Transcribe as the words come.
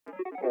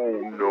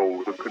Oh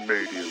no, the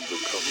Canadians are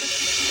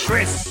coming.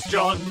 Chris,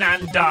 John,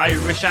 and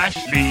Irish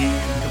Ashley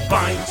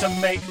combine to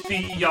make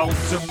the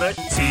ultimate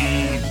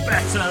team,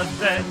 better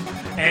than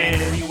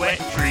any wet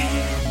dream.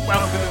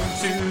 Welcome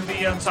to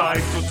the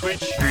Untitled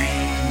Twitch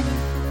stream.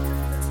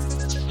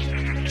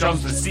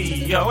 John's the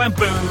CEO and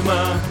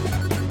Boomer.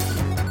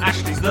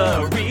 Ashley's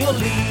the real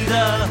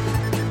leader.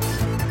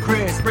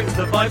 Chris brings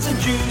the vibes and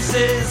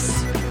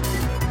juices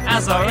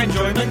as our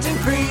enjoyment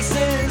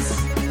increases.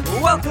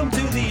 Welcome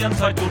to the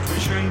Untitled Twitch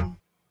stream.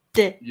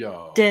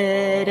 Yo.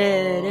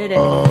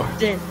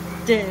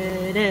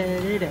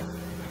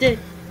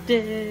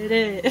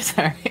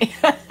 Sorry.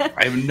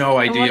 I have no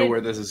idea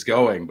where this is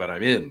going, but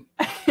I'm in.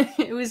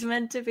 It was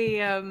meant to be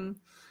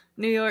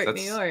New York,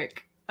 New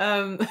York.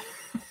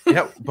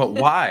 Yeah, but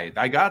why?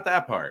 I got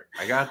that part.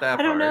 I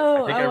don't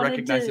know. I think I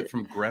recognize it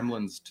from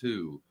Gremlins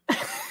 2.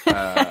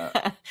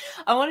 I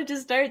wanted to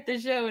start the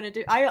show and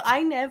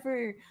I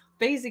never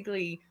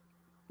basically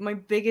my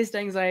biggest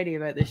anxiety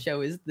about this show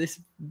is this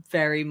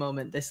very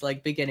moment, this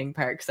like beginning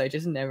part, because I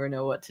just never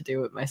know what to do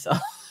with myself.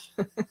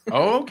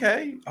 Oh,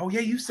 okay. Oh,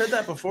 yeah, you said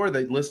that before.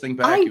 That listening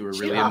back, you were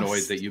really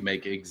annoyed that you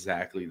make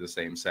exactly the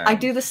same sound. I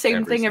do the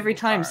same thing every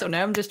time, so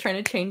now I'm just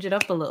trying to change it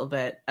up a little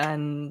bit,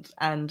 and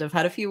I've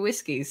had a few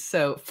whiskeys,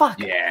 so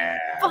fuck. Yeah,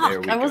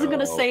 fuck. I wasn't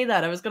gonna say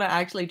that. I was gonna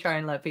actually try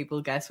and let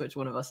people guess which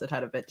one of us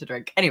had a bit to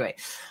drink. Anyway,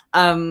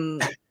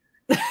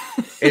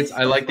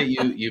 I like that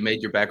you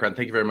made your background.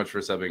 Thank you very much for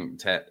subbing,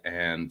 Tet,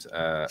 and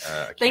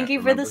thank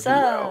you for the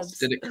subs.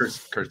 Did it,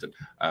 Kirsten?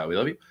 We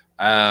love you.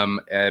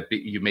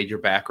 You made your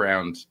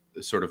background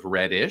sort of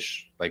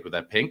reddish, like with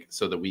that pink,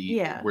 so that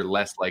we're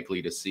less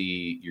likely to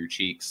see your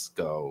cheeks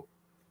go.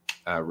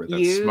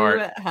 That's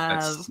smart.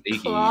 That's sneaky.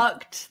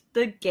 Clocked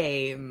the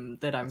game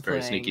that I'm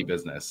playing. Very sneaky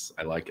business.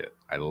 I like it.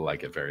 I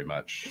like it very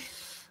much.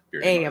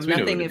 Hey, I'm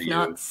nothing if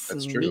not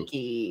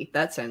sneaky.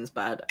 That sounds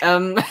bad.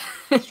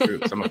 It's true.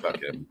 I'm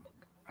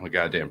a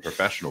goddamn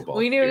professional ball.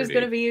 We knew it was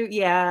going to be you.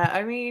 Yeah,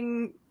 I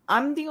mean,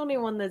 I'm the only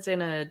one that's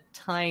in a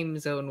time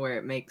zone where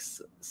it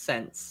makes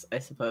sense, I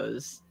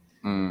suppose.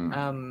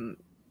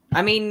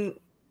 I mean,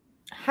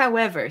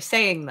 however,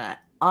 saying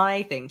that,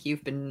 I think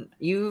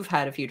you've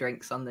had a few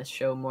drinks on this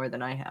show more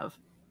than I have.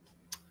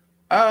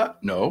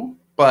 No,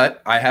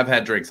 but I have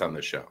had drinks on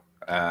this show.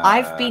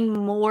 I've been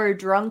more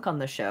drunk on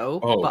the show,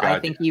 but I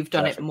think you've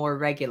done it more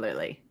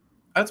regularly.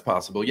 That's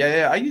possible.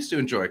 Yeah. I used to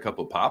enjoy a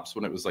couple pops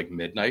when it was like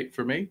midnight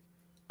for me.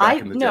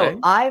 Day.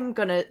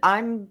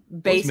 I'm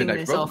basing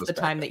this off the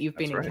time that you've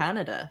been in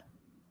Canada.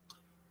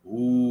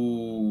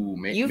 Ooh,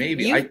 maybe.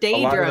 You've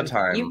day drunk.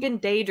 You've been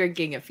day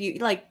drinking a few,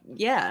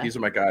 yeah. These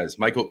are my guys.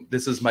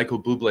 This is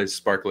Michael Bublé's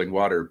sparkling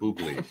water,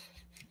 Bublé.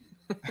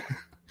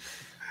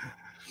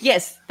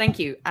 Yes, thank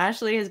you.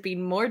 Ashley has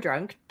been more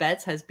drunk.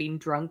 Betts has been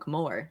drunk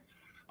more.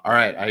 All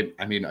right.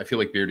 I mean, I feel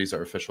like Beardy's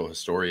our official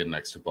historian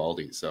next to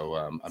Baldy, so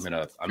I'm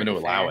gonna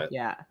allow it.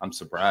 Yeah. I'm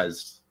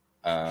surprised,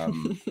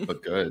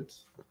 but good.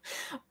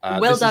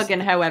 Will Duggan,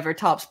 however,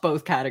 tops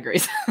both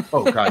categories.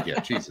 Oh God, yeah,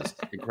 Jesus,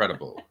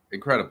 incredible!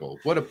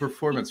 What a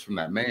performance from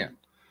that man.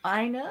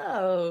 I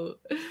know.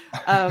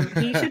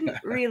 He shouldn't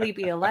really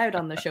be allowed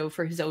on the show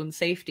for his own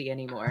safety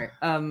anymore.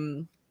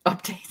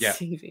 Update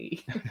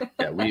CV.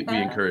 Yeah, we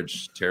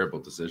encourage terrible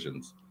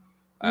decisions.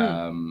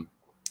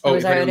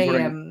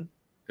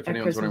 If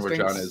anyone's wondering where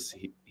John is,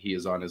 he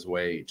is on his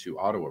way to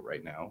Ottawa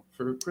right now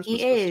for Christmas.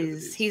 He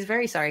is. He's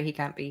very sorry he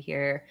can't be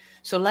here.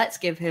 So let's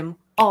give him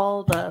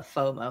all the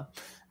FOMO.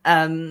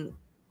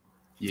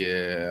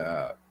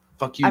 Yeah.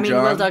 Fuck you, I mean,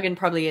 John. Will Duggan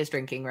probably is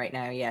drinking right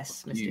now.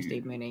 Yes, Mr.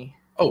 Steve Mooney.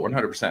 Oh,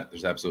 100%.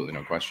 There's absolutely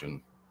no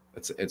question.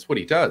 It's what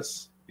he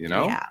does, you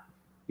know? Yeah.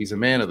 He's a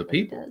man of the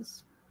people.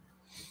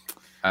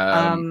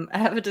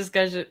 Have a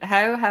discussion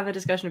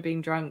of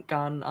being drunk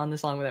on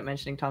this long without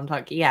mentioning Tom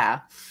Tuck.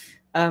 Yeah.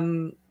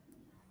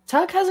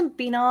 Tuck hasn't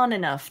been on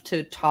enough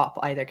to top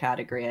either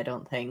category, I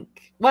don't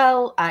think.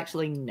 Well,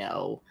 actually,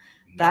 no.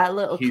 That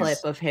little clip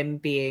of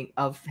him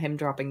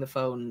dropping the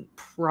phone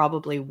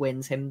probably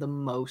wins him the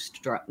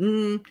most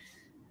drunk.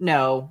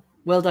 No.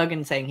 Will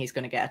Duggan saying he's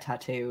going to get a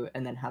tattoo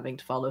and then having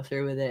to follow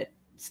through with it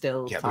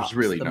still tops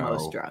really the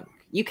most drunk.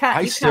 You can't.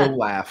 I still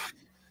laugh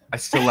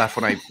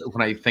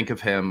when I think of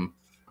him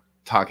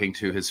talking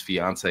to his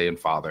fiance and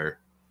father.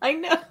 I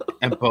know.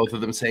 And both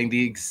of them saying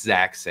the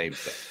exact same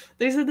thing.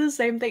 These are the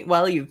same thing.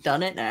 Well, you've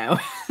done it now.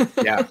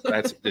 Yeah,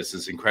 this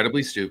is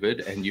incredibly stupid,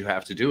 and you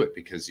have to do it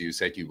because you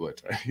said you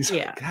would. He's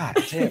like, God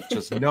damn,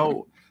 just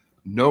no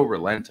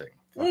relenting.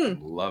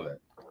 Love it.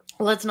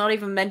 Let's not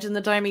even mention the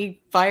time he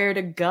fired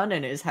a gun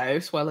in his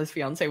house while his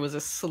fiance was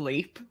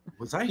asleep.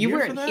 Was I? You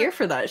weren't here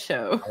for that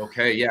show.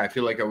 Okay, yeah, I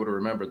feel like I would have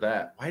remembered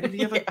that. Why did he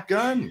have a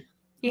gun?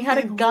 He had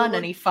a gun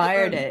and he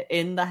fired it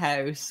in the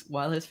house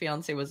while his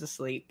fiance was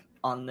asleep.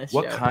 On this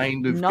what show.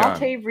 Kind of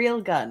not gun? A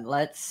real gun.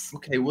 Let's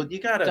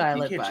you gotta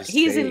dial it back.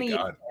 He's in the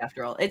UK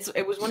after all.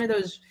 It was one of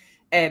those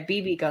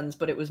BB guns,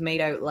 but it was made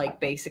out like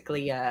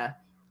basically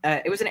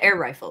it was an air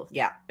rifle.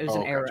 Yeah, it was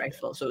an air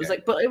rifle. So it was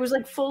but it was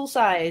like full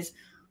size,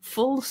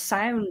 full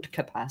sound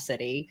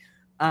capacity.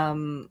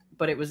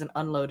 but it was an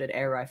unloaded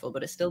air rifle,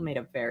 but it still made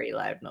a very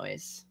loud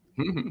noise.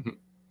 It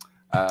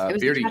was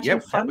Beardy, a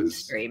fun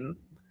stream.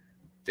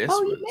 You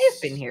may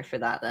have been here for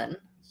that then.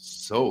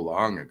 So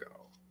long ago.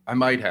 I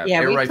might have.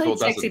 Yeah, we played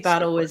Sexy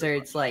Battle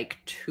Wizards like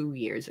 2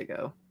 years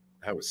ago.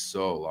 That was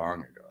so long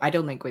ago. I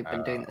don't think we've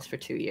been doing this for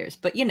 2 years,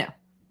 but you know.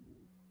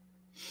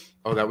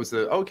 Oh, that was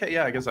the... Okay,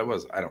 yeah, I guess I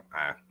was. I don't...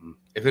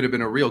 if it had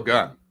been a real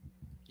gun,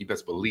 you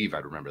best believe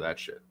I'd remember that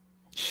shit.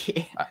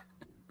 Yeah.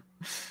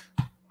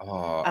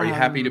 Are you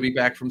happy to be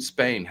back from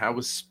Spain? How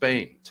was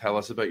Spain? Tell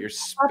us about your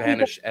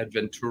Spanish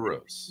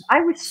adventuros. I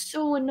was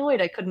so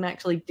annoyed I couldn't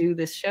actually do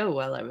this show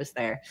while I was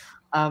there.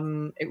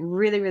 It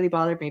really, really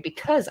bothered me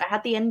because I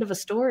had the end of a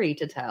story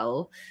to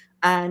tell.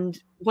 And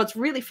what's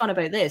really fun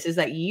about this is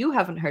that you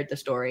haven't heard the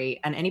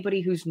story, and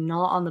anybody who's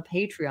not on the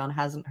Patreon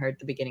hasn't heard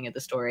the beginning of the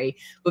story.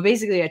 But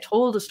basically, I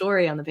told a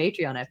story on the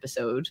Patreon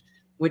episode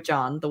with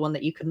John, the one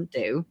that you couldn't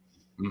do.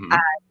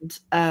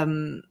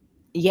 And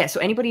yeah, so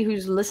anybody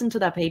who's listened to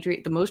that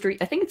Patreon,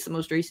 I think it's the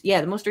most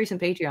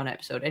recent Patreon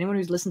episode, anyone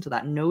who's listened to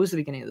that knows the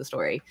beginning of the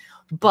story.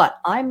 But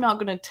I'm not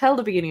going to tell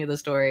the beginning of the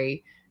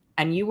story,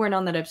 and you weren't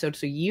on that episode,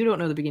 so you don't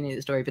know the beginning of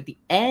the story. But the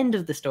end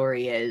of the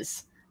story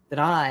is that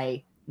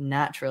I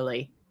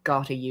naturally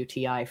got a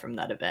UTI from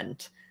that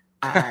event.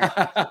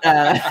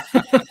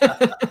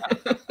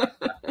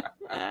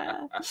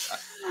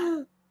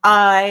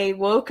 I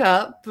woke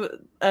up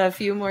a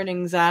few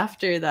mornings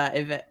after that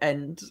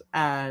event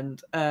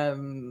and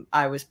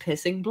I was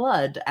pissing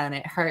blood and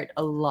it hurt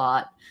a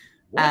lot.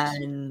 What?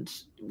 And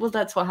well,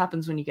 that's what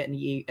happens when you get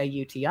a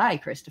UTI,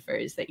 Christopher,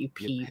 is that you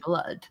pee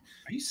blood.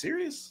 Are you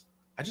serious?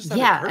 I just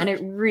and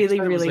it really,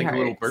 really hurts. A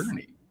little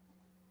burny.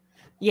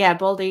 Yeah,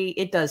 Baldy,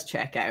 it does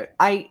check out.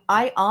 I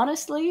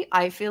honestly,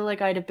 I feel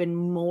like I'd have been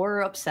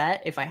more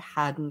upset if I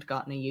hadn't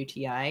gotten a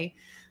UTI,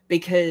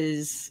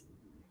 because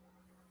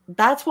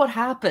that's what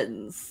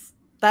happens.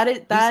 That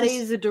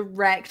is a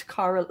direct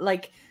correlation.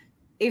 Like,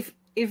 if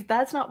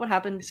that's not what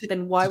happened,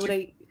 then why would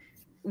I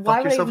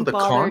even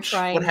bother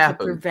trying to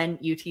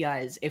prevent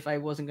UTIs if I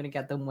wasn't going to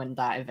get them when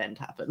that event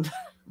happened?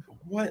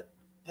 What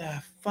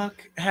the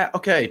fuck?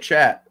 Okay,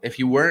 chat. If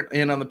you weren't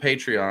in on the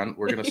Patreon,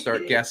 we're going to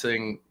start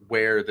guessing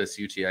where this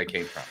UTI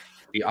came from.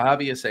 The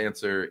obvious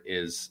answer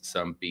is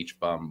some beach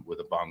bum with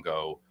a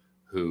bongo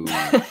who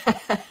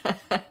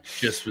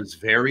just was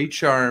very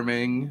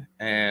charming,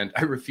 and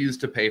I refuse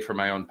to pay for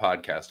my own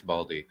podcast,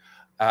 Baldy.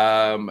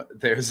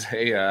 There's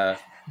a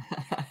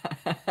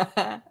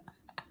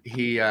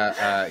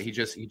he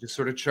just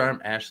sort of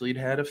charmed. Ashley'd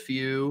had a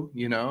few,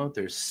 you know.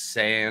 There's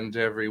sand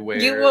everywhere.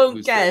 You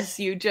won't guess.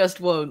 You just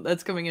won't.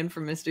 That's coming in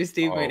from Mr.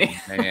 Steve Mooney.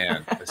 Oh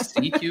man, a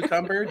sea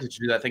cucumber. Did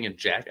you do that thing in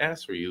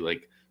Jackass where you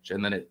like,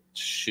 and then it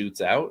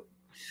shoots out?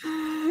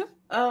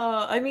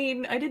 I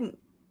mean, I didn't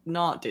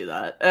not do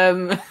that.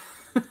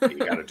 You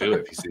gotta do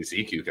it. If you see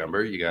sea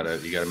cucumber, you gotta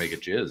make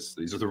it jizz.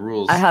 These are the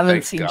rules. I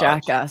haven't seen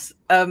Jackass.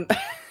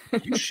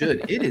 You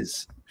should. It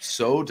is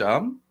so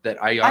dumb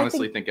that I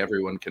honestly think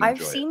everyone can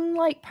enjoy it. I've seen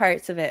like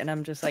parts of it and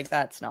I'm just like,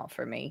 that's not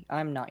for me.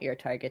 I'm not your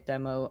target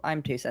demo.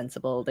 I'm too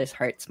sensible. This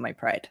hurts my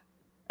pride.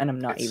 And I'm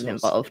not even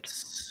involved.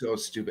 It's so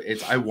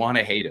stupid. I want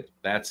to hate it.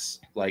 That's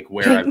like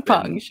where I've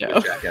been with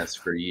Jackass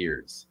for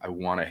years. I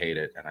want to hate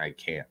it and I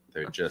can't.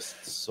 They're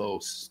just so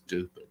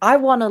stupid. I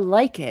want to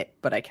like it,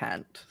 but I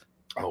can't.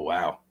 Oh,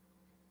 wow.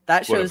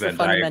 That shows the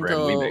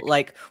fundamental,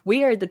 like,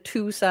 we are the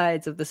two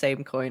sides of the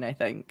same coin, I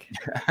think.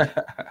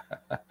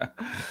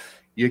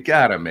 You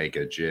gotta make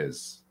a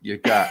jizz. You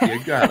gotta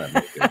make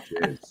a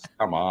jizz.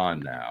 Come on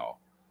now.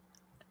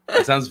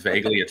 It sounds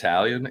vaguely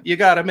Italian. You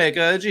gotta make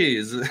a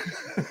jizz.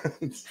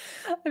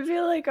 I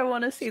feel like I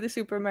want to see the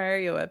Super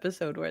Mario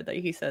episode where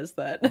he says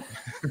that.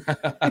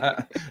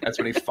 That's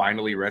when he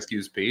finally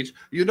rescues Peach.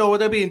 You know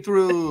what I've been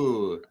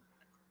through.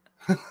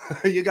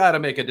 You gotta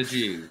make it a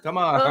jizz. Come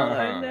on. Oh,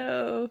 I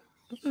know.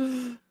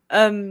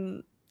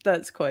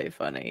 That's quite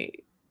funny.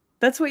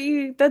 That's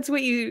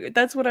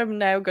what I'm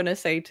now gonna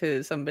say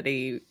to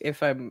somebody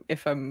if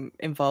I'm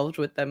involved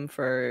with them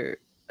for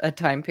a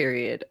time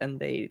period and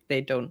they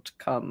don't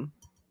come.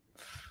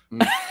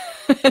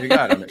 You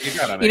gotta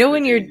you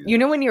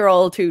know when you're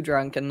all too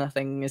drunk and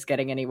nothing is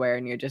getting anywhere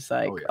and you're just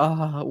like,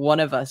 one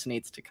of us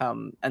needs to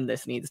come and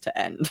this needs to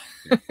end.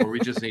 Or we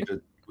just need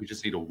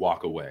to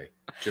walk away.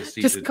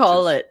 Just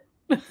call it.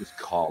 Just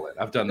call it.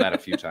 I've done that a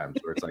few times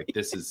where it's like,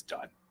 this is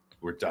done.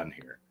 We're done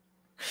here.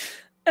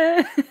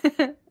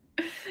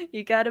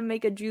 You gotta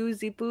make a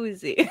juicy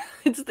poozy.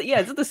 It's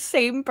the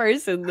same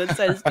person that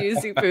says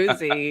juicy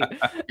poozy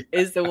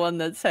is the one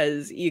that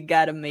says you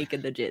gotta make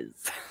it a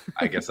jizz.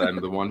 I guess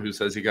I'm the one who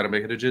says you gotta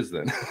make it a jizz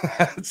then.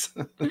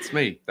 That's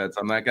me.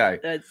 I'm that guy.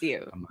 That's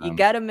you. You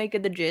gotta make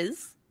it a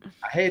jizz.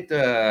 I hate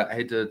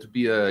to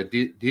be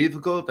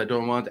difficult. I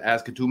don't want to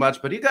ask it too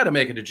much, but you gotta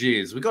make it a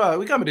jizz. We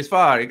come this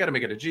far. You gotta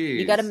make it a jizz.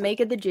 You gotta make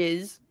it the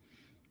jizz,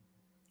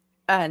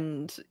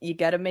 and you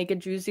gotta make a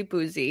juicy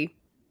poozy,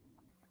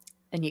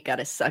 and you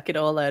gotta suck it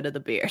all out of the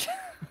beard.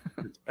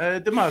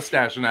 The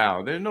mustache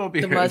now. There's no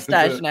beard. The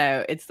mustache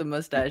now. It's the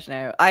mustache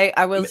now.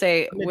 I will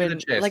say when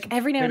like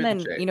every now and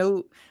then,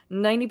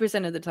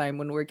 90% of the time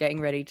when we're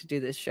getting ready to do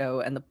this show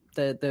and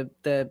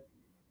the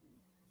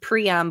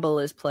preamble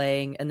is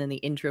playing and then the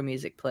intro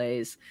music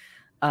plays,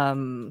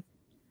 90%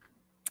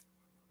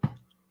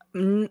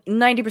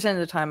 of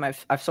the time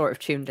I've sort of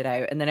tuned it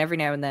out, and then every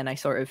now and then I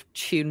sort of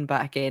tune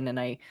back in and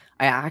I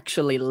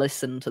actually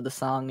listen to the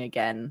song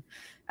again.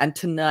 And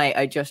tonight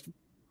I just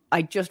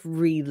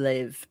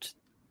relived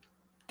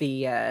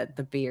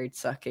the beard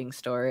sucking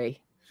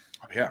story.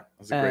 Oh, yeah,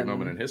 that's a great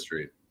moment in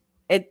history.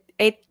 I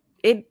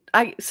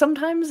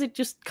sometimes it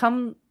just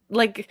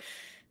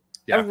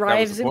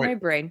arrives in my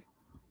brain.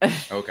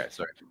 Okay,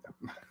 sorry.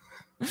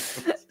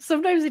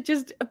 Sometimes it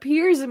just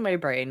appears in my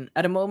brain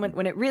at a moment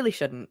when it really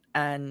shouldn't,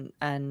 and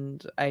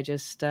I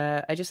just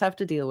have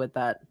to deal with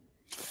that.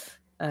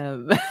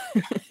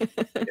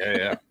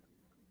 Yeah.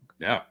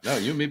 No,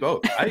 you and me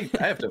both. I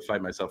have to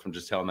fight myself from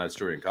just telling that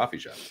story in coffee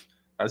shops.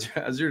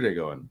 How's your day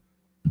going?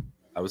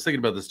 I was thinking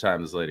about this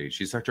time. This lady,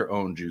 she sucked her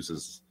own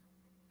juices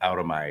out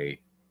of my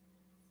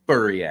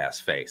furry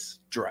ass face.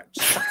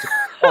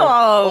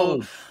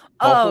 No.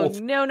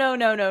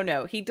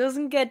 He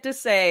doesn't get to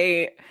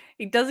say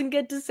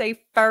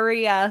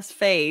furry ass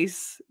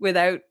face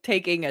without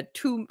taking a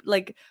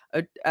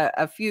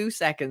few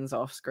seconds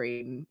off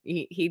screen.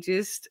 He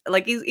just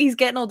he's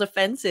getting all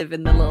defensive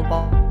in the little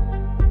ball.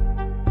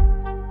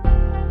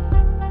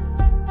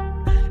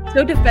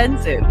 So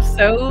defensive,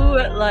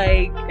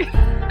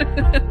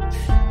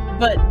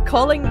 but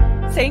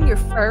saying your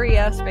furry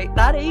ass face,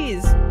 that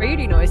is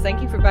radio noise.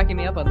 Thank you for backing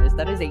me up on this.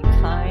 That is a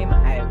time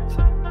out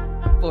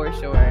for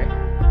sure.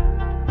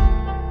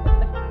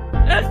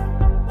 That's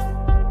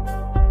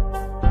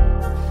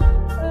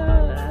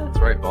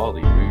right,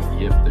 Baldy. We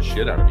yiffed the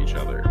shit out of each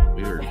other.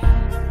 We were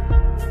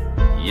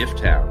Yiff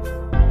Town.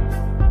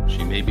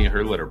 She made me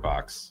her litter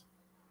box.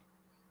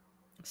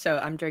 So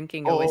I'm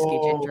drinking a whiskey,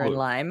 ginger, and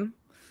lime.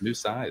 New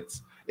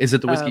sides. Is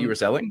it the whiskey you were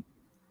selling?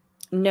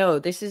 No,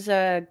 this is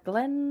a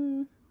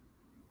Glen.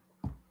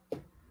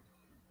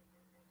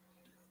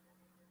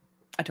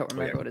 I don't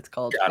remember what it's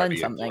called. Glen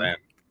something. I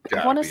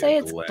want to say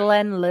it's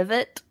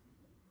Glenlivet.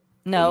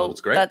 No,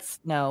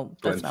 that's not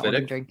what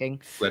I'm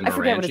drinking. I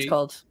forget what it's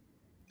called.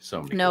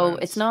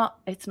 It's not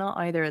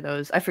either of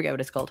those. I forget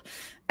what it's called.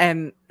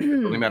 Only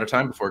a matter of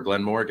time before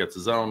Glenmore gets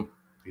his own.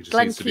 He just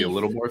needs to be a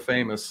little more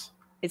famous.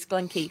 It's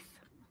Glenkeith.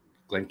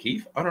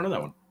 Glenkeith? I don't know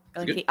that one.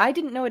 I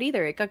didn't know it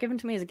either. It got given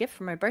to me as a gift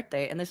for my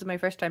birthday, and this is my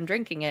first time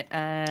drinking it,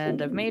 and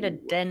I've made a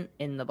dent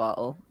in the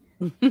bottle.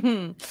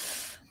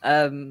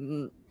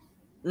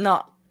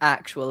 Not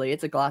actually.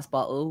 It's a glass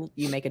bottle.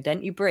 You make a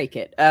dent, you break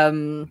it.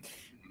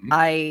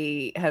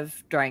 I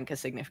have drank a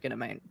significant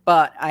amount,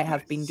 but I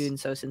have been doing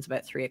so since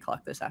about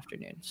 3:00 this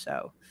afternoon.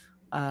 So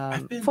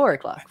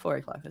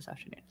 4:00 this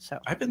afternoon. So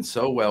I've been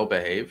so well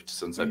behaved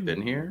since I've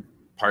been here,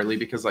 partly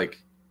because I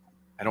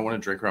don't want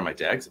to drink around my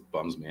dad because it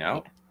bums me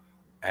out.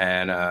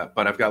 And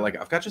but I've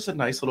got just a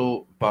nice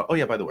little bottle. Oh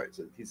yeah, by the way,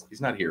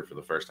 he's not here for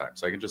the first time,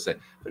 so I can just say,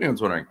 if anyone's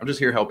wondering, I'm just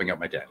here helping out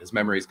my dad. His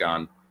memory's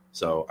gone,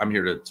 so I'm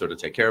here to sort of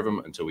take care of him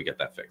until we get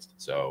that fixed.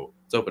 So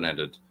it's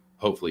open-ended,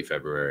 hopefully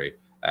February.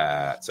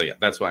 So yeah,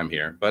 that's why I'm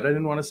here. But I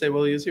didn't want to say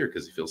he is here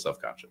because he feels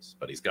self-conscious.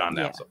 But he's gone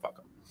now, so fuck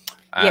him.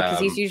 Yeah, because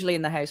he's usually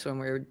in the house when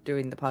we're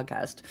doing the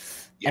podcast.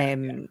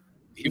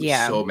 He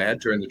was so mad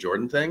during the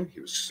Jordan thing.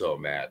 He was so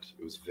mad.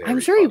 It was very. I'm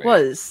sure funny. He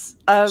was.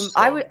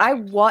 I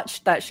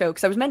watched that show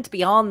because I was meant to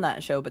be on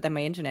that show, but then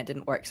my internet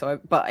didn't work.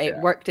 But it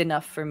worked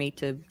enough for me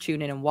to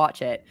tune in and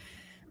watch it.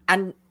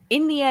 And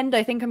in the end,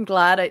 I think I'm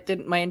glad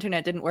my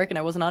internet didn't work and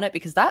I wasn't on it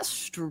because that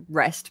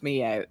stressed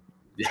me out.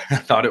 Yeah, I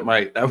thought it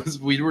might.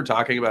 We were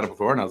talking about it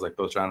before, and I was like,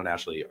 both John and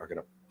Ashley are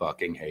gonna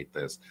fucking hate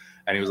this.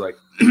 And he was like,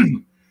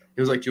 do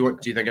you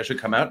think I should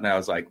come out? And I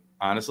was like,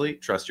 honestly,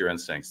 trust your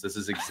instincts. This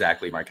is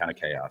exactly my kind of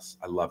chaos.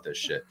 I love this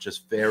shit.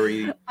 Just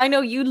very. I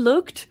know you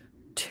looked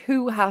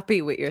too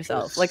happy with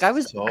yourself. I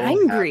was so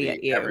angry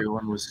at you.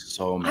 Everyone was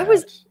so mad. I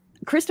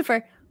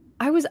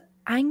was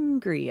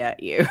angry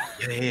at you.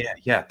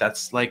 Yeah.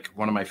 That's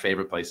one of my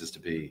favorite places to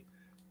be.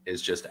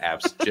 Is just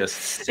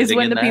just is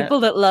when the people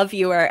that love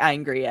you are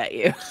angry at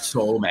you.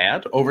 So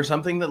mad over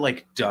something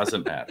that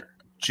doesn't matter.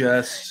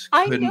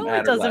 I know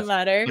it doesn't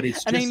matter,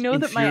 and I know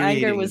that my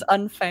anger was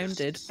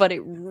unfounded, but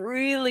it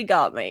really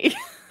got me.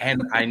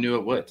 And I knew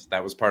it would.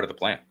 That was part of the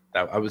plan.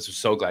 I was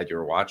so glad you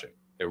were watching.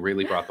 It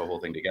really brought the whole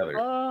thing together.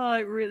 Oh,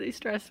 it really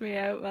stressed me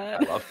out,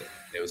 man. I loved it.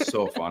 It was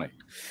so funny.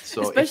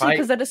 So especially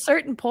because at a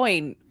certain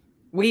point,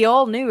 we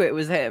all knew it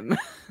was him.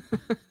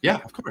 Yeah,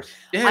 of course.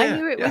 Yeah, I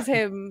knew it was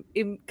him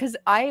because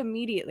I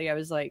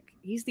was like,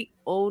 he's the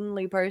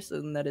only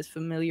person that is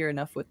familiar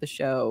enough with the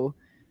show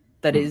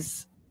that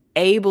is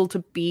able to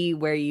be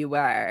where you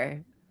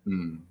are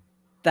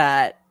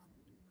that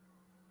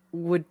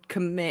would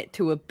commit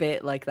to a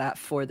bit like that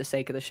for the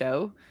sake of the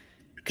show.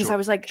 Because I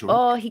was like,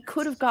 he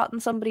could have gotten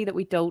somebody that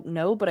we don't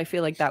know, but I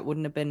feel like that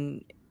wouldn't have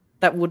been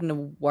that wouldn't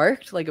have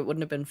worked. Like, it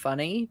wouldn't have been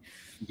funny.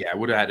 Yeah, it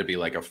would have had to be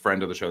like a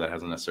friend of the show that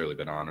hasn't necessarily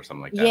been on or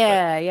something like that.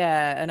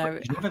 Yeah. And I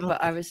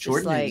was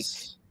Jordan just like,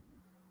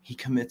 he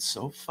commits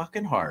so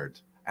fucking hard.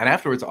 And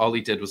afterwards, all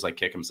he did was like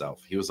kick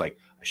himself. He was like,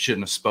 I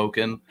shouldn't have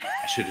spoken.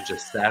 I should have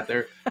just sat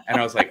there. And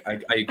I was like,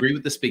 I agree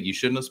with the speak. You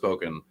shouldn't have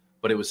spoken.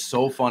 But it was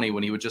so funny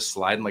when he would just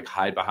slide and like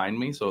hide behind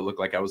me, so it looked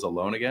like I was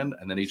alone again,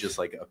 and then he just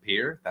like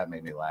appear. That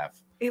made me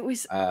laugh. It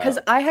was because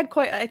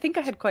I think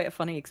I had quite a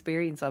funny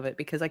experience of it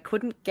because I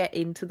couldn't get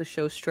into the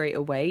show straight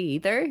away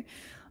either.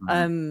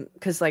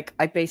 Because like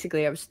I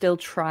was still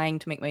trying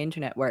to make my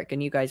internet work,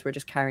 and you guys were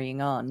just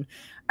carrying on,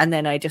 and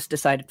then I just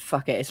decided,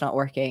 fuck it, it's not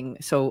working.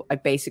 So I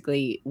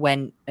basically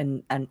went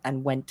and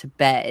went to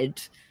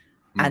bed,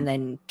 and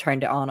then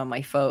turned it on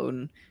my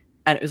phone.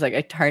 And it was like I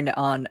turned it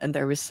on and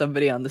there was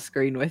somebody on the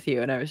screen with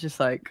you. And I was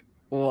just like,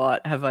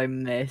 what have I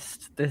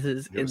missed? This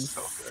is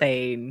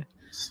insane.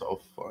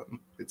 So fun.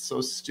 It's so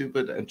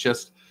stupid. And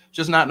just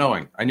not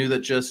knowing. I knew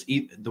that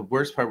the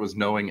worst part was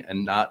knowing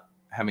and not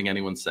having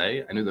anyone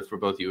say. I knew that for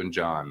both you and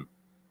John,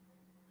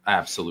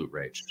 absolute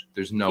rage.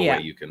 There's no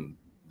way you can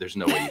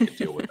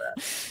deal with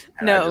that.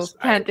 And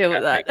can't deal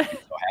with that.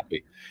 So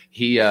happy.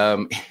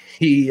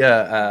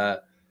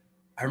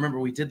 I remember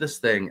we did this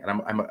thing,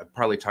 and I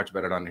probably talked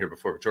about it on here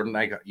before. But Jordan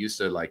and I we used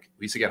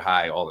to get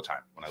high all the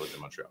time when I lived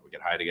in Montreal. We'd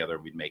get high together,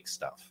 and we'd make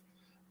stuff.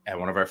 And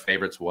one of our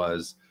favorites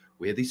was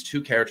we had these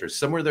two characters.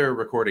 Somewhere there are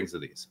recordings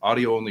of these,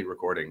 audio-only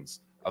recordings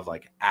of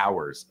like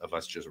hours of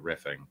us just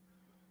riffing.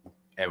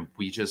 And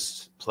we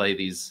just play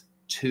these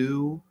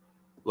two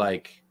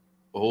like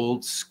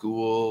old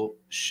school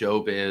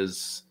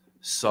showbiz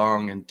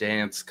song and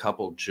dance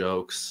couple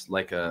jokes,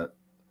 like a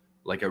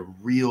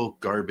real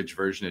garbage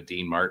version of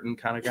Dean Martin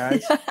kind of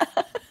guys.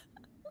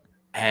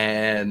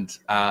 And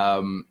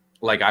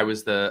like I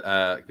was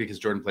because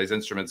Jordan plays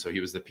instruments, so he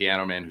was the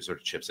piano man who sort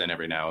of chips in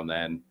every now and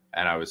then.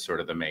 And I was sort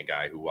of the main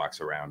guy who walks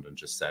around and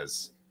just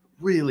says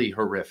really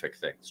horrific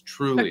things,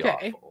 truly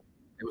awful.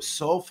 It was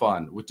so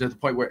fun to the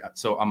point where,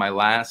 so on my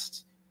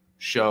last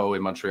show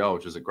in Montreal,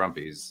 which was at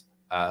Grumpy's,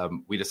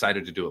 we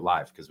decided to do it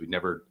live because we'd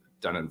never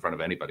done it in front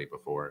of anybody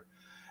before.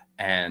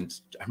 And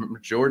I remember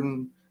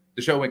Jordan,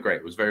 the show went great.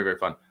 It was very, very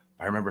fun.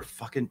 I remember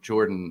fucking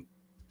Jordan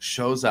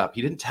shows up.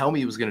 He didn't tell me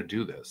he was going to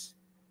do this.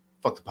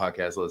 Fuck the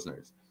podcast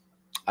listeners.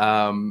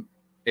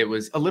 It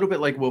was a little bit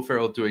like Will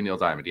Ferrell doing Neil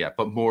Diamond, yeah,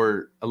 but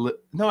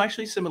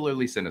actually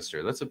similarly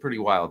sinister. That's a pretty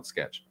wild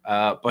sketch.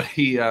 But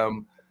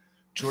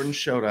Jordan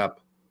showed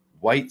up,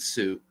 white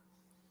suit,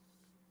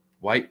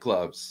 white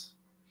gloves,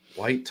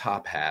 white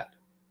top hat,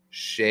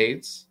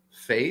 shades,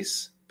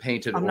 face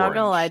painted orange. I'm not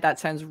gonna lie, that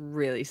sounds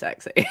really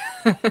sexy.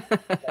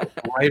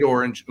 Bright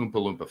orange Oompa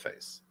Loompa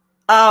face.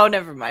 Oh,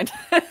 never mind.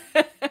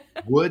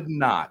 would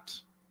not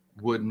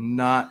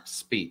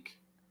speak.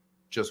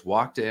 Just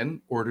walked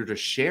in, ordered a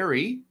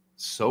sherry.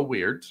 So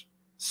weird.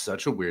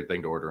 Such a weird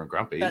thing to order in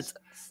Grumpy's.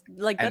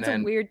 That's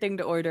a weird thing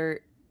to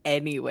order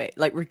anyway.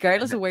 Like,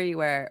 regardless of where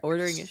you are,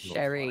 ordering a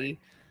sherry,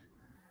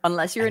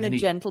 unless you're in a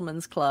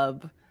gentleman's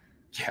club,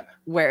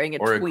 wearing a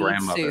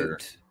tweed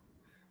suit,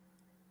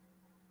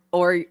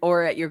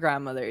 or at your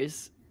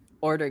grandmother's,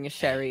 ordering a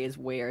sherry is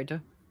weird.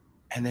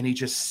 And then he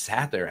just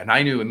sat there, and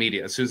I knew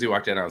immediately as soon as he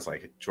walked in, I was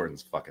like,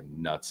 Jordan's fucking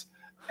nuts.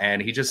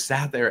 And he just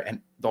sat there,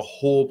 and the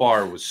whole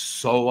bar was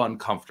so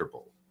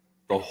uncomfortable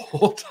the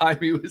whole time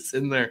he was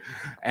in there.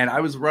 And I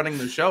was running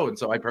the show, and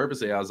so I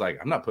was like,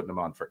 I'm not putting him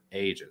on for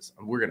ages.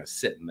 We're gonna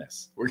sit in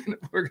this. We're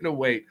gonna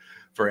wait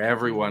for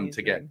everyone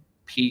to get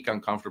peak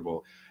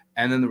uncomfortable.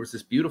 And then there was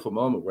this beautiful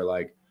moment where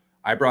like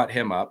I brought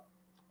him up,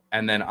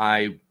 and then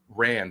I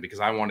ran because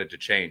I wanted to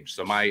change.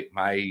 So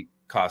my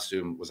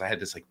costume was, I had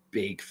this like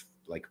big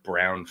like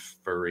brown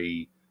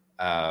furry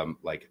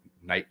like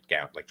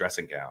nightgown, like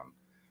dressing gown.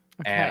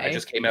 Okay. And I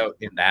just came out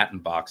in that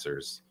and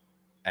boxers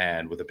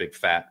and with a big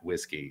fat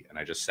whiskey, and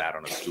I just sat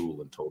on a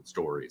stool and told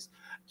stories.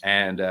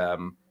 And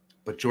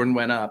but Jordan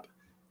went up,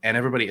 and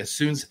everybody, as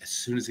soon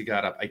as he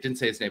got up, I didn't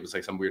say his name, it was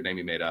like some weird name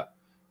he made up.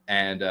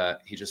 And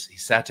he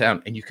sat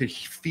down, and you could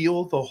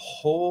feel the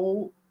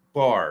whole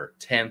bar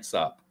tense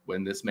up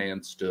when this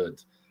man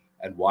stood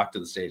and walked to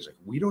the stage. Like,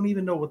 we don't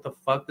even know what the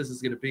fuck this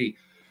is going to be.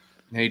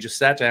 And he just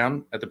sat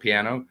down at the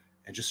piano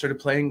and just started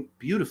playing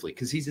beautifully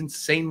because he's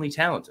insanely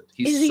talented.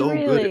 He's so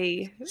good.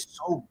 He's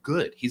so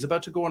good. He's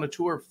about to go on a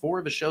tour. 4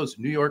 of his shows,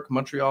 New York,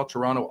 Montreal,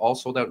 Toronto, all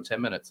sold out in 10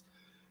 minutes.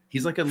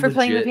 He's like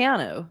playing the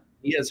piano.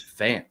 He has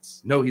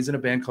fans. No, he's in a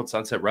band called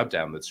Sunset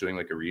Rubdown that's doing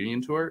like a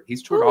reunion tour.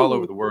 He's toured all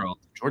over the world.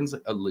 Jordan's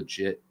a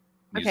legit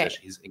musician. Okay.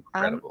 He's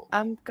incredible.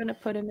 I'm going to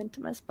put him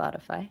into my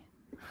Spotify.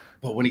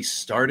 But when he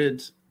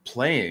started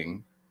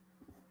playing,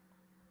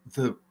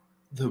 the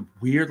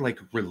weird like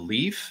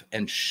relief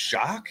and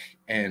shock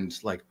and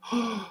like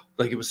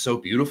like it was so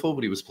beautiful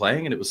what he was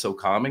playing, and it was so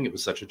calming. It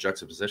was such a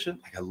juxtaposition.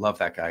 Like, I love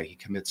that guy. He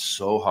commits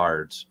so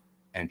hard,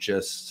 and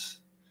just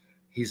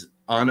he's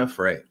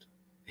unafraid.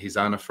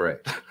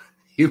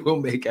 He will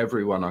make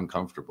everyone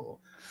uncomfortable.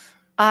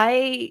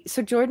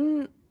 So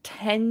Jordan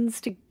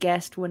tends to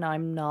guest when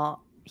I'm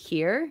not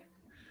here.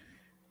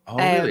 Oh,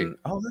 really?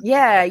 Oh,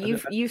 yeah.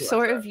 You've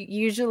sort of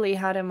usually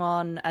had him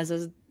on as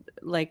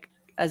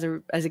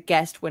a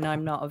guest when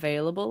I'm not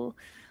available.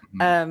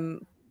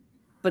 Mm-hmm.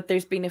 But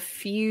there's been a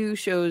few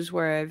shows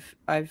where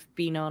I've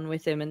been on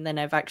with him, and then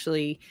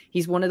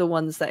he's one of the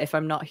ones that if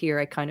I'm not here,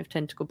 I kind of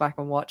tend to go back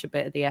and watch a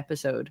bit of the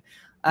episode.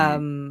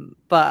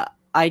 But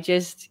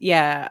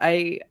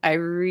I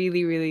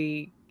really,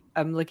 really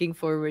am looking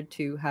forward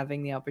to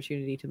having the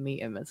opportunity to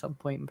meet him at some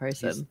point in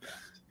person.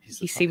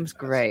 He seems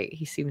great.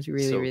 He seems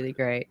really, really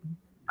great.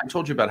 I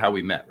told you about how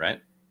we met,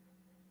 right?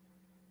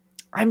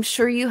 I'm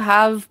sure you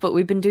have, but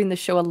we've been doing the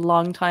show a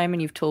long time,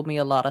 and you've told me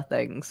a lot of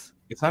things.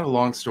 It's not a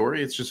long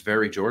story. It's just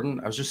very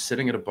Jordan. I was just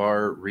sitting at a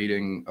bar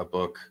reading a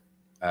book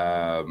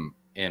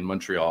in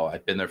Montreal.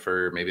 I'd been there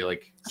for maybe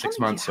like 6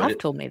 months. You have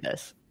told me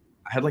this.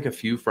 I had like a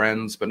few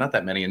friends, but not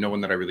that many, and no one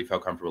that I really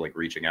felt comfortable like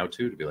reaching out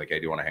to be like, hey,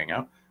 do you want to hang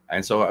out?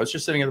 And so I was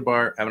just sitting at the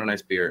bar having a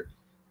nice beer,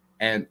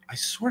 and I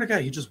swear to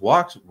God, he just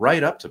walked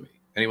right up to me,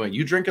 and he went,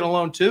 "You drinking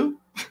alone too?"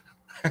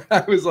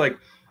 I was like,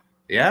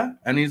 "Yeah,"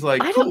 and he's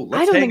like, "Cool, let's hang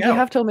out." I don't think you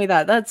have told me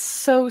that. That's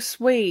so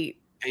sweet.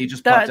 And he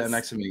just popped down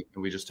next to me,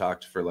 and we just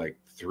talked for like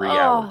 3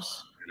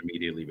 hours and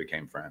immediately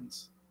became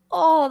friends.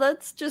 Oh,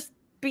 that's just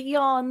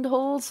beyond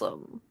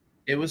wholesome.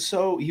 He was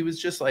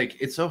just like,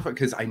 it's so fun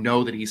because I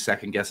know that he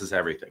second guesses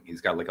everything.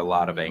 He's got like a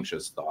lot of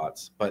anxious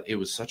thoughts, but it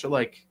was such a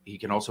like, he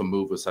can also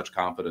move with such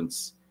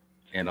confidence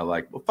and a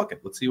like, well, fuck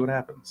it, let's see what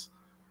happens.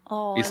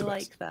 Oh, I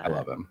like that. I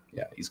love him.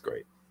 Yeah, he's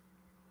great.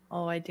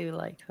 Oh, I do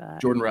like that.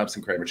 Jordan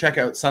Robson Kramer. Check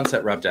out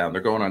Sunset Rubdown.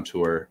 They're going on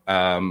tour.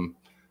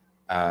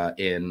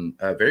 In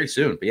very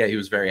soon, but yeah, he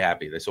was very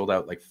happy. They sold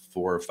out like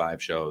 4 or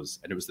 5 shows,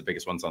 and it was the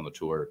biggest ones on the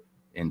tour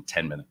in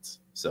 10 minutes.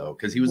 So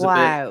because he was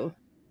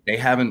they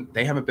haven't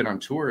been on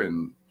tour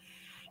in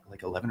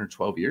like 11 or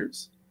 12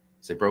 years.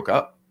 So they broke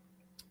up,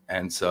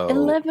 and so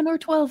 11 or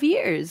 12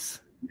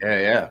 years.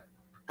 Yeah,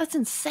 that's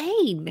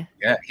insane.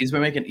 Yeah,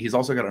 he's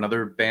also got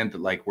another band that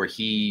like where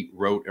he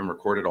wrote and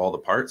recorded all the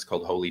parts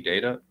called Holy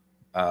Data.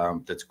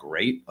 That's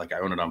great. Like I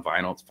own it on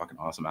vinyl. It's a fucking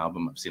awesome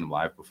album. I've seen him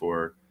live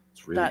before.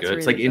 It's really good.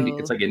 It's like indie.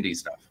 It's like indie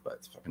stuff, but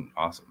it's fucking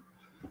awesome.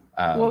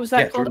 What was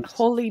that called?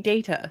 Holy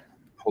Data.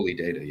 Holy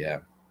Data.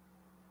 Yeah,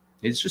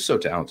 he's just so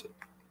talented.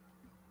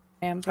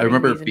 I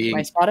remember being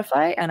my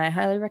Spotify, and I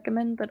highly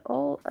recommend that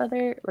all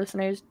other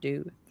listeners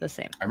do the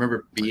same. I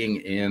remember being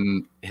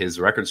in his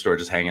record store,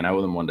 just hanging out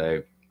with him one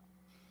day,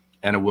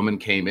 and a woman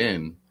came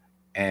in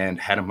and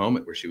had a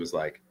moment where she was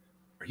like,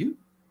 "Are you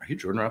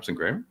Jordan Robson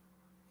Kramer?" And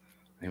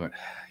he went,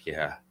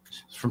 "Yeah."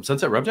 From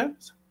Sunset Rubdown?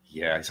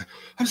 Yeah, he's like,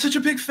 "I'm such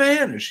a big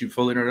fan," and she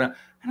fully nerded out.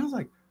 And I was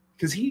like,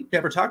 because he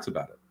never talks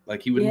about it.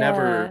 Like he would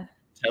never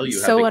tell you.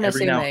 So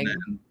unassuming.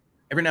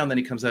 Every now and then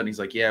he comes out and he's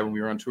like, "Yeah, when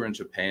we were on tour in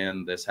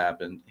Japan, this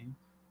happened."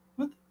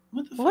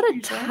 What a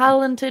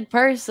talented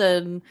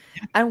person,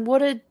 and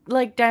what a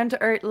like down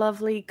to earth,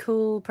 lovely,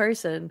 cool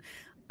person.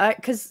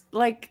 Because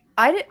like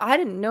I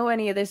didn't know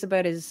any of this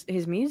about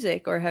his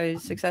music or how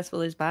successful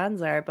his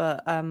bands are,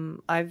 but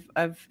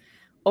I've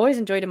always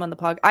enjoyed him on the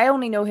podcast. I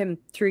only know him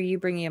through you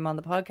bringing him on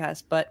the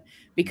podcast, but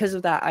because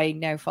of that, I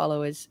now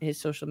follow his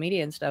social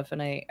media and stuff,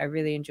 and I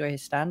really enjoy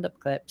his stand-up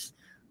clips.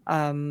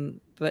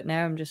 But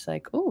now I'm just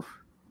like, oh,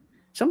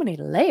 so many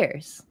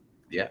layers.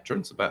 Yeah,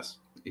 Jordan's the best.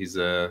 He's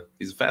a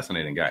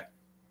fascinating guy.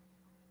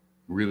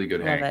 Really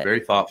good hang. Very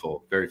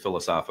thoughtful, very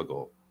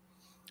philosophical.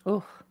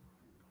 Oh,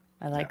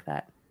 I like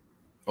that.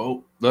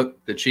 Oh,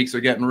 look, the cheeks are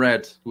getting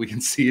red. We can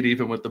see it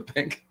even with the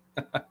pink.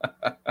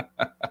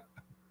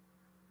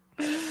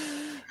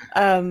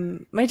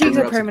 My cheeks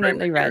are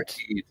permanently red.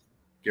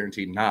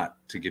 Guaranteed not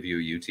to give you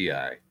a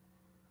UTI.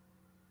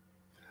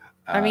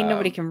 I mean,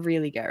 nobody can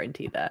really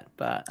guarantee that,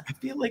 but I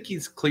feel like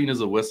he's clean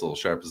as a whistle,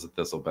 sharp as a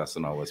thistle, best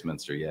in all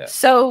Westminster. Yeah.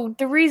 So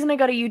the reason I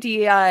got a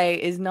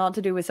UTI is not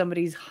to do with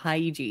somebody's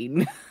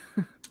hygiene.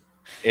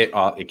 It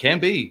can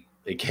be.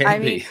 It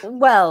can be.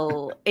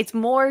 Well, it's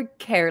more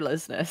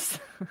carelessness.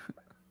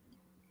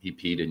 He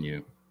peed in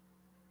you.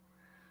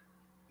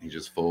 He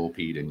just full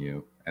peed in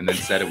you. And then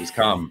said it was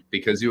cum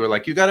because you were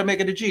like, you got to make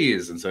it a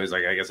G's. And so he's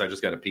like, I guess I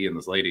just got to pee in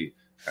this lady.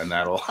 And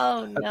that'll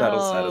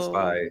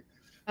satisfy.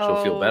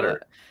 She'll feel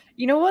better.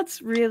 You know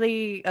what's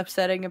really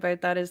upsetting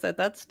about that is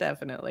that's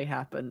definitely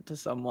happened to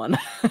someone.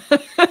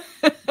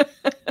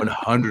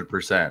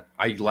 100%.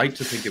 I like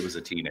to think it was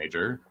a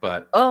teenager,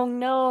 but oh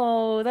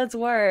no, that's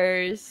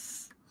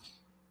worse.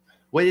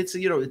 Well, it's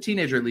a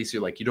teenager. At least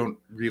you're like, you don't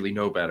really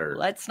know better.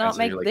 Let's not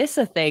make this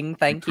a thing.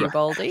 Thank you,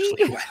 Baldy.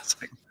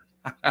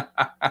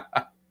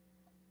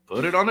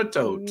 Put it on a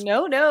tote.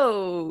 No.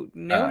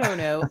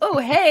 Oh,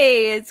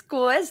 hey, it's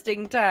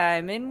questing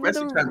time in with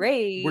a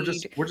raid.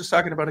 We're just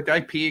talking about a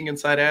guy peeing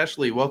inside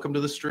Ashley. Welcome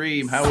to the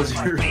stream. How was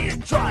your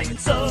trying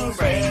so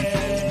raid.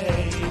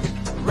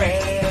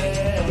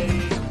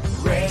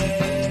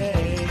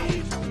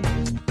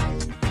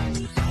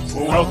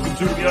 Welcome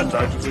to the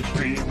Untitled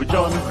stream with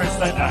John and Chris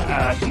and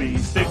Ashley.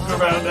 Stick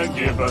around and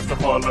give us a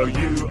follow.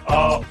 You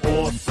are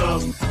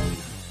awesome.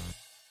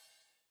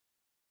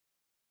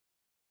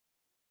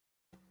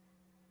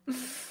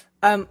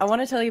 I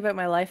want to tell you about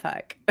my life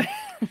hack.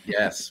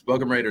 Yes.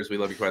 Welcome, Raiders. We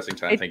love you, Questing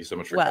Time. Thank you so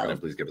much for coming in.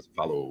 Please give us a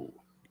follow.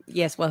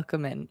 Yes,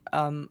 welcome in.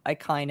 I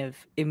kind of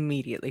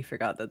immediately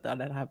forgot that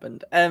had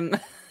happened.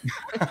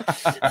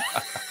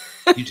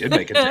 You did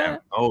make it down.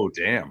 Oh,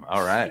 damn.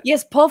 All right.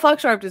 Yes, Paul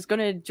Foxcroft is going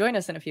to join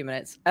us in a few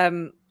minutes.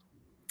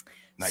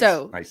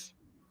 Nice.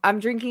 I'm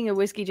drinking a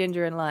whiskey,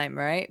 ginger, and lime,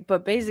 right?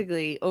 But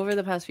basically, over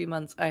the past few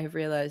months, I have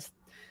realized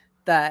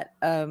that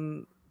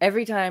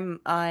every time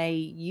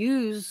I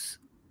use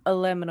a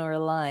lemon or a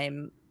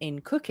lime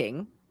in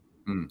cooking,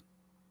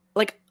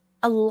 like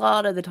a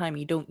lot of the time,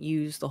 you don't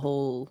use the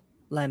whole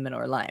lemon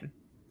or lime.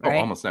 Right? Oh,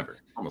 almost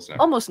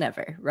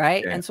never,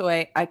 right? Yeah. And so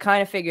I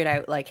kind of figured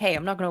out, like, hey,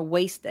 I'm not going to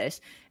waste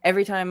this.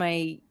 Every time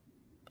I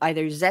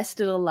either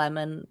zested a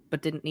lemon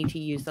but didn't need to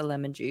use the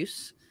lemon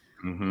juice,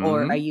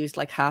 or I used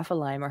like half a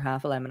lime or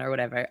half a lemon or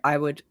whatever, I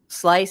would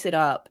slice it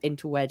up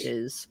into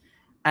wedges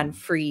and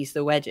freeze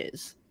the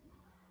wedges.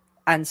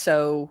 And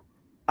so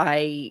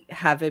I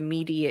have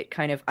immediate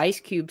kind of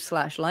ice cube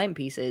 / lime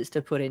pieces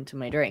to put into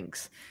my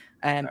drinks,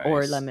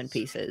 or lemon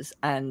pieces.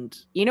 And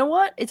you know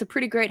what? It's a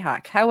pretty great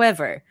hack.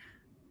 However,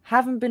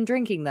 haven't been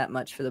drinking that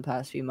much for the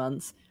past few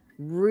months.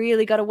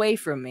 Really got away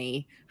from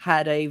me.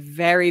 Had a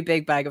very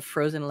big bag of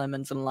frozen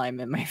lemons and lime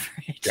in my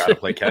fridge. Gotta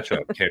play catch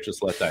up. Can't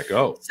just let that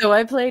go. So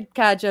I played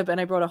catch up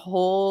and I brought a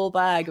whole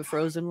bag of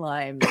frozen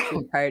lime to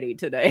a party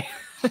today.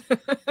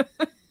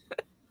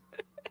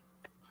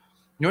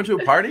 You went to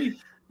a party?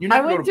 You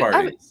never go to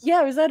parties.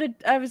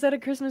 I was at a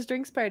Christmas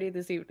drinks party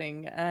this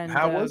evening. And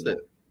how was it?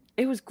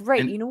 It was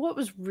great. You know what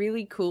was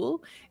really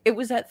cool? It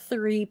was at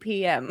 3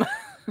 p.m.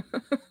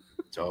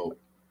 Dope.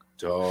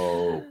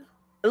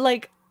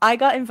 Like, I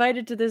got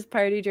invited to this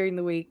party during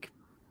the week,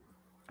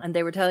 and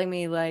they were telling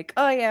me, like,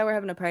 oh yeah, we're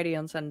having a party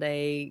on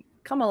Sunday.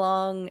 Come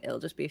along. It'll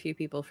just be a few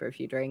people for a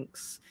few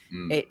drinks.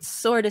 It's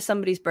sort of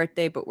somebody's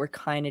birthday, but we're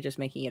kind of just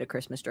making it a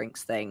Christmas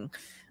drinks thing.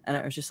 And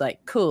I was just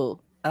like,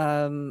 cool.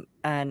 And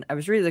I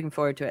was really looking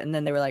forward to it. And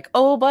then they were like,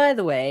 oh, by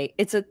the way,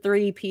 it's at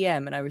 3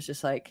 p.m. And I was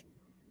just like,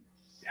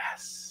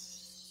 yes,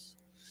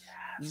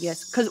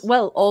 because,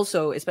 well,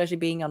 also, especially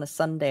being on a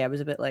Sunday, I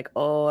was a bit like,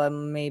 oh,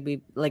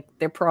 maybe, like,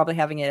 they're probably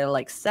having it at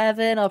like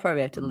 7. I'll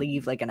probably have to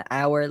leave like an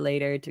hour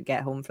later to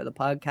get home for the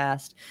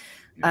podcast.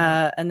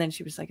 And then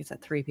she was like, it's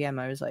at 3 p.m.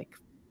 I was like,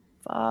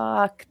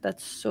 fuck,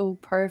 that's so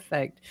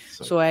perfect.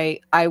 So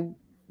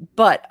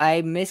but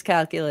I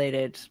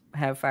miscalculated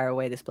how far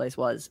away this place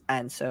was,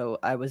 and so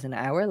I was an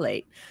hour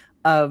late.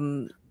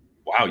 Wow,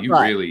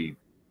 really?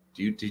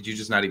 Did you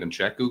just not even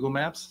check Google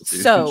Maps?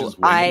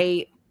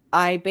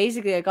 I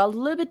basically got a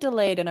little bit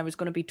delayed, and I was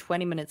going to be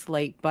 20 minutes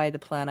late by the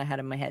plan I had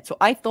in my head. So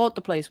I thought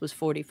the place was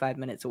 45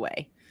 minutes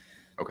away.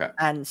 Okay.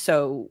 And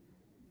so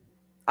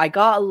I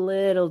got a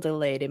little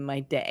delayed in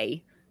my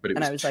day. But it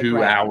was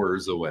 2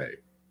 hours away.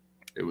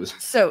 It was.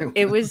 So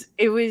it was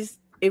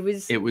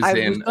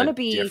in a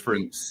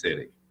different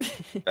city.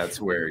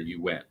 That's where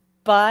you went.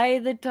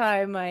 By the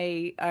time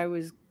I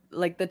was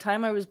like, the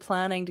time I was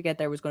planning to get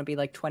there was going to be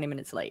like 20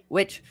 minutes late,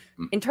 which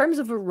in terms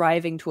of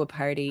arriving to a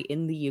party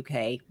in the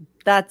UK,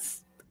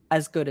 that's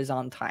as good as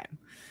on time.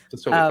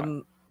 That's totally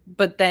fine.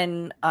 But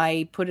then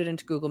I put it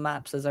into Google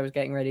Maps as I was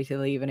getting ready to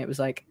leave, and it was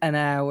like an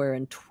hour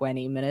and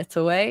 20 minutes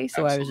away.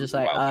 So I was just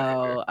like,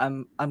 oh,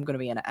 I'm going to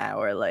be an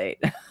hour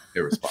late.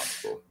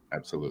 Irresponsible.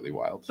 Absolutely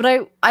wild.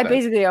 But I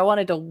basically, I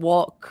wanted to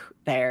walk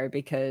there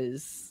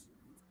because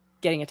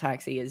getting a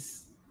taxi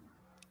is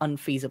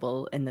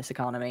unfeasible in this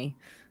economy.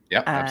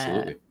 Yeah,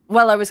 absolutely.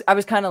 Well, I was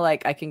kind of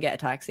like, I can get a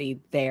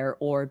taxi there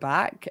or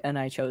back, and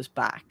I chose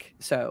back,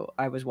 so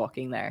I was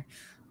walking there.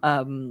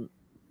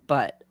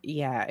 But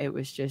yeah, it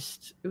was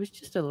just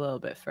a little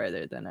bit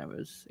further than I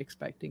was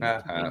expecting it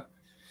to be.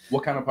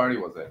 What kind of party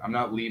was it? I'm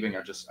not leaving.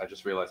 I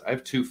just realized I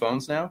have 2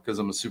 phones now because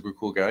I'm a super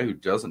cool guy who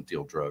doesn't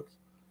deal drugs.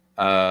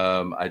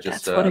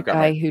 That's what a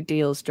guy who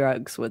deals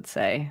drugs would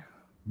say.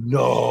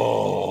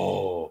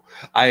 No,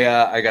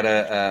 I got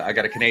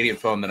a Canadian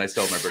phone, then I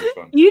still have my British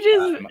phone. You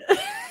just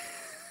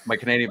my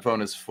Canadian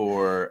phone is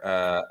for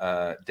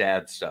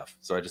dad stuff,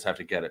 so I just have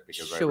to get it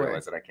because I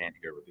realize that I can't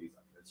hear with these.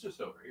 It's just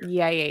over here.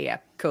 Yeah.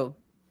 Cool.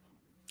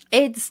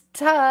 It's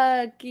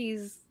Tug.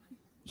 He's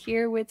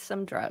here with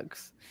some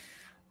drugs.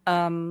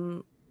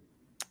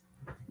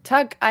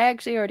 Tug, I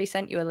actually already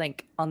sent you a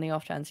link on the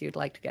off chance you'd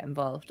like to get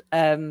involved.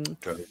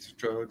 Drugs.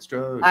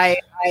 I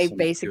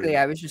basically,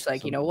 I was just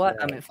like, you know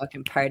what? I'm in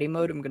fucking party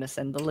mode. I'm going to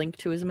send the link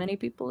to as many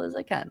people as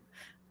I can.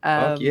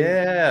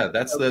 Yeah,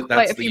 that's the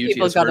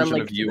UTS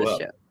version of You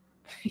Up.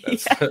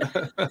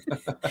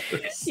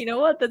 You know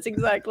what? That's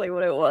exactly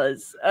what it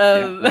was.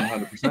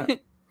 100%.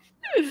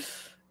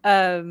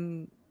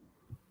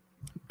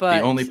 But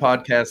the only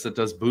podcast that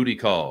does booty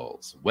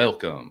calls.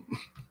 Welcome.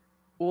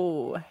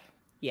 Oh,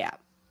 yeah.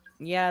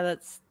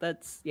 That's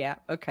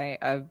okay.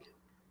 I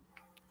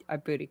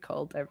booty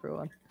called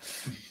everyone.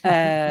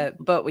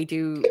 But we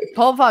do.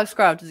 Paul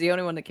Foxcroft is the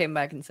only one that came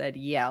back and said,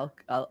 "Yeah,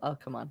 I'll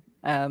come on."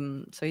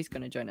 So he's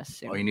going to join us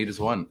soon. All you need is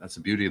one. That's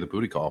the beauty of the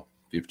booty call.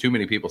 If you have too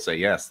many people say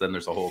yes, then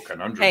there's a whole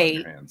conundrum on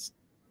your hands.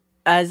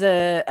 As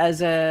a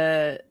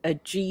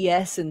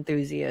GS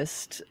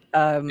enthusiast,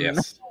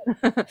 yes.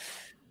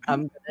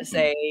 I'm gonna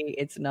say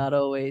it's not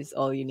always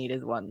all you need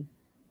is one.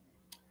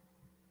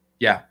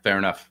 Yeah, fair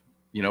enough.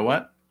 You know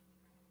what?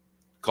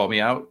 Call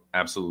me out.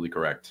 Absolutely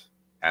correct.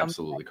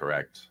 Absolutely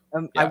correct.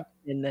 I'm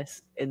in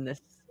this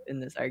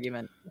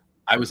argument.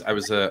 I was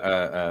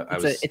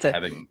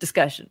having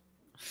discussion.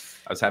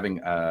 I was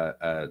having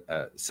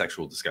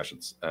sexual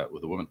discussions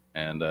with a woman,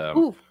 and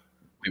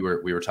we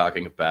were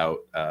talking about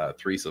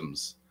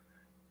threesomes,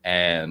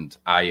 and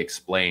I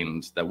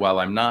explained that while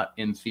I'm not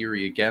in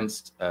theory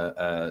against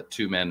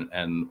 2 men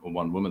and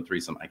 1 woman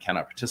threesome, I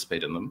cannot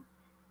participate in them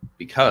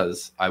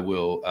because I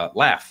will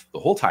laugh the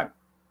whole time.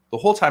 The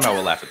whole time I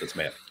will laugh at this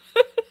man.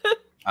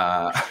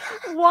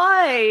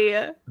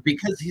 Why?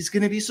 Because he's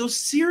going to be so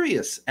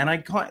serious, and I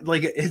can't.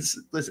 Like, it's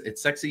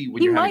sexy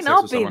when you're having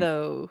sex with someone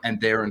though, and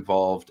they're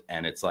involved,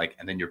 and it's like,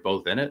 and then you're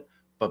both in it,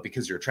 but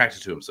because you're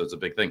attracted to him, so it's a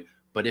big thing.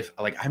 But if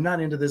like I'm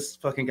not into this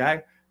fucking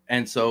guy,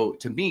 and so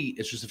to me,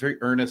 it's just a very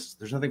earnest.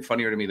 There's nothing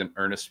funnier to me than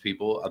earnest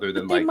people, other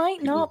than they like might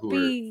people not who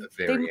be. Are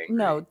very angry.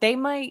 No, they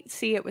might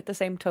see it with the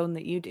same tone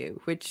that you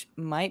do, which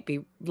might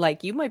be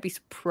like you might be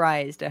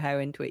surprised at how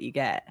into it you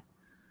get.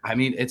 I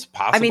mean, it's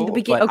possible. I mean, the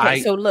beginning. Okay,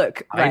 so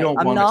look, right,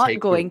 I'm not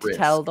going to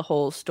tell the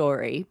whole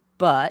story,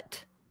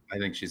 but I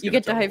think she's. You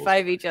get to high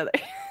five each other.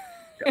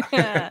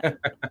 Classic.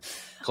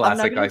 I'm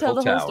not going to tell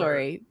the whole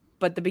story,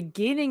 but the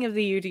beginning of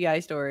the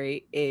UTI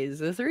story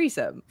is a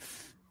threesome,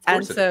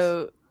 and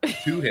so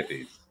 2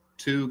 hippies,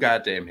 2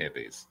 goddamn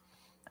hippies.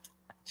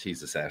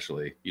 Jesus,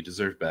 Ashley, you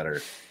deserve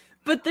better.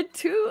 But the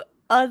 2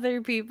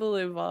 other people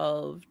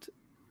involved.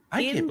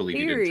 I can't believe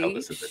you didn't tell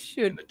this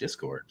in the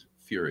Discord.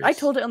 Furious. I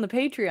told it on the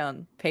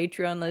Patreon.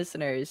 Patreon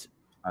listeners,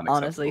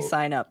 honestly,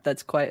 sign up.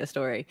 That's quite a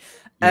story.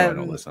 I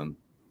don't listen.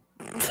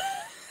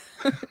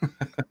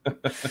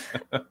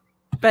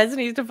 Bez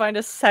needs to find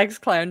a sex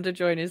clown to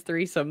join his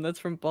threesome. That's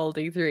from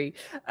Baldy 3.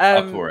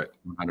 Up for it.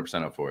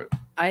 100% up for it.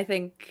 I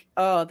think.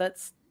 Oh,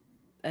 that's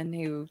a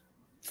new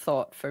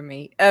thought for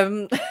me.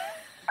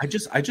 I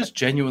just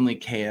genuinely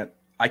can't.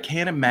 I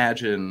can't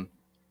imagine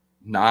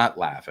not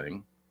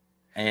laughing.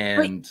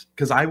 And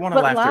because I want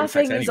to laugh during sex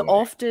anyway. Laughing is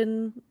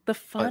often the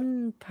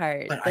fun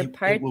part, the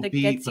part that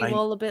gets you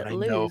all a bit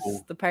loose.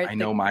 The part I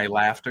know my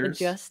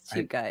laughters adjusts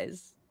you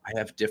guys. I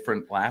have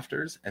different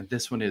laughters, and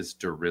this one is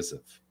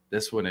derisive.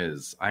 This one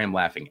is I am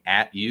laughing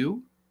at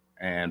you,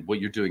 and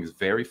what you're doing is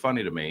very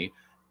funny to me.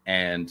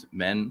 And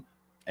men,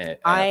 from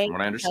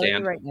what I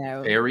understand, right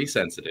now, very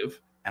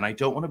sensitive, and I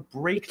don't want to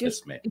break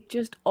this man.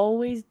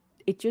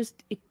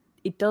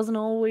 It doesn't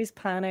always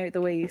pan out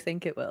the way you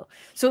think it will.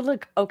 So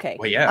look, okay.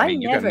 Well, yeah, I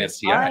mean, you got an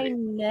STI. I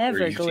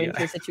never go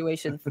into a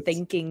situation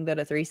thinking that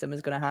a threesome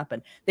is going to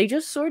happen. They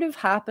just sort of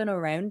happen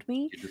around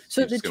me.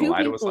 You're just gonna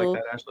lie to us like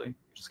that, Ashley? You're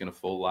just going to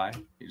full lie?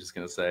 You're just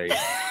going to say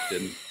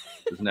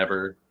just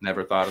never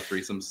thought of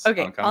threesomes?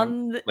 Okay,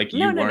 like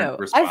you weren't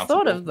responsible? I've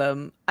thought of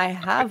them. I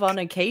have on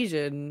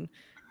occasion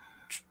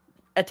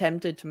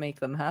attempted to make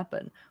them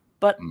happen.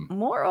 But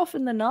more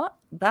often than not,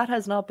 that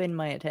has not been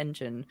my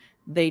intention.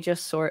 They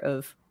just sort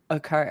of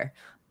occur.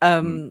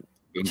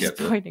 Just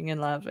pointing and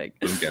laughing.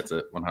 Boom gets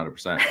it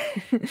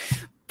 100%.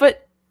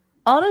 But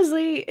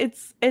honestly,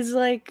 it's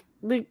like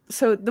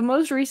so the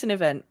most recent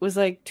event was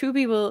like 2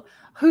 people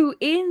who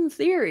in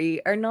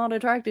theory are not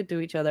attracted to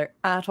each other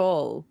at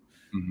all.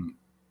 Mm-hmm.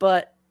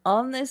 But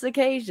on this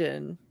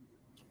occasion,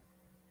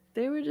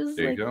 they were just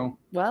there you go.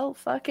 Well,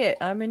 fuck it.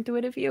 I'm into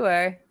it if you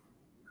are.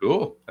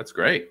 Cool. That's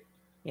great.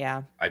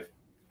 Yeah.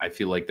 I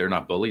feel like they're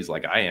not bullies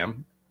like I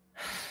am.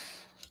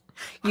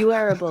 You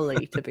are a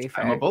bully, to be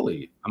fair. I'm a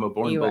bully. I'm a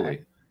born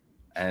bully.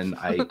 And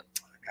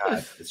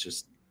God, it's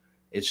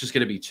just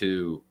gonna be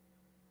too.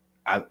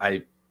 I'll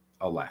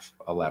laugh.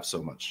 I'll laugh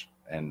so much,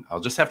 and I'll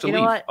just have to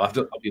leave.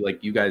 I'll be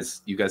like, you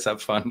guys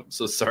have fun. I'm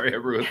so sorry I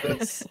ruined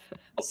this.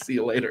 I'll see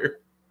you later.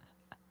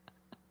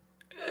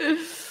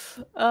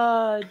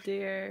 Oh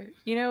dear.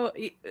 You know,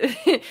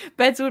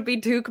 Bets would be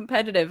too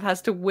competitive.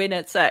 Has to win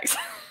at sex.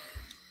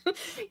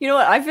 You know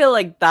what? I feel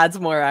like that's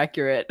more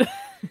accurate.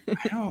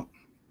 I don't.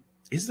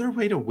 Is there a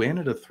way to win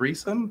at a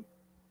threesome?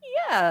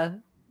 Yeah.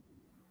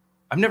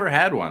 I've never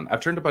had one. I've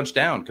turned a bunch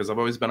down because I've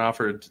always been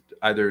offered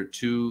either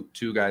two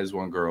guys,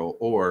 1 girl,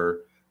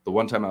 or the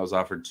one time I was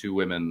offered 2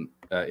 women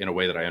in a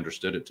way that I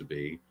understood it to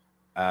be.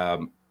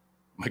 My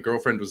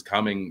girlfriend was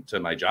coming to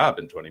my job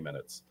in 20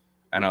 minutes.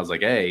 And I was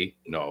like, hey,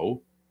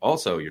 no.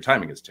 Also, your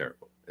timing is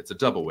terrible. It's a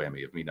double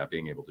whammy of me not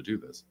being able to do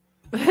this.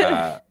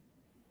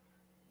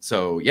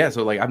 So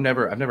like I've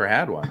never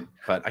had one,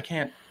 but I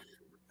can't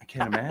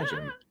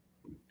imagine.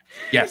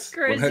 Yes,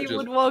 Chris, you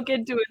would walk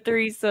into a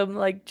threesome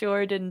like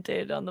Jordan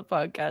did on the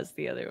podcast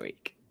the other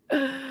week.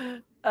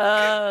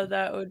 Oh,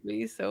 that would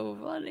be so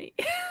funny.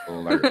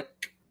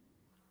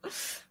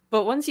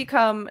 But once you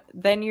come,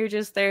 then you're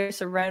just there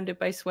surrounded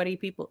by sweaty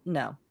people.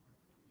 No.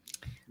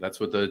 That's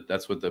what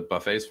the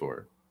buffet's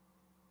for.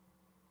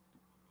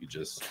 You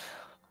just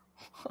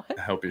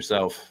help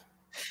yourself.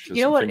 Just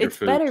you know what? It's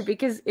better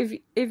because if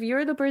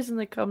you're the person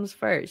that comes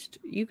first,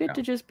 you get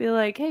to just be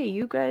like, "Hey,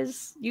 you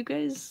guys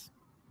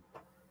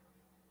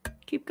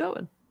keep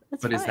going."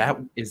 But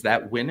fine. is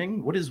that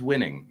winning? What is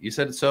winning? You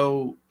said it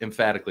so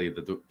emphatically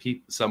that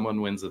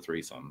someone wins a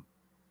threesome.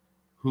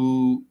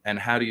 Who and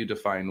how do you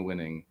define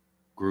winning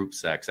group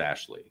sex,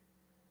 Ashley?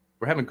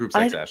 We're having group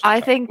sex, Ashley. I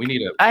think we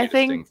need a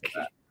sting for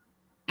that.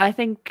 I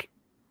think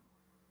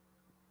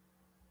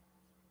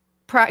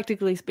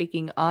practically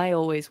speaking, I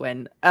always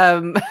win.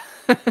 Wrong.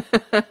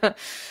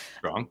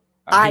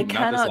 I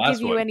cannot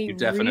give you any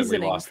reasoning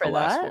for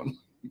that.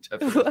 You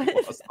definitely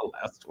lost the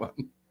last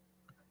one.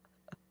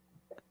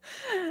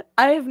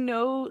 I have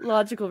no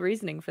logical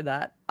reasoning for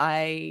that.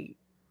 I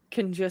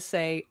can just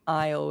say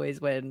I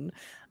always win.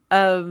 I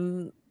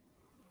don't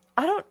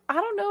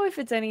know if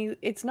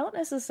it's not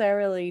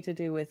necessarily to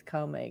do with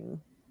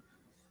coming.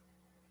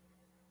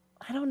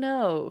 I don't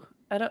know.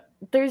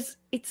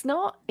 It's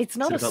not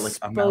a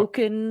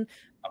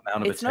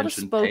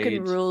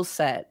spoken rule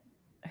set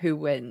who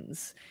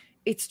wins.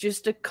 It's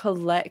just a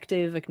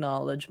collective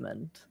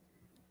acknowledgement.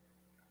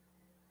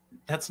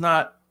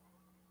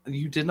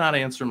 You did not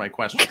answer my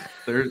question.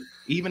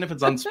 Even if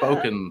it's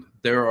unspoken,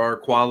 there are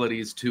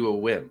qualities to a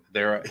win.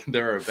 There are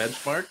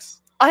benchmarks.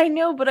 I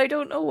know, but I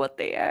don't know what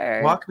they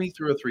are. Walk me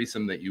through a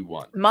threesome that you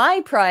won.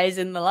 My prize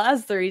in the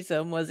last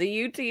threesome was a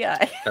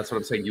UTI. That's what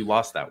I'm saying. You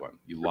lost that one.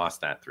 You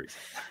lost that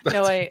threesome.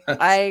 No,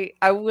 I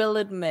will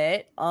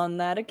admit, on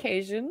that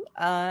occasion,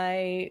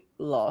 I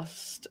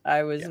lost.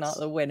 I was not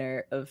the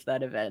winner of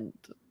that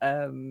event.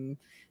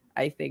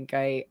 I think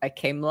I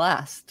came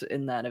last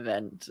in that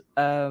event.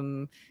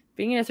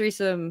 Being in a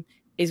threesome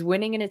is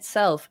winning in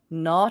itself,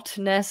 not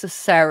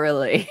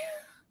necessarily.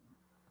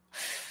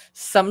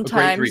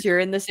 Sometimes you're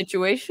in the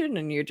situation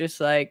and you're just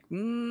like,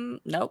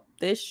 nope,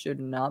 this should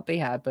not be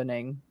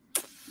happening.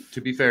 To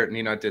be fair,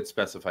 Nina did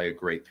specify a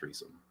great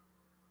threesome.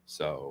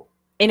 So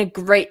being in a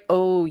great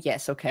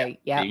threesome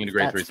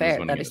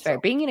fair. That is fair.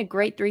 Being in a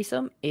great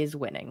threesome is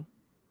winning.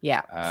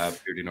 Yeah.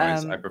 Beauty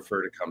Noise, I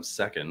prefer to come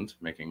second,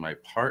 making my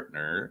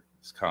partner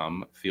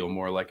come feel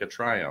more like a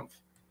triumph.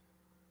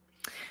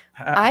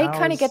 I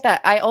kind of get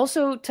that. I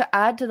also, to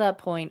add to that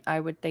point, I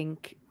would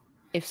think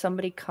if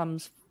somebody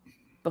comes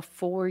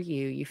before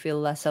you feel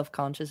less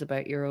self-conscious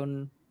about your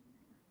own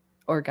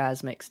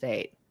orgasmic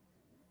state.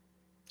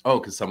 Oh,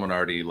 because someone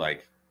already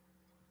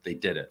they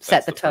did it.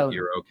 Set the tone.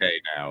 You're okay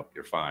now.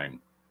 You're fine.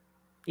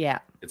 Yeah.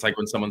 It's like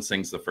when someone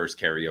sings the first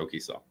karaoke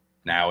song.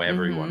 Now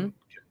everyone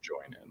can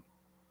join in.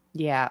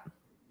 Yeah.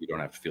 You don't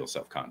have to feel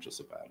self-conscious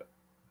about it.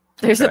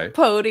 There's a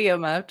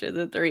podium after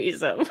the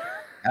threesome.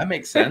 That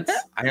makes sense.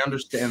 I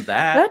understand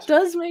that. That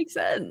does make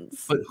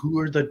sense. But who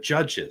are the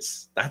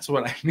judges? That's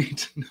what I need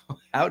to know.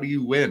 How do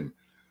you win?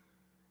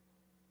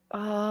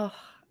 I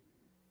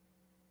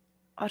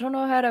don't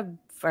know how to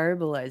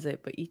verbalize it,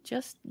 but you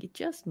just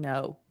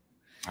know.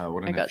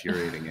 What an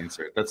infuriating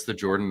answer. That's the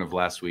Jordan of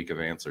last week of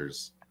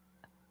answers.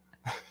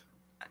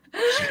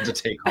 She had to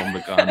take home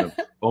the condom.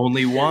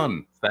 Only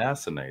one.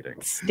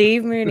 Fascinating.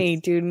 Steve Mooney,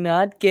 do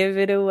not give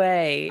it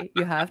away.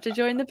 You have to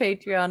join the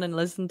Patreon and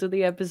listen to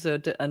the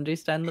episode to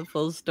understand the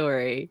full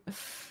story.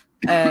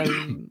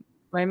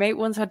 My mate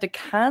once had to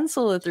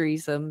cancel a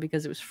threesome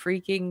because it was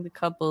freaking the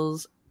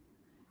couple's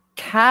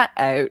cat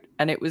out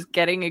and it was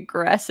getting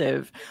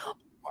aggressive.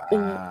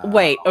 Wow.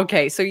 Wait,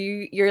 okay, so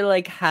you're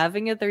like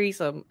having a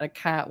threesome, a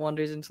cat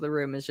wanders into the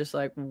room, is just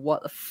like,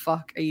 what the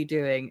fuck are you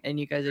doing? And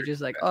you guys are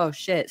just like, oh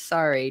shit,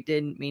 sorry,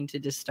 didn't mean to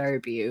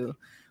disturb you,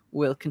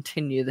 we'll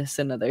continue this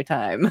another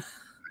time. I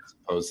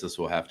suppose this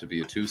will have to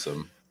be a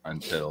twosome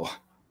until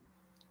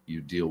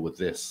you deal with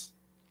this.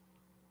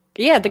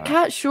 Yeah, the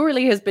cat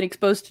surely has been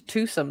exposed to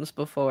twosomes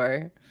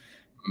before.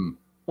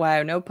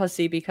 Wow, no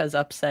pussy because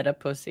upset a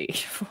pussy.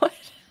 What?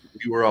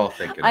 We were all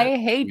thinking. I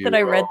hate that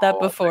I read that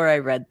before I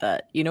read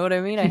that. You know what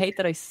I mean? I hate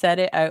that I said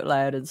it out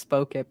loud and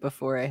spoke it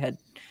before I had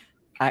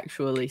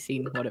actually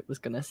seen what it was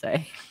going to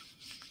say.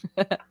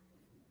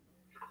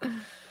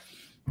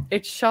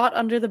 It shot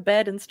under the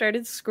bed and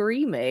started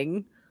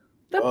screaming.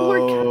 That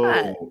poor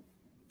cat.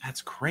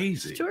 That's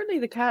crazy. Surely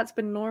the cat's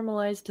been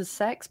normalized to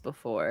sex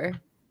before.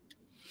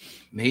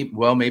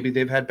 Maybe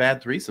they've had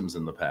bad threesomes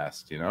in the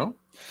past, you know?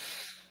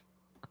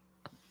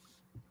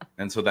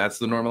 And so that's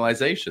the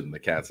normalization. The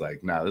cat's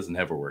like, nah, this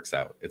never works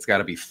out. It's got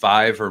to be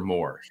 5 or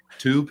more.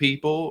 2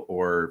 people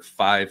or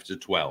 5 to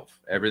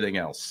 12. Everything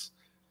else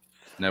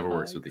never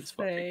works with these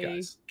fucking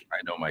guys. I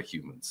know my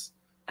humans.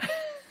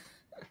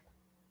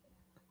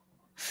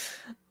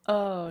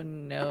 Oh,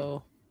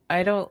 no.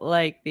 I don't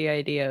like the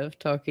idea of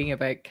talking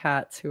about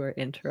cats who are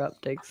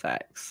interrupting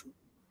sex.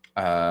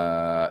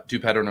 Do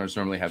pet owners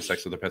normally have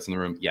sex with their pets in the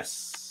room?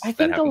 Yes. I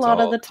think a lot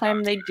of the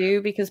time they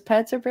do, because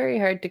pets are very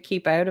hard to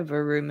keep out of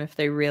a room if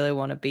they really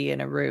want to be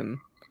in a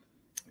room.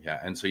 Yeah,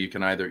 and so you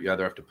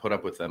either have to put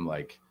up with them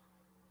like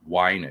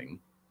whining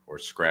or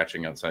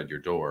scratching outside your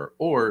door,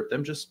 or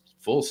them just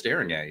full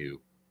staring at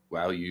you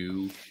while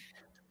you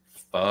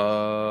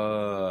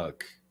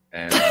fuck.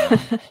 And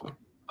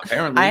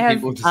apparently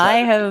I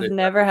have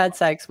never had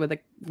sex with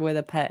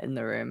a pet in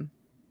the room.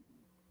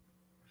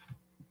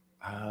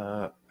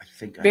 I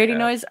think Beardy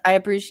Noise, I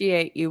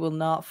appreciate you will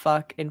not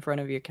fuck in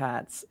front of your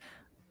cats.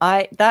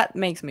 That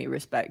makes me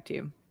respect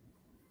you.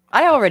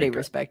 I already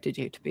respected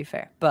you, to be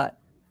fair, but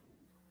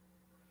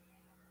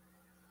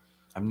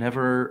I've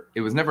never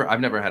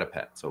had a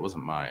pet, so it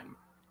wasn't mine.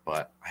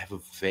 But I have a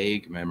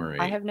vague memory.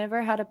 I have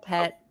never had a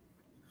pet.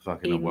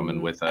 Fucking a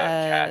woman with a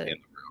cat in the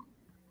room.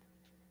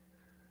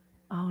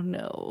 Oh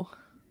no.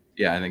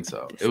 Yeah, I think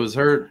so. It was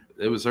her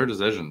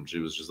decision. She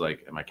was just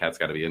like, my cat's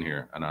got to be in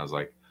here, and I was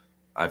like,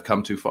 I've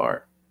come too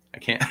far. I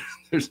can't.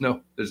 There's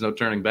no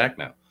turning back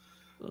now.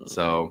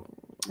 So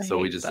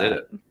we just did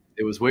it.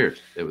 It was weird.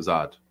 It was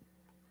odd.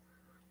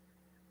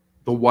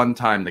 The one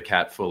time the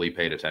cat fully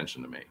paid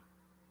attention to me.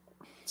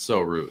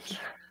 So rude.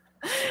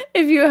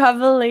 If you have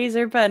a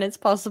laser pen, it's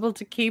possible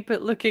to keep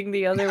it looking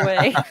the other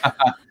way.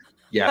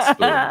 Yes,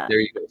 boom. There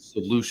you go.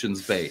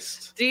 Solutions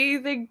based. Do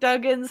you think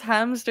Duggan's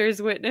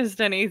hamsters witnessed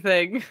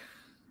anything?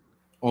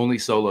 Only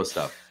solo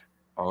stuff.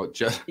 Oh,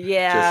 just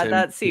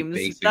that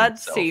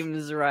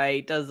seems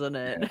right, doesn't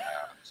it? Yeah,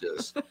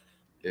 just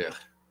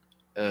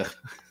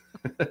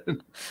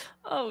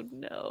Oh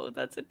no,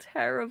 that's a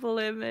terrible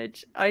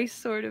image. I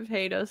sort of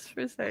hate us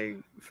for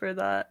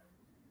that.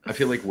 I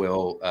feel like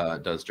Will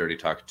does dirty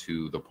talk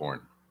to the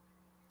porn.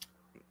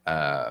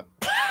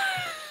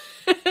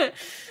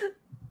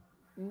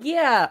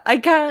 Yeah, I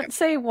can't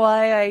say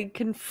why I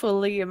can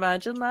fully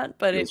imagine that,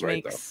 but it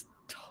makes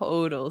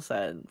total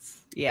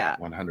sense. Yeah.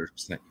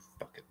 100%. You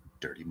fucking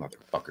dirty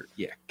motherfucker.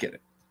 Yeah, get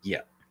it.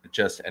 Yeah.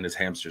 And his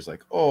hamster's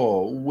like,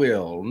 oh,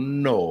 Will,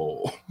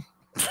 no.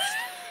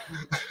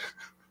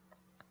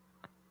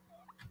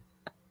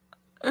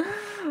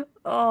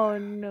 Oh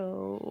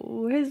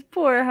no. His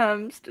poor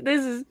hamster.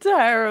 This is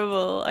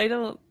terrible.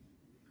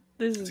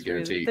 This is a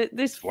guarantee.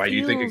 Really, why do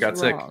you think it got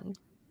sick? Wrong.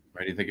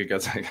 Why do you think it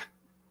got sick?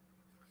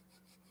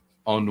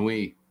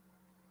 Ennui.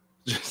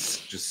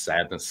 Just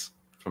sadness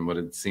from what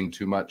had seen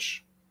too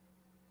much.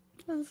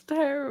 That's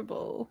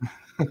terrible.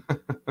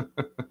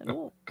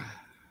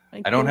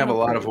 I don't have a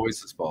lot of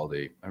voices,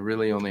 Baldy. I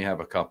really only have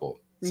a couple.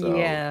 So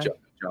yeah.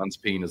 John's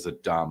Peen is a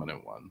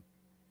dominant one.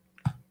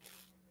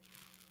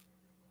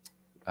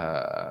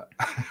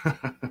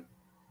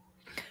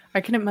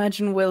 I can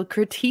imagine Will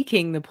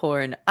critiquing the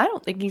porn. I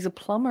don't think he's a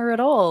plumber at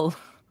all.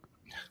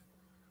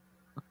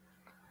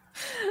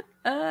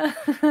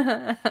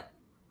 I'm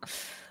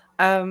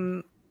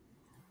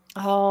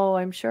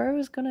sure I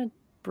was gonna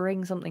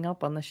bring something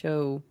up on the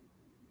show,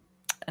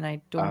 and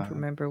I don't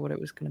remember what it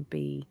was gonna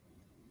be.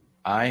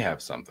 I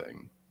have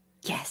something.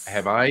 Yes.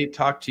 Have I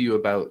talked to you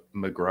about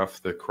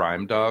McGruff the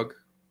crime dog?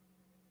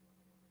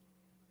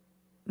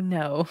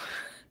 No.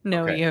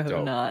 No, okay, you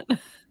have not.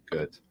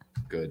 Good.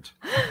 This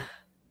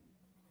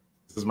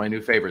is my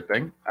new favorite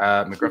thing.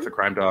 McGruff the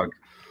crime dog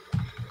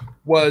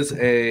was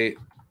a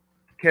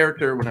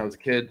character when I was a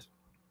kid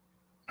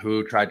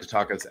who tried to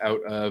talk us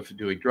out of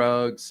doing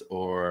drugs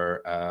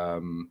or,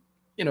 how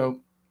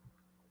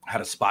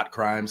to spot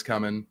crimes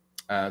coming.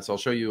 So I'll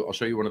show you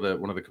one of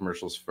the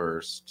commercials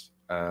first.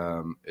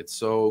 It's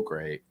so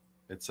great.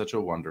 It's such a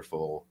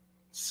wonderful,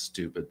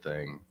 stupid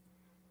thing.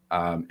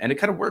 And it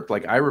kind of worked.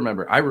 Like I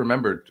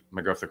remembered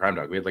McGruff the crime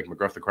dog. We had like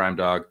McGruff the crime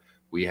dog.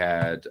 We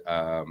had,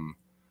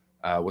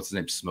 what's his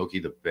name? Smokey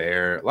the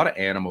Bear. A lot of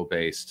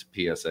animal-based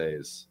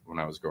PSAs when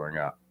I was growing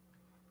up.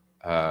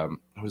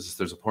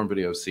 There's a porn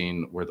video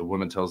scene where the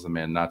woman tells the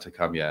man not to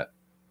come yet,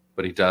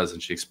 but he does,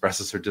 and she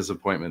expresses her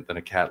disappointment. Then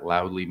a cat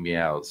loudly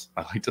meows.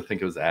 I like to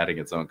think it was adding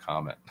its own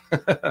comment.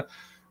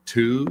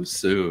 Too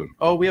soon.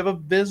 Oh, we have a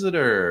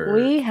visitor.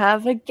 We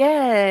have a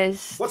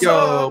guest. What's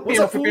up? What's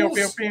up, buddy?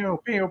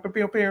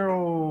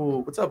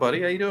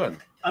 How you doing?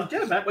 I'm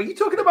good, man. Were you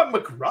talking about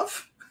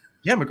McGruff?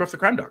 Yeah, McGruff the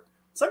crime dog.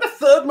 It's like the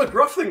third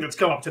McGruff thing that's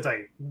come up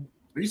today.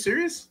 Are you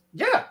serious?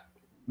 Yeah.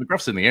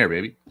 McGruff's in the air,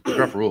 baby.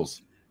 McGruff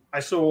rules.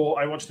 I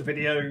watched a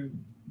video,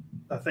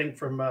 I think,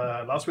 from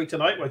last week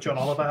tonight where John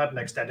Oliver had an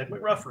extended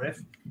McGruff riff.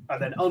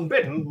 And then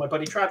unbidden, my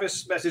buddy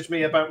Travis messaged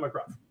me about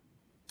McGruff.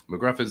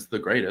 McGruff is the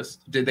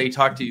greatest. Did they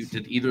talk to you?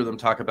 Did either of them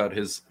talk about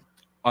his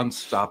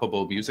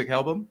Unstoppable music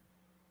album?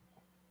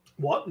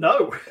 What?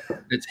 No.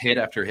 It's hit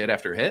after hit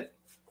after hit?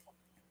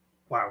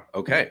 Wow.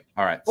 Okay.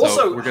 All right.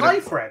 Also, hi,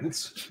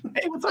 friends.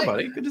 Hey, what's up,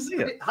 buddy? Good to see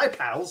you. Hi,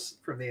 pals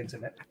from the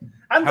internet.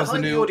 And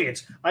behind the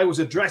audience. I was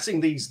addressing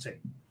these two.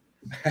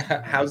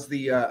 How's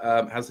the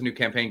new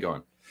campaign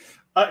going?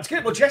 It's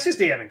good. Well, Jess is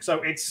DMing,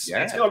 so it's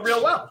going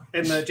real well.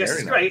 And Jess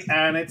is great,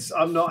 and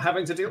I'm not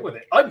having to deal with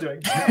it. I'm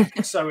doing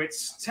it, so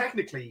it's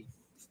technically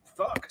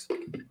fucked.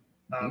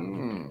 But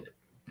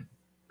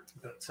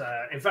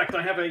in fact,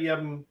 I have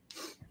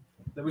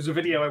there was a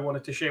video I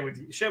wanted to share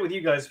with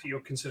you guys for your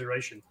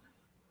consideration.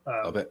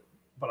 Love it.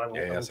 But I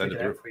will send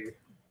it out for you.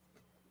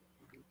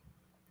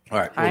 All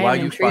right. Well, while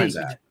you find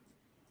that,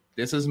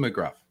 this is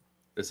McGruff.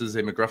 This is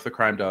a McGruff the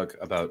crime dog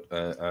about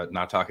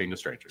not talking to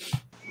strangers.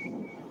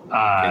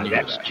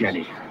 That's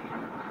Jenny.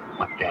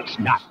 But that's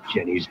not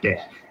Jenny's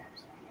dad.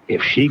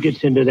 If she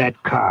gets into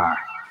that car...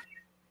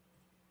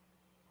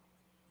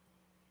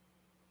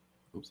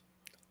 Oops.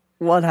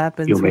 What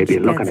happens? You may be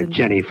looking at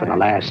Jenny for the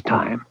last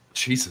time.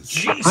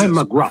 Jesus. I'm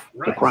McGruff,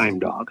 the crime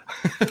dog.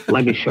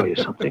 Let me show you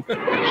something.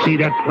 See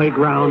that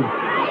playground?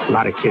 A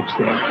lot of kids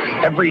there.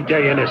 Every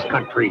day in this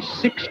country,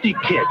 60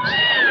 kids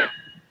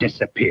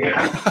disappear.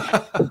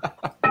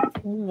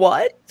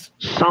 What?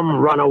 Some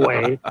run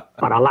away,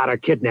 but a lot are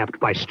kidnapped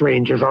by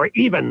strangers or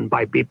even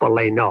by people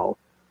they know.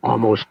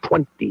 Almost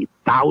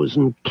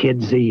 20,000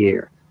 kids a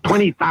year.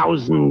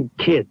 20,000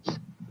 kids,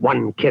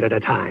 one kid at a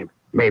time.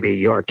 Maybe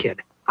your kid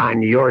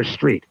on your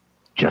street,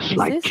 just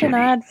like Jenny. Is this an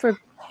ad for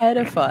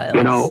pedophiles?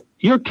 You know,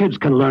 your kids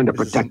can learn to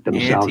protect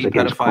themselves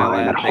against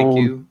crime at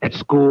home, at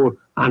school,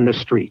 on the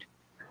street.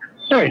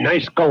 Very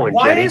nice going,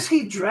 Why Jenny. Is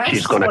he dressed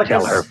She's going to like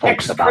tell her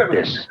folks about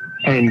this.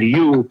 And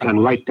you can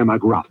write them a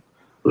gruff.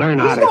 Learn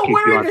how to keep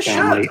your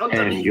family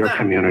and your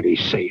community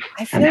safe.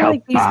 I feel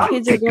like these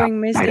kids are going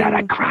missing. Take a bite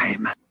out of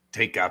crime.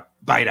 Take a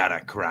bite out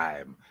of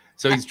crime.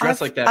 So he's dressed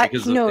like that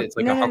because it's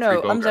like a Humphrey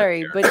Bogart I'm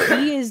sorry, character. but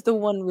he is the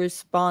one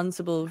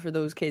responsible for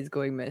those kids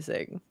going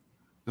missing.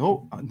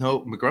 No,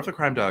 McGruff the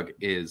Crime Dog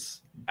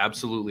is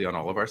absolutely on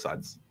all of our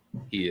sides.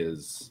 He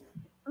is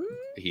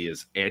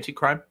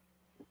anti-crime.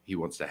 He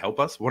wants to help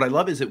us. What I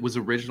love is it was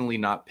originally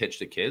not pitched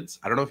to kids.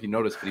 I don't know if you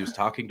noticed, but he was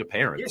talking to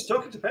parents. He was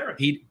talking to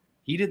parents.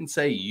 He didn't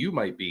say you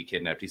might be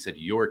kidnapped. He said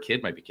your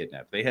kid might be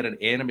kidnapped. They had an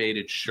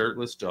animated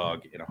shirtless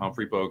dog in a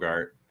Humphrey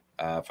Bogart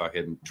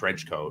fucking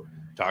trench coat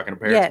talking to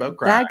parents about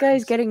crime. That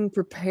guy's getting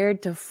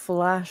prepared to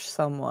flash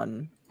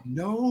someone.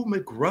 No,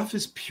 McGruff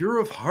is pure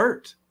of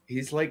heart.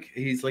 He's like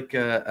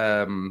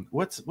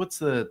what's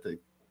the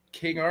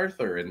King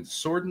Arthur and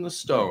Sword in the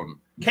Stone.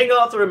 King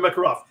Arthur and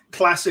McGruff,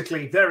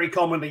 classically very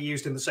commonly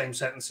used in the same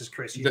sentences.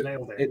 Chris, you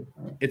nailed it.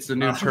 It's the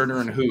new Turner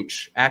and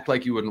Hooch. Act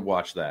like you wouldn't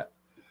watch that.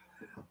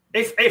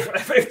 If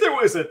there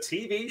was a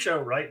TV show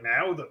right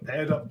now that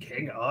paired up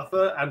King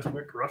Arthur and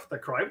McGruff the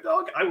Crime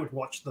Dog, I would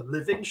watch the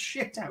living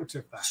shit out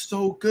of that.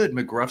 So good.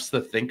 McGruff's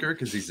the thinker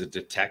because he's a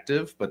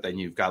detective, but then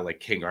you've got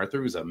like King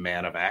Arthur who's a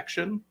man of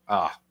action.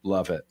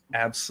 Love it.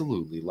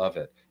 Absolutely love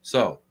it.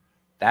 So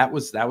that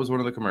was one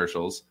of the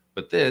commercials,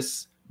 but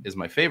this is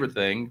my favorite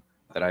thing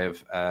that I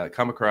have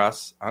come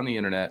across on the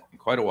internet in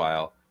quite a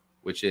while,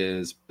 which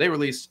is they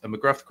released a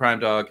McGruff the Crime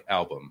Dog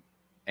album,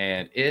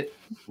 and it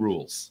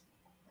rules.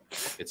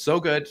 It's so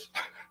good.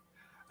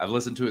 I've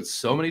listened to it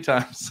so many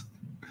times.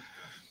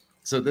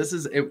 So this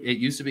is it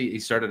used to be he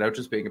started out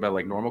just being about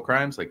like normal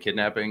crimes like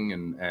kidnapping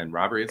and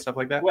robbery and stuff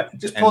like that. Well,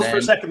 just pause for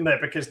a second there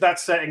because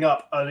that's setting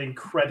up an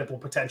incredible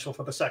potential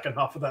for the second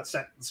half of that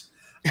sentence.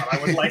 And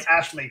I would like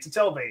Ashley to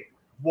tell me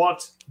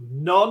what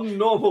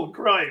non-normal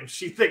crimes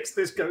she thinks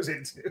this goes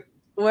into.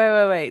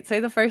 Wait. Say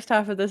the first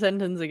half of the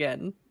sentence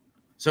again.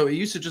 So it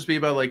used to just be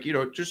about like,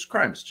 just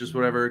crimes, just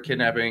whatever,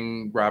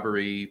 kidnapping,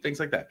 robbery,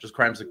 things like that. Just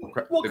crimes.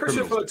 What Chris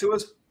referred to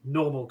as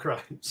normal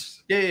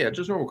crimes. Yeah,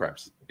 just normal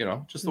crimes.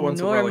 Just the ones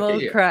normal that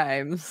were like,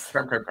 crimes.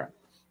 Crime.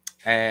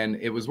 And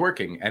it was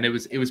working, and it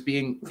was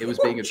being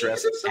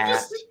addressed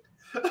at.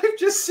 I've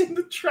just seen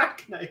the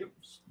track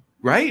names.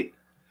 Right.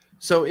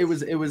 So it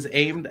was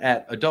aimed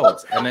at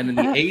adults, and then in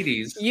the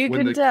 80s, you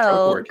can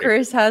tell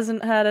Chris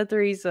hasn't had a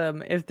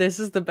threesome if this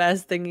is the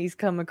best thing he's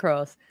come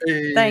across.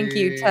 Thank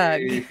you,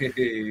 Tug.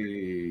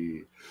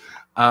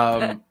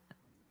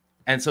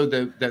 And so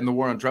then the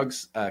war on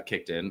drugs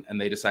kicked in,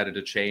 and they decided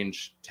to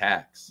change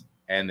tax,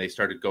 and they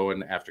started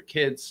going after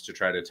kids to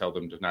try to tell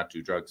them to not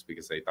do drugs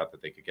because they thought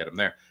that they could get them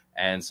there.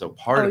 And so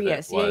part of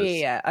it was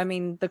yeah. I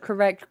mean, the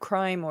correct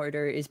crime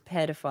order is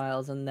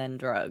pedophiles and then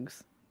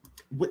drugs.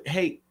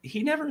 Hey,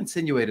 he never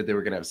insinuated they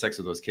were going to have sex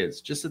with those kids,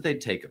 just that they'd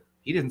take them.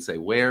 He didn't say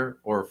where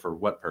or for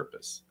what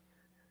purpose,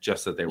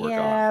 just that they were gone.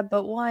 Yeah,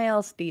 but why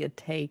else do you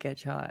take a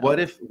child?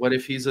 What if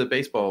he's a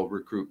baseball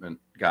recruitment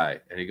guy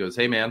and he goes,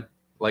 hey, man,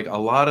 like a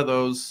lot of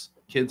those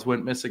kids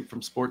went missing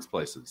from sports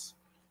places.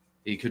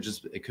 It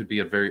could be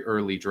a very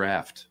early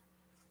draft.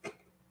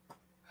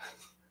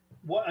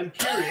 What I'm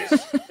curious,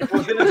 if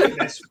we're going to do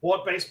this,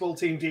 what baseball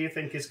team do you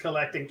think is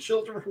collecting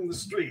children from the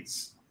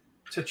streets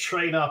to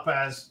train up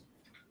as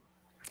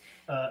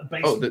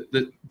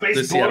the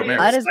Seattle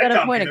Mariners. I just got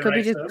a point. It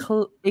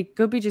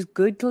could be just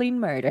good, clean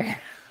murder.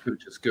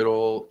 Just good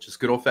old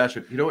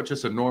fashioned. You know what?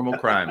 Just a normal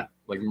crime,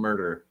 like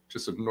murder.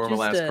 Just a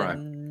normal ass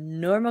crime.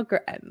 Normal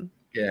crime.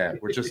 Yeah,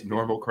 we're just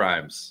normal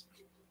crimes.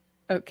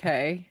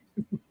 Okay.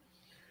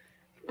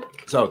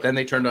 So then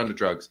they turned on to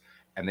drugs,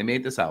 and they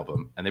made this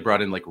album, and they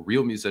brought in like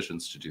real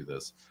musicians to do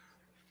this.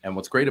 And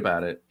what's great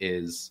about it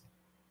is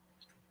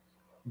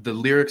the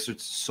lyrics are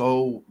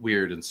so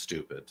weird and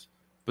stupid.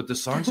 But the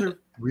songs are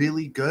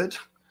really good.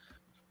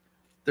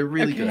 They're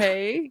really good.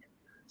 Okay.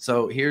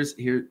 So here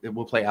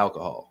we'll play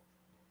Alcohol.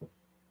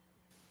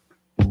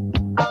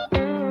 Immediately,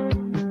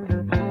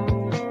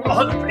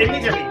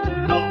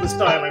 not the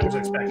style I was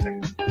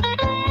expecting.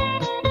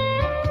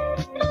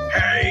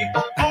 Hey,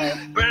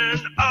 open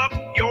up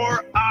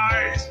your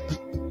eyes.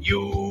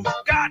 You've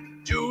got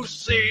to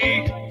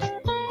see.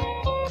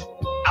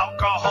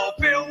 Alcohol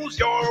fills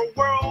your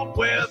world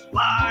with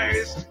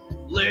lies.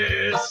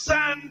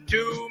 Listen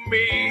to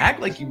me.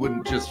 Act like you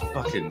wouldn't just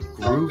fucking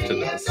groove to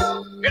this.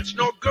 It's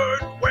no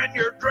good when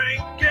you're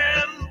drinking.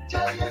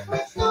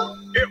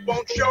 It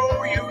won't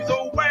show you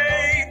the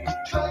way.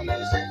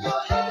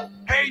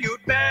 Hey,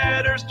 you'd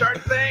better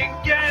start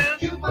thinking.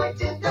 You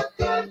might end up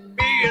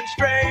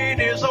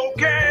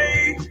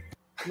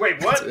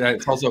Wait, what?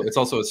 It's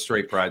also a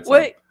straight pride song.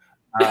 Wait.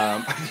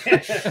 Um,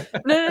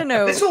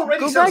 No. This already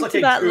Go sounds back like to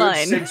a that good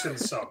line.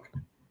 Simpsons song.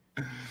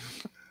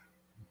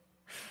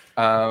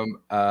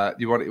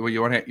 You want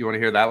to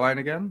hear that line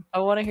again? I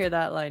want to hear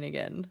that line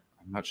again.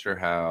 I'm not sure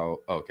how.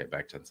 Oh, okay,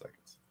 back 10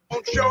 seconds.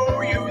 Won't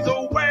show you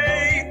the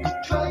way.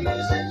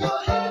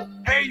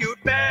 Hey,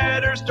 you'd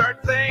better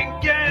start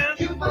thinking.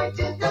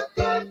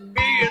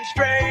 Being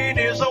straight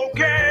is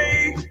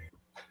okay.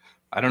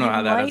 I don't know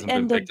how that hasn't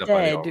been picked up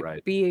by the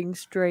alt-right. Being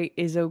straight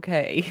is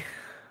okay.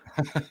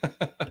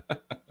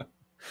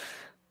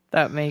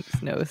 That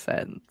makes no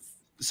sense.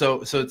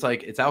 So it's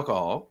like it's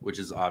alcohol, which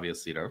is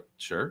obvious,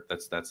 sure.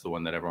 That's the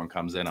one that everyone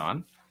comes in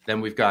on.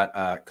 Then we've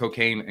got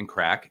cocaine and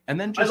crack, and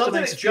then just I love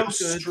that it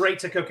jumps straight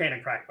to cocaine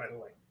and crack. By the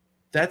way,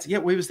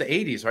 it was the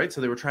 80s, right?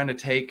 So they were trying to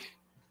take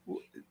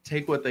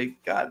what they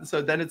got.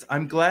 So then it's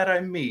I'm glad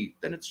I'm me.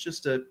 Then it's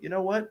just you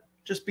know what?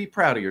 Just be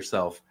proud of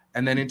yourself.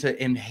 And then into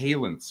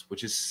inhalants,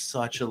 which is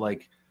such a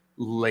like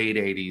late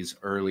 80s,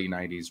 early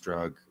 90s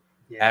drug.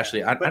 Yeah,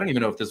 Ashley, I don't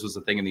even know if this was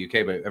a thing in the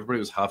UK, but everybody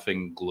was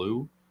huffing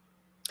glue.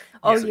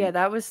 Oh yeah,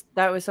 that was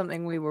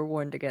something we were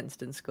warned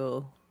against in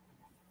school.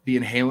 The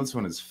inhalants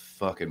one is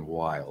fucking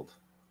wild.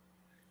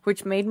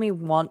 Which made me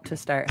want to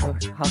start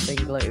huffing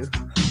glue.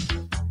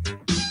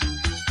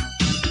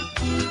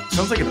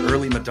 Sounds like an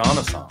early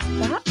Madonna song.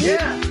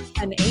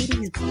 An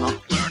 80s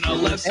pop. Learn a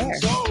lesson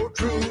so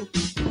true.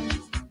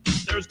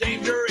 There's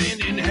danger in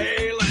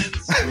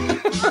inhalants.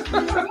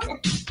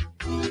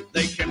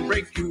 They can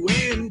break you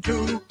in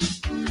two.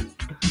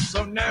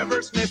 So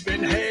never sniff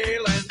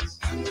inhalants.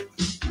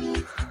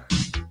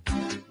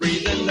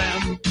 Breathing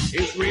them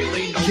is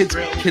really no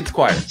thrill. Kids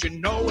choir. But you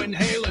know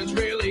inhalants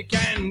really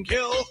can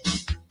kill.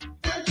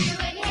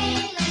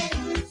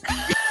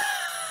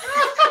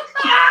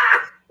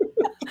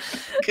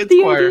 Kids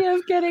the choir. idea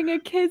of getting a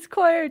kids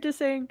choir to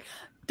sing,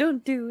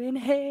 "Don't do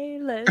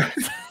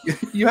inhalants."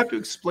 You have to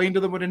explain to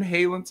them what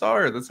inhalants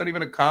are. That's not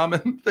even a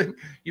common thing.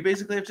 You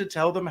basically have to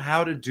tell them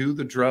how to do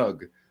the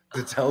drug,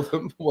 to tell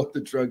them what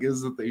the drug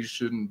is that they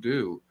shouldn't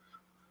do.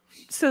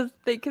 So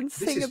they can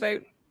sing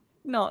about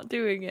not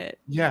doing it.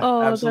 Yeah.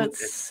 Oh, absolutely.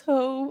 that's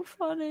so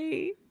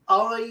funny.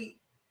 I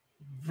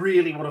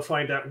really want to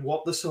find out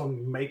what the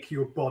song "Make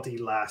Your Body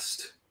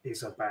Last"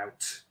 is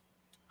about.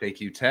 Thank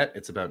you, Tet.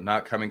 It's about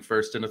not coming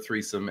first in a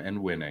threesome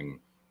and winning.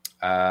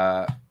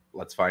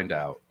 Let's find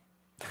out.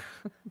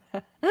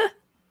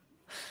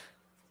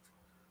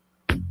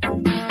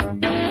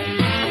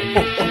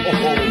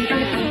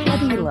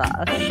 Body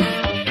last.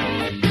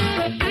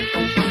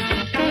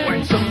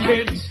 When some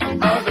kids,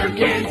 other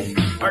kids,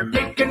 are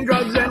taking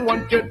drugs and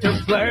want you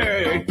to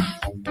play.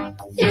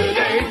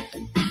 Today,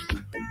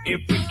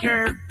 if we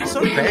care,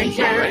 So we thank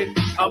you, care right?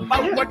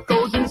 about what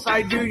goes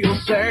inside you, you'll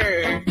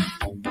say.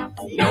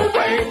 No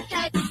way,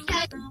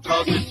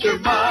 cause it's your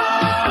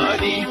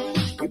body.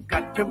 You've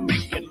got to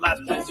make it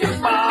last with your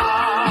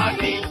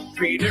body.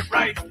 Treat it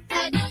right,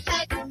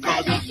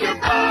 cause it's your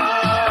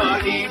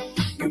body.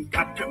 You've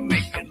got to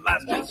make it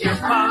last with your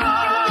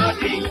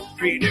body.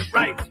 Treat it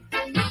right.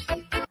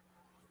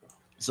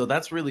 So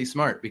that's really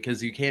smart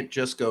because you can't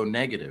just go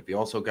negative. You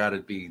also got to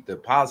be the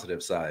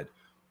positive side.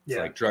 It's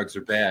like drugs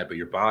are bad, but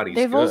your body's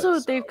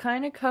good. They've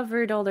kind of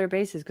covered all their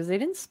bases because they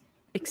didn't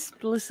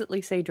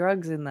explicitly say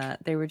drugs in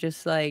that. They were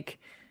just like,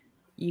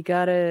 you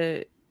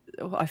gotta,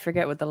 I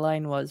forget what the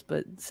line was,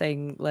 but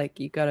saying like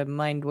you gotta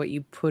mind what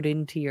you put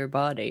into your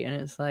body, and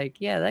it's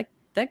like, yeah,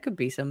 that could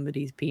be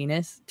somebody's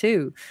penis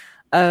too.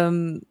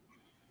 There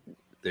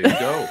you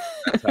go.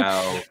 That's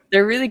how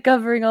they're really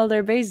covering all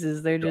their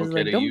bases. They're just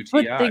like, don't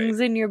put things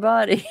in your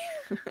body.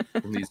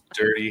 From these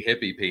dirty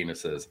hippie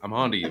penises. I'm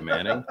onto you,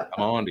 Manning.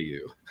 I'm onto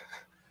you.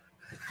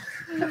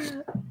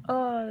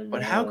 Oh,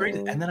 but how great!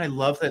 And then I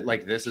love that.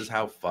 Like this is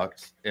how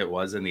fucked it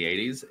was in the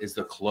 '80s. Is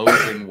the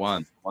closing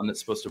one that's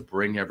supposed to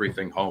bring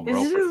everything home?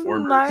 This is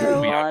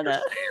marijuana.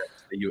 That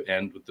you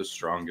end with the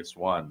strongest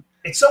one.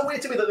 It's so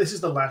weird to me that this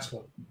is the last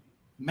one.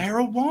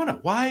 Marijuana.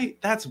 Why?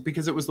 That's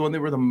because it was the one they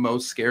were the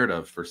most scared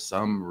of for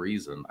some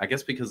reason. I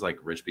guess because like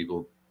rich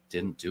people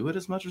didn't do it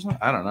as much or something.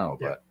 I don't know,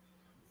 but.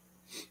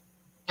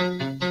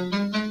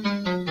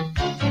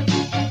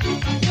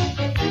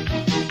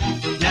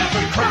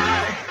 Never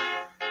try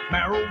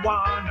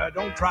marijuana,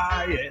 don't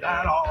try it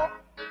at all.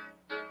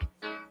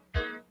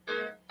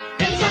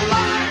 It's a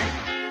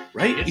lie.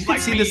 Right? It's you can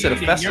like see this at a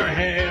beating festival. your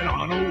head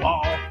on a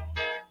wall.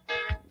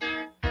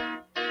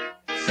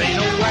 Say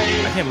no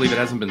way. I can't believe it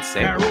hasn't been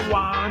sampled.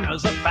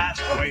 Marijuana's a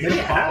fast way Maybe to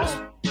it fall. has.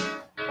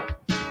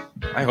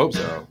 I hope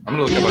so. I'm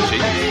gonna look up on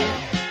cheese.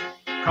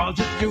 Cause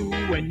it's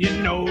doing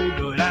you no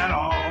good at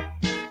all.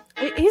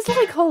 It is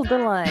like Hold the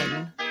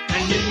Line.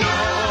 And you know,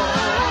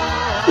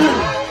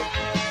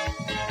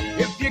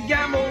 if you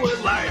gamble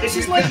with life, This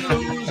is you like can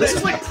lose this it.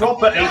 is like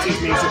proper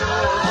 80s music.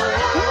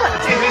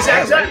 It is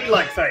exactly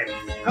like Fame.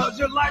 Cause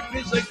your life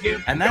is a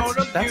gift. And Don't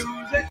that's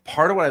abuse it.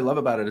 part of what I love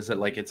about it is that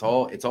like it's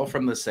all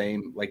from the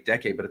same like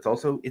decade, but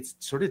it's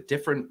sort of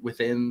different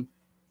within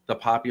the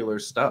popular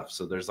stuff.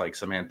 So there's like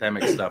some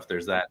anthemic stuff.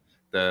 There's that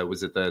the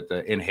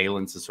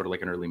inhalants is sort of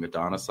like an early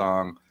Madonna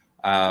song.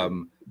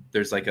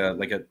 There's like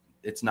a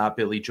it's not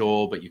Billy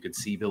Joel, but you could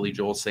see Billy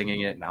Joel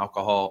singing it, and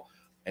alcohol.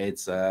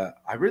 It's I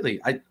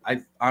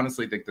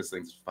honestly think this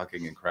thing's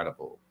fucking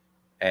incredible.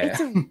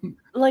 And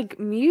like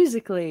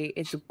musically,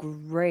 it's a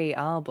great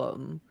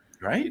album,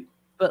 right?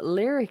 But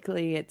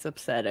lyrically, it's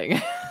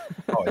upsetting.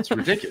 Oh, it's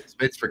ridiculous.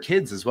 It's for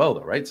kids as well,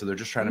 though, right? So they're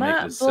just trying to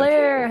make this Matt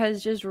Blair simple.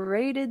 has just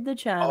rated the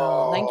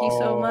channel. Thank you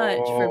so much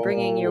for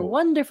bringing your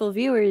wonderful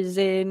viewers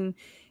in.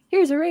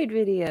 Here's a raid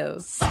video.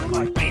 Some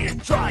might be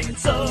trying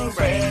to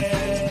raid.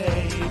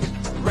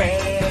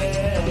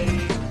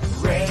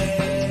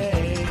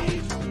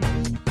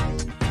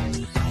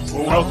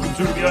 Welcome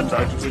to the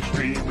Untitled Twitch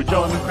stream with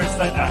John and Chris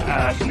and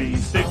Ashley.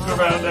 Stick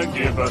around and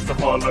give us a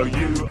follow.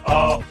 You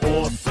are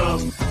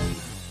awesome.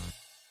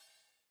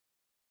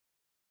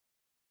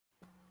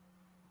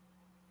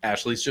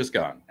 Ashley's just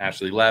gone.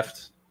 Ashley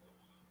left.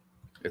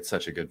 It's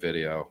such a good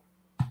video.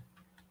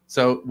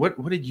 So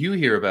what did you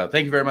hear about?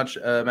 Thank you very much,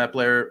 Matt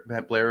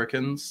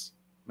Blairikins,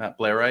 Matt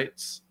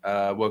Blairites.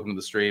 Welcome to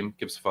the stream.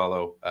 Give us a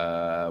follow.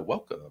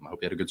 Welcome. I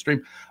hope you had a good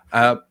stream.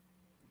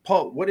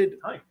 Paul,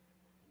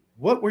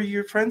 what were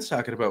your friends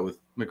talking about with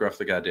McGruff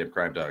the Goddamn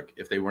Crime Dog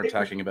if they weren't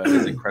talking about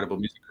his incredible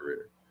music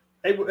career?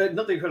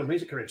 Not the incredible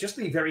music career, just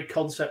the very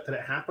concept that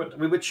it happened.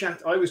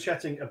 I was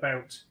chatting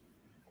about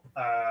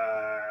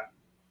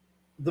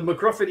the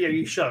McGruff video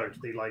you showed,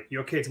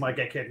 your kids might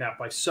get kidnapped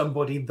by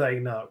somebody they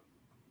know.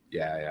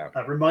 Yeah.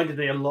 Reminded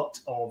me a lot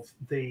of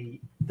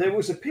there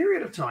was a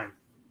period of time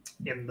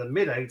in the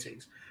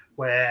mid-'80s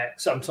where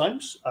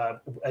sometimes,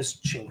 as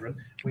children,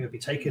 we would be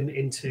taken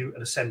into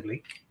an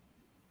assembly.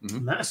 Mm-hmm.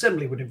 And that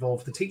assembly would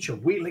involve the teacher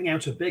wheeling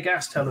out a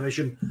big-ass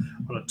television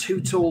on a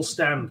two-tall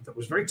stand that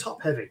was very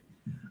top-heavy.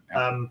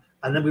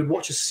 And then we'd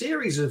watch a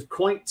series of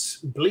quite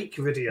bleak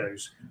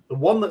videos. The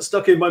one that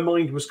stuck in my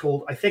mind was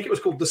called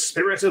The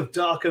Spirit of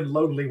Dark and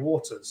Lonely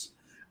Waters,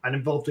 and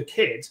involved a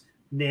kid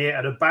near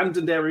an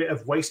abandoned area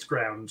of waste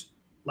ground,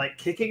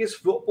 kicking his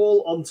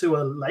football onto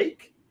a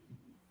lake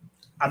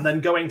and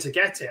then going to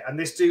get it. And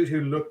this dude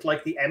who looked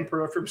like the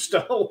Emperor from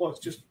Star Wars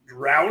just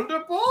drowned a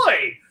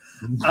boy.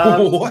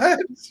 What?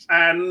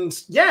 And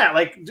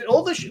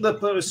all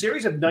the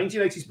series of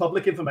 1980s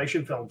public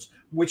information films,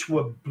 which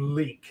were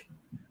bleak.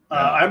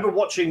 I remember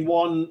watching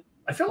one.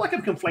 I feel like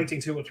I'm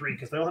conflating two or three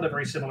because they all had a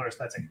very similar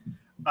aesthetic.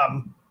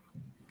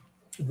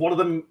 One of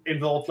them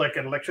involved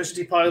an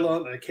electricity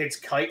pylon, and a kid's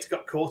kite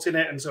got caught in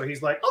it, and so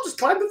he's like, "I'll just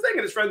climb the thing."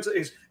 And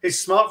his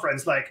smart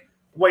friend's like,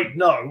 "Wait,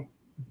 no,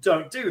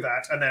 don't do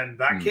that." And then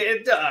that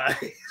kid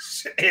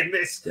dies in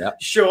this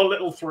short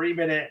little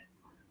 3-minute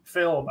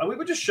film. And we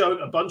were just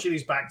shown a bunch of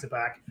these back to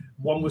back.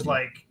 One was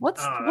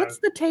what's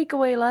the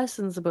takeaway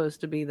lesson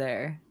supposed to be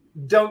there?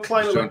 Don't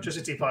climb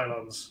electricity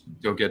pylons.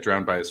 Don't get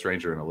drowned by a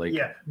stranger in a lake.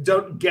 Yeah,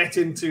 don't get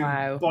into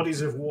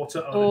bodies of water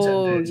unattended.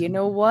 Oh, you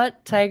know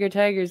what?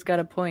 Tiger's got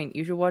a point.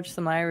 You should watch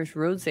some Irish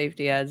road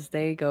safety ads.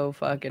 They go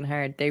fucking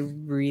hard. They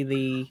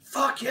really...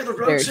 Fuck yeah, the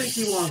road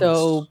safety ones.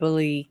 So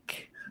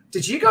bleak.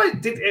 Did you guys...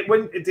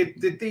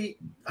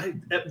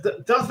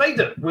 Darth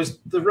Vader was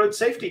the road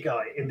safety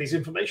guy in these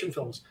information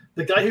films.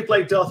 The guy who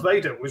played Darth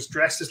Vader was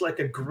dressed as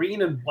a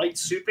green and white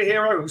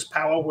superhero whose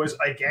power was,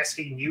 I guess,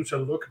 he knew to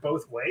look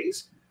both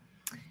ways.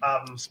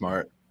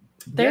 Smart.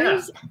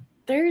 There's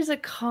a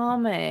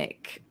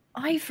comic.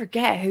 I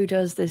forget who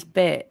does this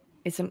bit.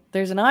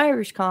 There's an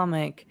Irish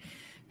comic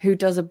who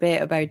does a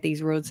bit about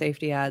these road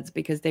safety ads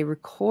because they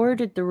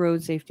recorded the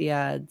road safety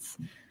ads,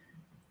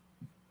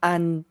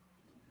 and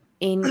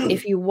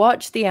if you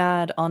watch the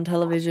ad on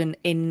television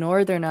in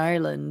Northern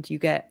Ireland, you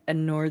get a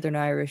Northern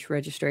Irish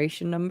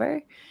registration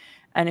number,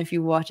 and if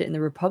you watch it in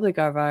the Republic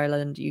of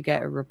Ireland, you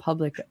get a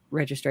Republic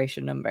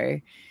registration number.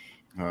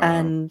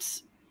 And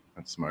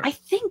that's smart. I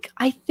think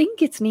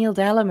it's Neil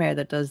Delamere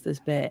that does this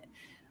bit.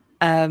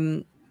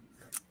 And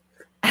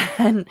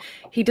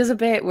he does a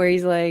bit where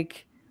he's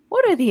like,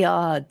 what are the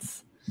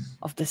odds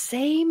of the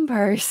same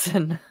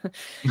person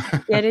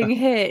getting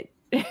hit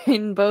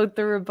in both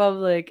the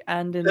Republic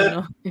and in the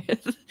North?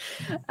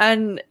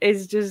 And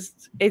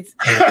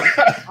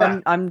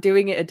I'm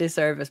doing it a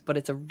disservice, but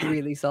it's a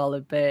really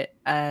solid bit.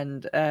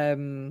 And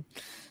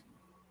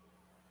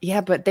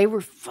but they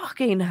were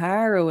fucking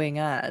harrowing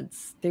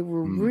ads. They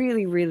were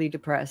really, really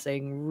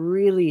depressing,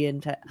 really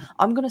intense.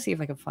 I'm gonna see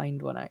if I can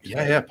find one actually.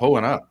 Yeah, pull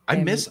one up. I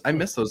miss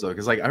those though,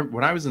 because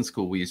when I was in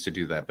school, we used to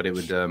do that, but it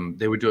would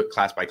they would do it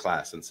class by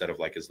class instead of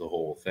as the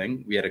whole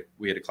thing. We had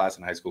a class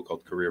in high school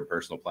called Career and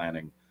Personal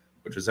Planning,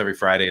 which was every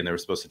Friday, and they were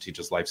supposed to teach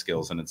us life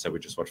skills, and instead we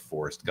just watched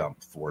Forrest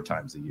Gump 4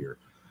 times a year.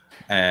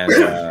 And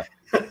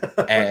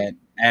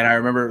and I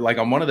remember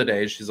on one of the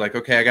days she's like,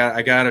 okay,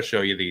 I gotta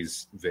show you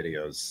these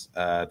videos.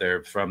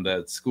 They're from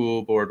the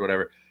school board,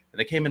 whatever. And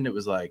they came in, it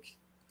was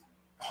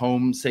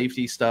home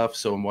safety stuff.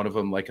 So in one of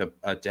them,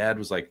 a dad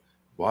was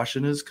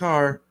washing his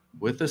car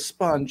with a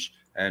sponge,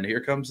 and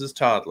here comes his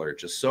toddler,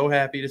 just so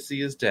happy to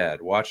see his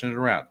dad watching it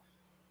around.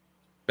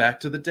 Back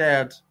to the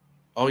dad,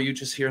 all you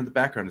just hear in the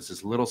background is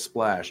this little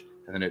splash,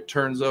 and then it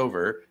turns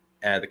over.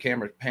 The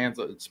camera pans,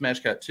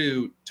 smash cut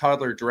to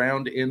toddler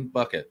drowned in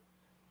bucket,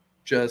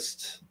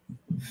 just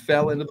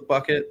fell into the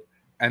bucket,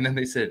 And then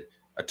they said,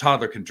 a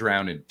toddler can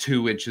drown in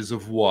 2 inches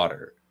of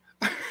water.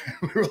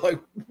 We were like,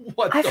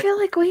 what? I feel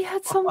like we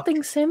had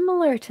something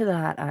similar to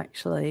that,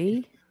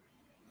 actually.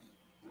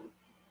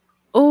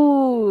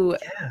 Oh,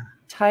 yeah.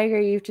 Tiger,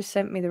 you've just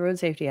sent me the road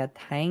safety ad.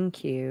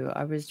 Thank you.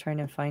 I was trying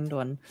to find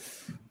one.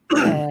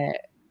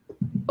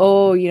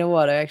 Oh, you know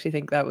what? I actually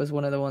think that was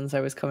one of the ones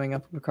I was coming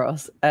up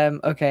across.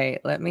 Okay,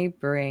 let me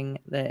bring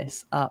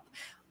this up.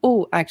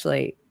 Oh,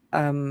 actually,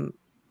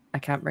 I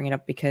can't bring it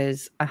up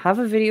because I have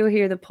a video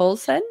here that Paul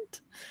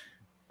sent.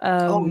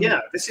 Oh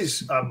yeah, this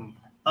is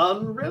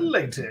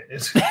unrelated.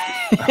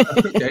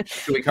 Okay.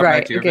 Can we come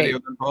back to your video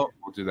then, Paul?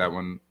 We'll do that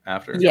one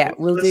after. Yeah,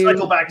 we'll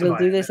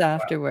do this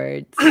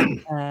afterwards.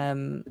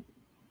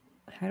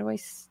 How do I?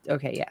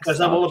 Okay, yeah. Because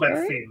I'm all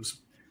about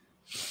themes.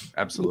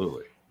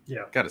 Absolutely.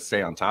 Yeah. Got to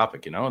stay on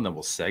topic, and then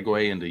we'll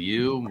segue into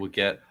you. We'll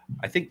get.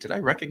 I think. Did I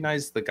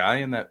recognize the guy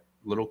in that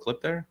little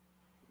clip there?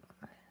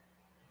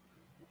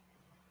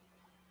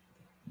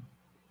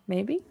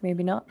 Maybe,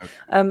 maybe not.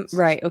 Okay.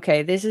 Right.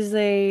 Okay. This is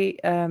a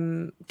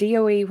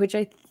DOE, which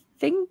I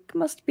think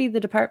must be the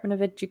Department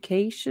of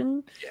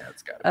Education. Yeah,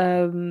 it's got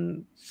to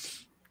be.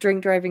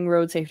 Drink driving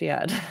road safety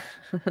ad.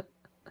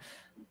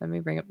 Let me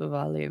bring up the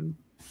volume.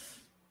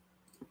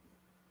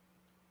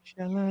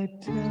 Shall I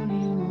tell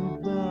you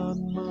about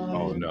my...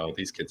 Oh no,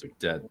 these kids are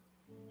dead.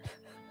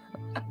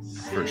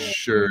 For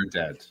sure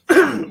dead.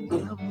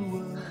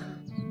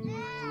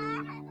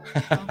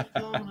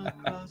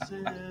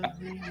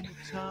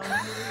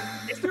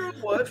 Is there a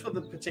word for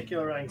the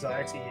particular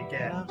anxiety you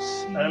get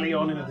early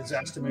on in a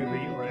disaster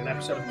movie or in an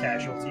episode of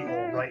Casualty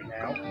or right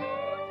now?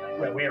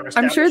 Where we're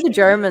I'm sure the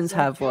Germans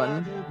have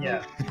one.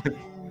 Yeah.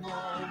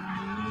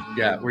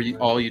 Yeah, where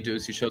all you do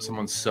is you show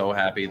someone so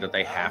happy that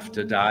they have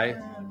to die.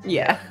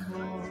 Yeah.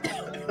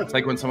 It's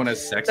like when someone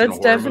has sex That's in a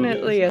horror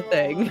definitely movie. a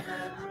thing.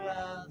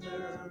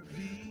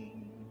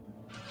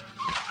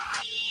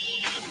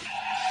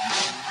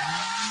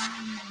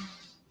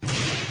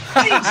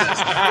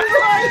 Jesus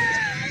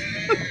Christ!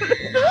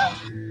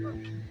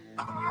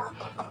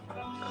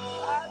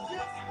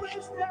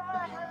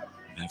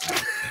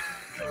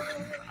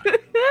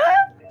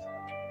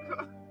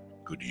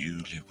 Could you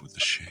live with the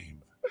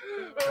shame?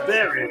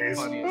 There it is.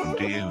 From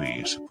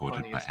DOE,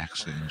 supported by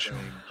AXA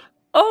Insurance.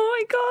 Oh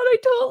my god, I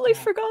totally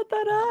forgot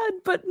that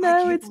ad, but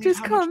now it's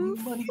just come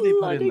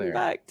flooding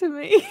back to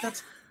me.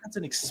 That's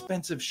an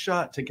expensive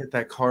shot to get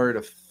that car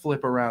to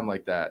flip around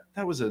like that.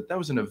 That was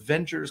an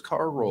Avengers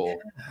car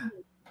roll.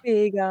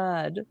 Big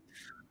ad.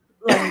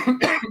 Like,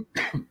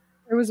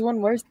 there was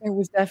one worse. There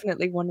was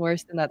definitely one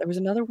worse than that. There was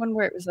another one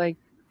where it was like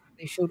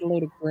they showed a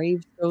load of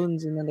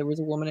gravestones, and then there was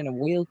a woman in a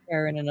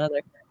wheelchair in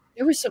another.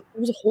 There was a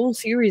whole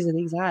series of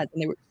these ads,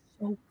 and they were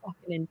so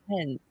fucking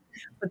intense.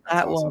 But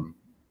that one,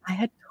 I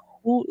had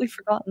totally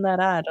forgotten that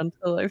ad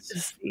until I've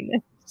just seen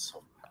it.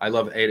 I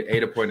love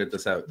Ada pointed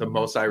this out. The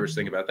most Irish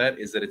thing about that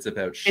is that it's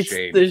about shame.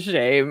 It's the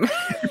shame.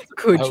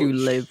 Could you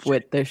live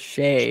with the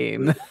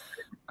shame?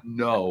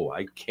 No,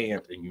 I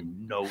can't, and you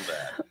know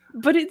that.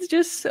 But it's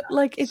just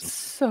like it's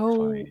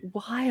so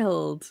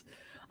wild.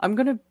 I'm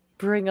gonna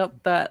bring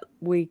up that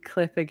wee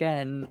clip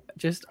again,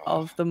 just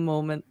of the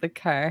moment the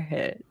car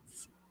hits.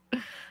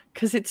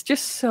 Because it's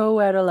just so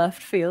out of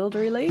left field,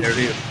 really. There it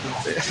is.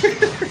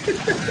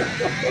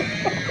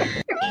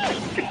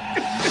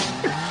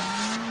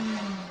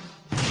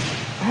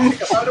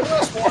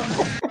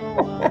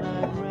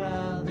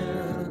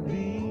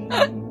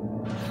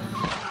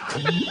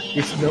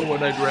 There's no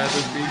one I'd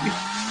rather be.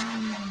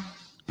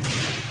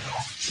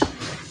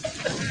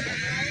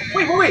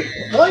 Wait!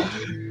 What?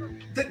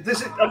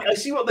 I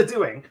see what they're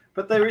doing,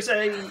 but there's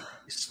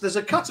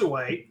a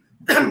cutaway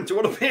to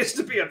what appears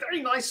to be a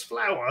very nice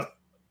flower.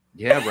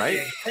 Yeah, right.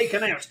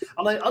 Taken out,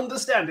 and I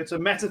understand it's a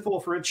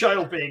metaphor for a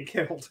child being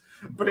killed,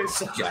 but it's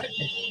such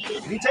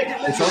if you take it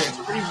literally, it's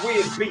a really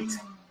weird beat.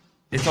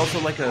 It's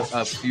also like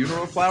a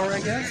funeral flower,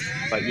 I guess.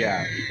 But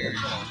yeah,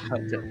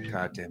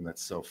 God damn,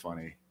 that's so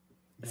funny.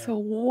 So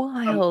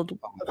wild.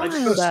 I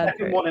just put a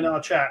second one in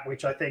our chat,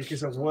 which I think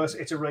is a worse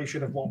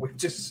iteration of what we've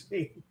just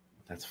seen.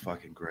 That's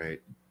fucking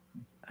great.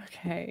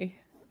 Okay,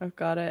 I've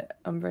got it.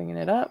 I'm bringing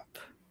it up.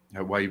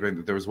 Why you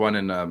bring? There was one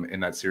in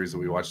that series that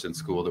we watched in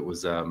school that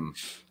was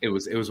it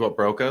was what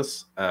broke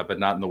us, but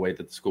not in the way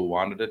that the school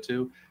wanted it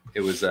to.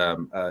 It was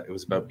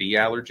about bee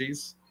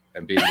allergies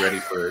and being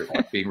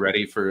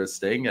ready for a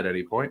sting at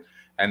any point.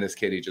 And this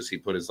kid, he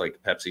put his like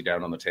Pepsi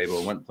down on the table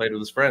and went and played with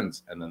his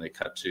friends. And then they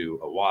cut to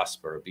a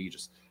wasp or a bee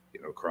just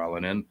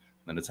crawling in, and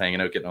then it's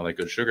hanging out, getting all that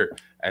good sugar.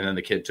 And then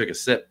the kid took a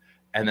sip,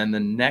 and then the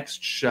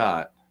next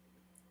shot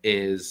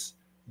is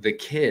the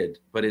kid,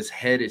 but his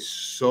head is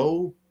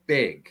so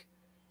big.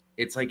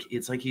 It's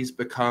like he's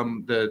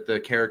become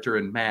the character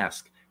in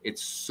Mask.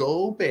 It's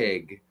so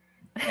big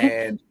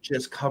and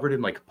just covered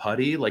in like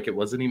putty, like it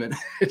didn't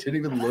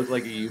even look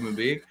like a human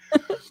being.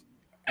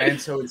 And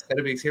so instead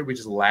of being scared, we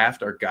just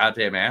laughed our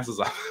goddamn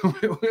asses off.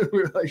 We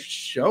were like,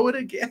 show it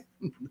again.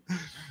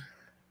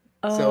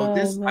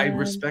 I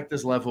respect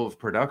this level of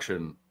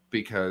production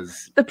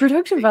because the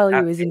production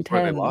value is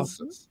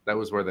intense. That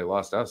was where they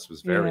lost us.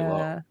 Was very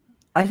low.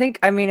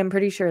 I'm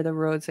pretty sure the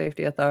Road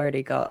Safety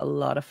Authority got a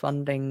lot of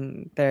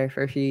funding there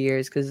for a few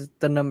years because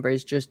the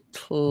numbers just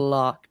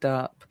clocked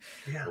up.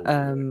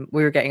 Yeah.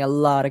 We were getting a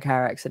lot of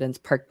car accidents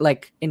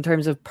in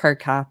terms of per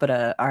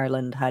capita.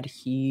 Ireland had a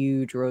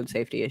huge road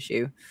safety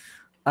issue.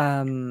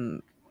 Yeah,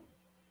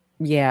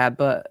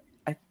 but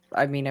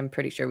I'm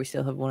pretty sure we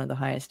still have one of the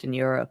highest in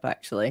Europe,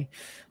 actually.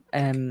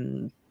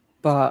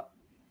 But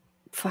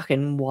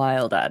fucking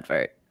wild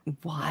advert,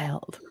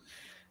 wild.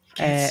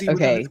 Can't see okay.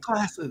 without his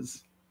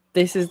glasses.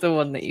 This is the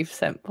one that you've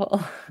sent,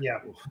 Paul. Yeah.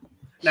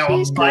 Now,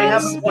 I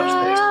haven't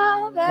watched this.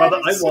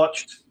 Rather, I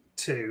watched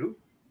to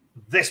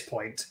this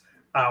point.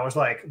 I was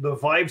like, the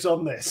vibes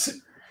on this.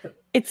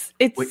 It's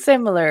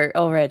similar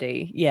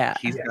already. Yeah.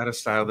 He's got a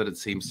style that it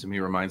seems to me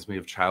reminds me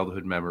of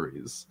childhood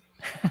memories,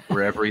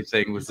 where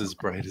everything was as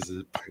bright as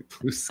a bright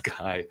blue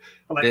sky.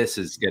 This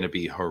is going to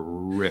be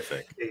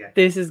horrific. Yeah.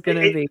 This is going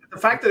to be the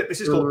fact that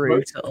this is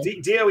called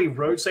DOE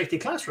Road Safety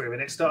Classroom,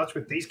 and it starts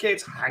with these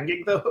kids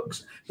hanging the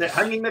hooks. They're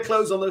hanging their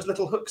clothes on those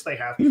little hooks they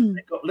have.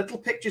 They've got little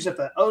pictures of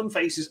their own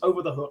faces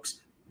over the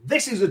hooks.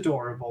 This is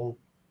adorable.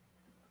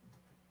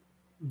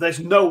 There's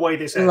no way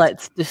this ends.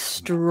 Let's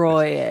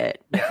destroy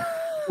it. Yeah.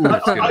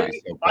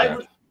 I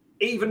would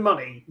even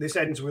money this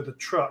ends with a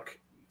truck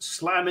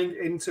slamming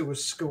into a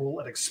school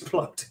and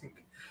exploding.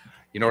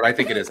 You know what I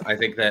think it is? I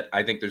think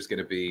there's going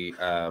to be.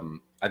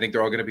 I think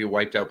they're all going to be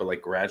wiped out, but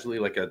like gradually,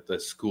 like the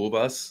school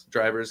bus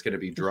driver is going to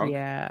be drunk,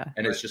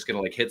 and it's just going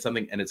to like hit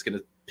something, and it's going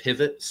to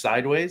pivot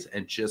sideways,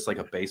 and just like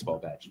a baseball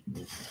bat,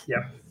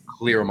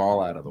 clear them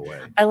all out of the way.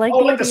 I like the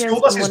idea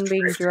of someone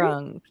being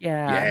drunk.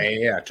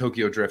 Yeah.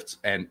 Tokyo drifts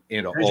and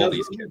into all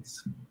these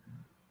kids.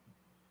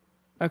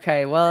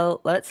 Okay,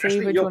 well, let's see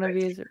which one of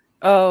you is.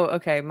 Oh,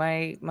 okay.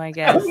 My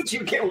guess. How would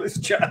you kill this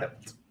child?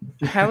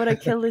 How would I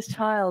kill this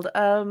child?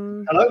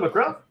 Hello,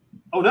 McGrath?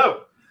 Oh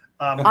no.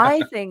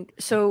 I think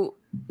so.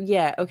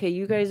 Yeah. Okay.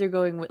 You guys are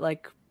going with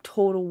like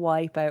total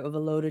wipeout of a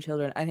load of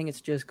children. I think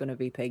it's just going to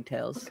be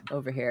pigtails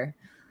over here.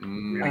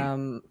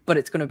 But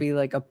it's going to be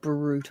like a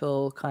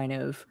brutal kind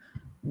of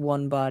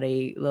one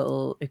body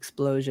little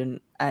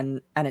explosion,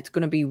 and it's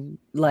going to be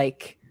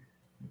like.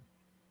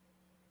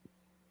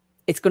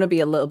 It's going to be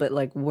a little bit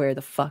like, where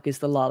the fuck is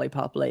the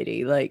lollipop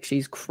lady? Like,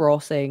 she's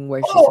crossing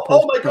where she's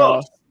supposed to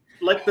cross. God.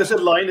 Like, there's a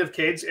line of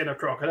kids in a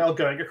crocodile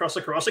going across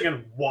a crossing,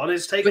 and one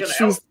is taken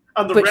out,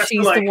 and the rest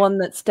she's the one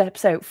that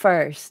steps out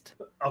first.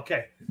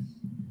 Okay.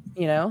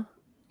 You know?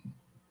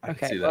 I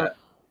can see that. Well,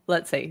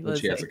 let's see.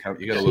 She has a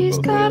count. You gotta look She's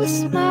got a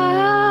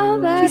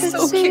smile that she's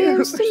so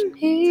cute. to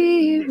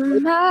me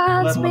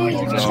reminds me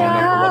of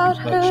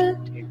childhood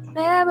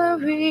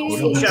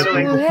memories.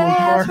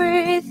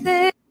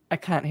 Everything. I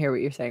can't hear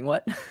what you're saying.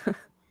 What? And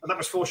that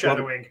was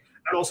foreshadowing.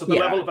 And also the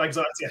level of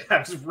anxiety I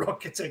have is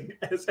rocketing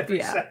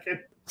every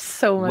second.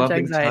 So much Loving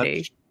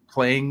anxiety. Touch,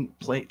 playing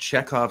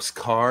Chekhov's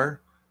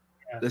car.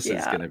 This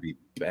is going to be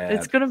bad.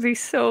 It's going to be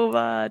so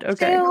bad.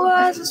 Okay. It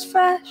was as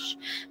fresh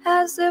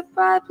as the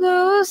bright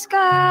blue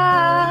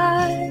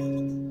sky.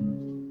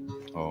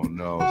 Oh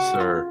no,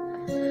 sir.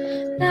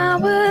 Now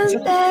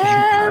and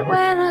then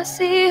when I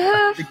see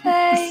her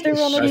face,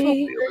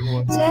 she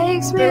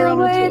takes me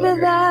away to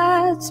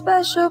that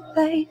special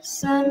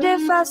place. And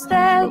if I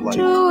stand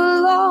too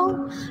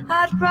long,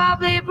 I'd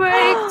probably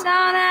break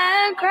down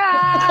and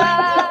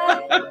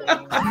cry.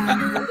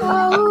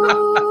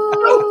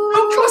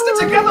 Don't cluster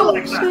together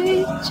like that.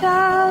 Sweet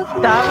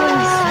child.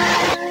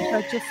 That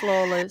was such a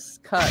flawless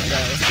cut,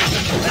 though.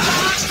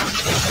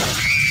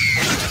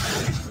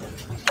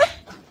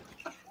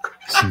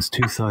 Since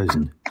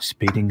 2000,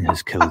 speeding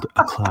has killed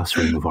a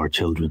classroom of our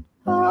children.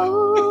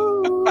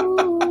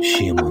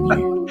 Shame on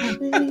you.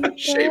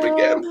 Shame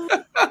again.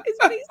 It's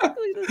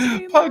basically the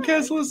same.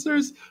 Podcast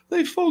listeners,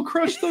 they full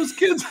crushed those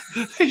kids.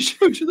 They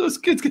showed you those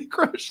kids get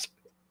crushed.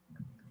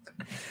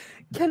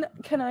 Can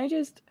I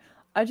just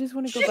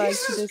want to go back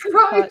to this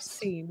Christ. cut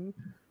scene.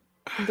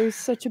 There's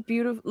such a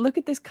beautiful look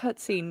at this cut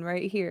scene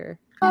right here.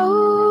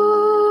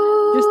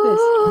 Just this.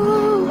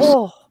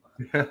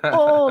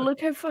 Oh,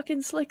 look how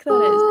fucking slick that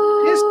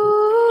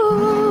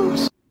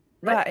is.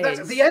 That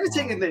is the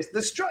editing in this,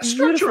 the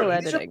structure of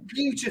it is just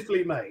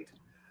beautifully made.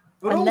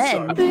 But and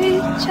also,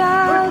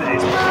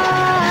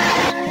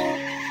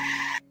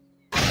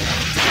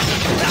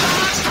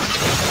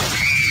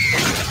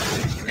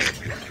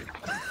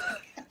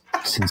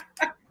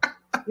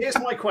 here's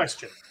my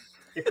question.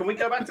 Can we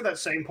go back to that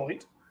same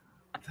point?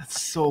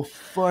 That's so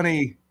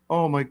funny.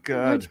 Oh my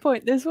god. Which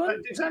point? This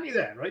one? Exactly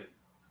there, right?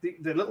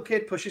 The little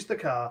kid pushes the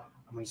car,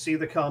 and we see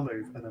the car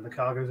move, and then the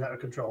car goes out of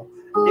control.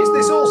 Is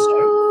this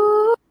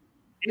also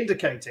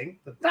indicating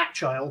that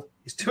child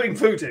is doing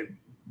voodoo?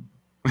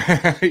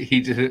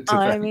 He did it.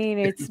 I mean,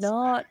 it's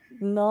not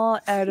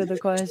out of the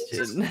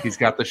question. He's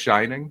got The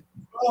Shining.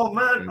 Oh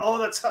man!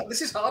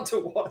 This is hard to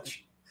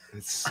watch.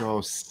 It's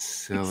so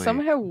silly. It's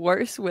somehow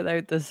worse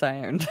without the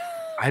sound.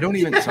 I don't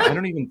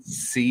even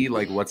see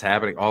like what's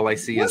happening. All I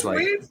see is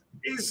like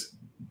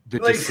the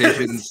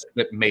decisions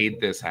that made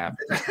this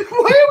happen. Why are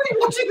we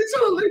watching this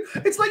on a loop?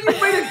 It's like you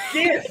made a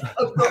gif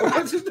of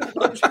just a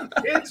bunch of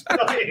kids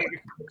dying.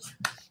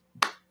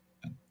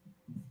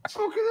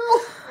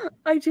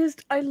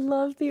 I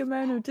love the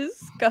amount of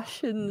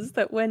discussions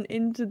that went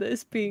into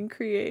this being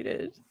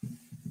created.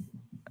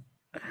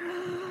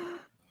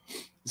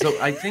 So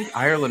I think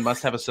Ireland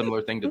must have a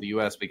similar thing to the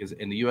US, because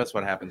in the US,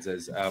 what happens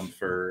is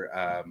for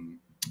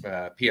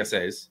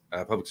PSAs,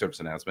 public service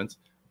announcements,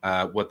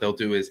 what they'll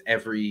do is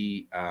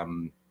every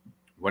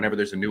whenever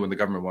there's a new one the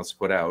government wants to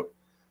put out,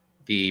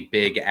 the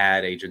big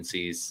ad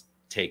agencies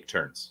take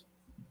turns.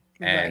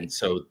 And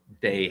so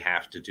they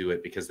have to do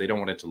it because they don't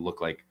want it to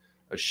look like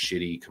a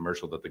shitty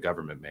commercial that the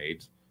government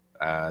made.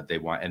 They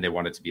want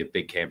it to be a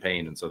big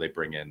campaign. And so they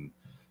bring in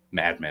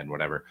Mad Men,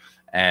 whatever.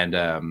 And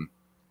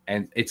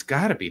it's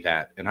got to be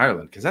that in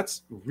Ireland, because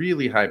that's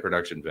really high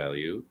production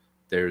value.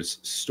 There's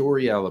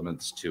story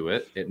elements to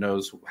it. It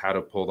knows how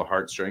to pull the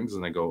heartstrings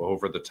and then go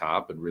over the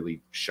top and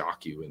really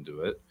shock you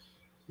into it.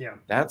 Yeah.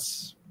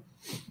 That's...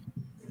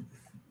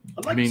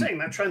 saying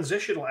that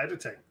transitional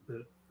editing,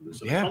 the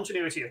sort of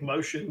continuity of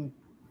motion,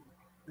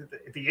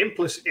 the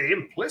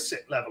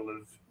implicit level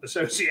of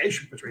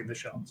association between the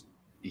shots.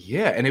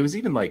 Yeah, and it was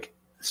even like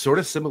sort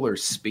of similar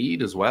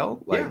speed as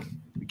well. Like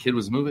the kid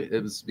was moving.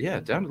 It was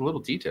down to the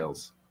little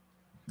details.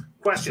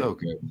 Question: so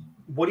good.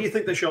 What do you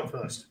think they shot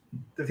first?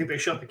 Do you think they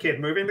shot the kid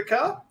moving the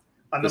car,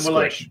 and then we're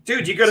like,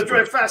 "Dude, you got to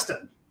drive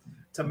faster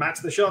to match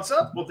the shots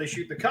up"? Or they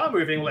shoot the car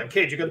moving, like,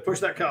 "Kid, you got to push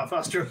that car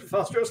faster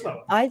or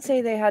slower"? I'd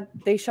say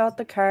they shot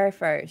the car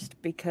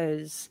first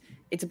because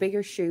it's a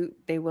bigger shoot.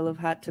 They will have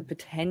had to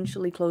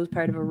potentially close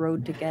part of a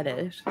road to get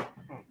it.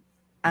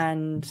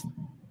 And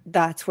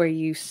that's where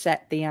you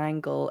set the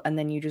angle, and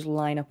then you just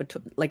line up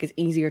it's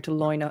easier to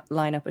line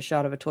up a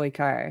shot of a toy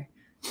car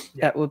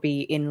that would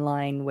be in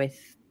line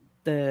with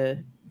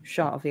the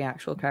shot of the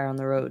actual car on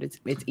the road.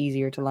 It's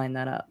easier to line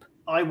that up.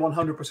 I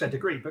 100%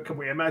 agree, but can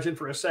we imagine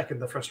for a second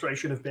the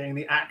frustration of being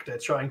the actor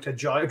trying to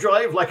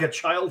drive like a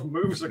child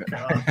moves a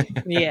car?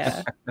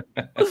 Yeah.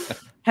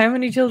 How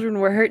many children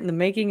were hurt in the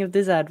making of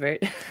this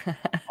advert?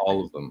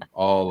 All of them.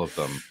 All of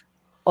them.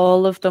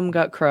 All of them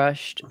got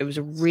crushed. It was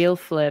a real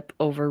flip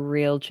over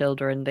real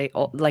children. They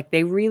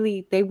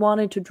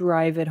wanted to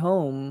drive it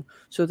home,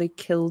 so they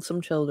killed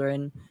some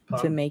children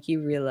to make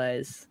you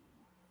realize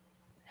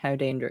how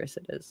dangerous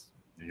it is.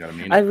 You gotta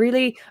mean it. I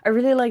really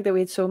like that we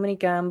had so many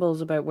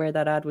gambles about where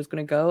that ad was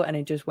going to go, and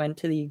it just went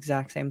to the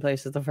exact same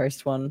place as the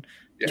first one,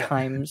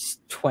 times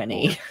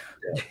 20.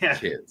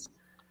 Kids.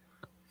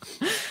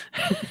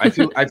 I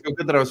feel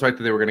good that I was right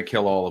that they were going to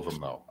kill all of them,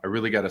 though. I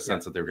really got a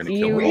sense that they were going to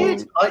kill all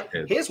of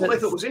them. Here's what I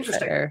thought was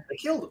interesting. They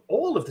killed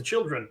all of the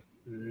children,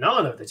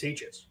 none of the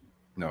teachers.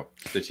 No,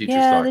 the teachers.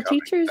 Yeah, the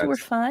teachers were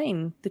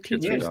fine. The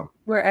teachers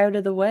were out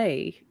of the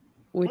way,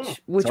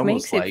 which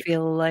makes it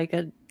feel like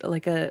a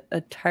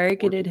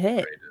targeted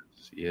hit.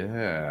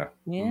 Yeah.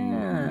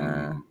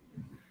 Yeah.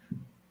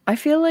 I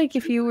feel like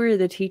if you were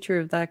the teacher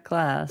of that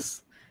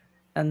class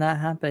and that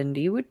happened,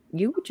 you would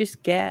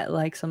just get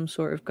like some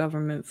sort of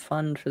government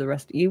fund for the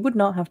rest. You would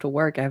not have to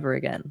work ever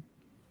again.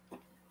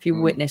 If you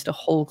witnessed a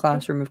whole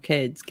classroom of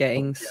kids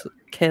getting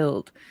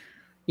killed,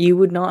 you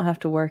would not have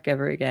to work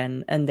ever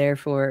again. And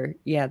therefore,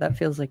 that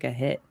feels like a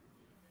hit.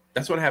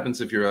 That's what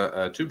happens if you're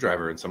a tube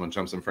driver and someone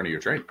jumps in front of your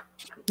train.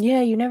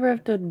 Yeah, you never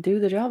have to do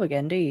the job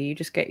again, do you? You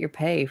just get your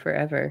pay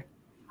forever.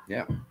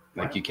 Yeah,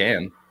 like you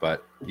can,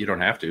 but you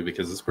don't have to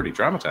because it's pretty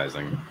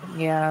traumatizing.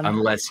 Yeah.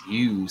 Unless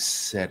you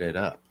set it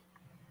up.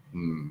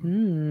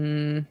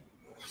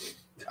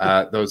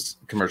 Those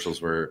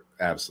commercials were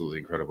absolutely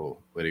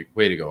incredible.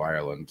 Way to go,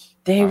 Ireland.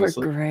 They were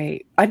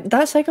great.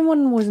 That second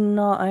one was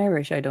not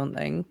Irish, I don't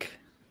think.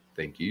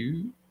 Thank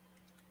you.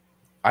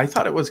 I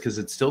thought it was because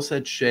it still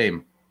said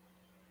shame.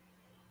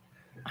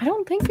 I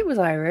don't think it was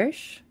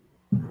Irish.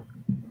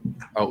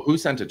 Oh, who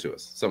sent it to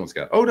us? Someone's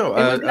got. Oh no,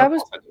 that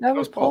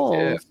was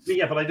Paul.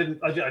 Yeah, but I didn't.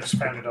 I just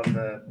found it on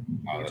the.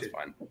 Oh, that's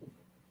fine.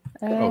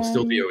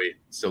 Still DOE.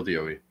 Still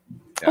DOE.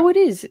 Yeah. Oh, it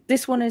is.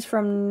 This one is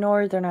from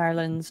Northern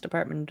Ireland's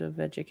Department of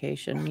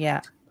Education.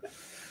 Yeah.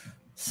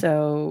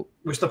 So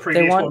was the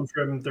previous one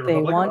from the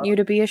Republic? They want you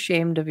to be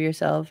ashamed of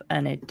yourself,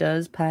 and it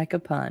does pack a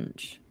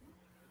punch.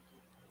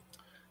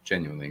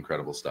 Genuinely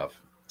incredible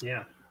stuff.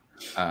 Yeah.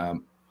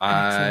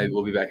 I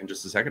will be back in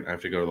just a second. I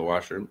have to go to the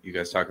washroom. You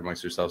guys talk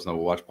amongst yourselves, and then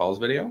we'll watch Paul's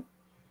video.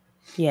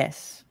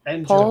 Yes.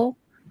 Paul,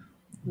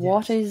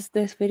 what is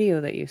this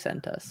video that you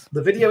sent us?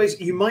 The video is,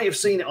 you might have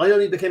seen it. I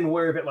only became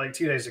aware of it like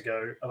 2 days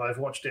ago, and I've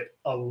watched it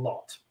a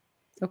lot.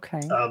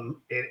 Okay.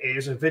 It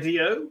is a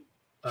video,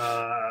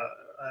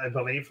 I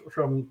believe,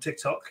 from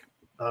TikTok.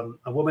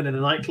 A woman in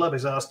a nightclub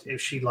is asked if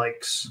she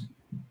likes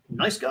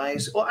nice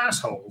guys or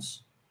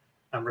assholes,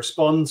 and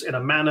responds in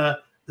a manner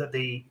that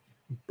the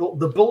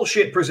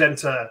bullshit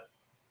presenter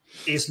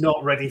is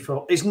not ready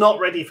for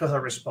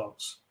her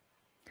response.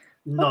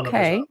 None of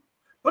us are.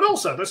 But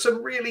also, there's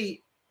some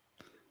really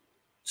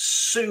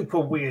super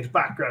weird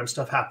background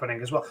stuff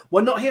happening as well.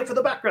 We're not here for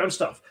the background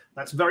stuff.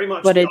 That's very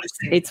much. But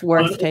it's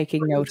worth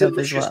taking note of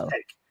as well.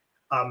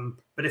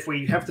 But if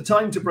we have the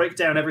time to break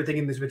down everything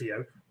in this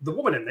video, the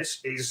woman in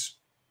this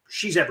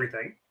she's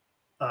everything.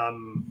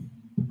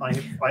 My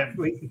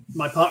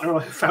partner,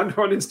 I found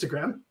her on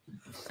Instagram.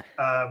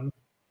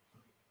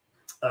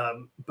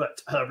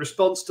 But her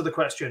response to the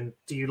question,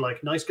 do you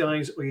like nice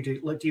guys or do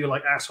you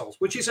like assholes?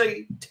 Which is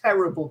a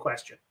terrible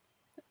question.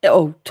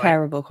 Oh,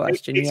 terrible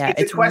question.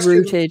 It's question...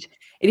 rooted.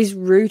 It is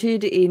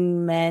rooted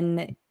in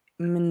men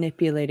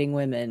manipulating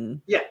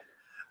women. Yeah.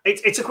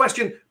 It's a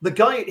question.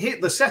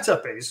 The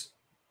setup is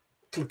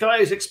the guy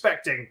is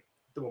expecting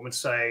the woman to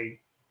say,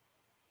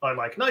 I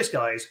like nice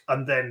guys,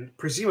 and then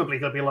presumably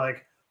he'll be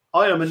like,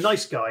 I am a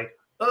nice guy,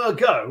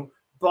 ergo,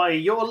 by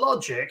your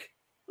logic,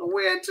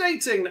 we're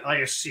dating, I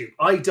assume.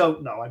 I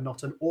don't know. I'm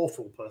not an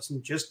awful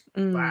person, just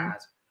bad.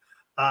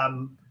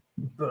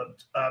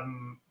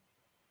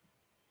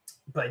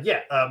 But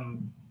yeah,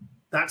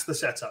 that's the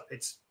setup.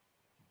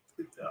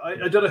 I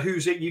don't know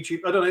who's at YouTube.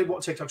 I don't know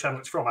what TikTok channel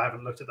it's from. I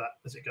haven't looked at that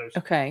as it goes.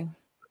 Okay.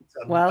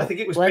 Well, I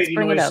think it was let's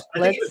bring it up. I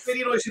think it was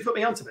Video Noise who put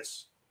me onto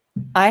this.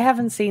 I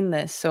haven't seen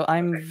this, so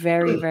I'm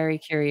very, very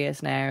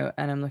curious now,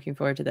 and I'm looking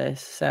forward to this.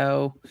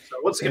 So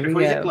once again,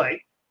 before you hit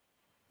play,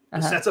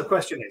 the setup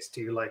question is: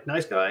 do you like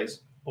nice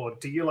guys or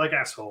do you like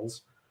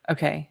assholes?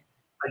 Okay.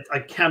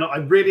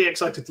 I'm really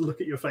excited to look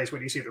at your face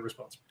when you see the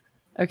response.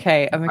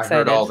 Okay, I'm excited. I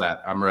heard all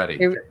that. I'm ready.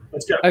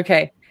 Let's go.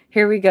 Okay,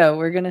 here we go.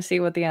 We're gonna see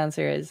what the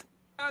answer is.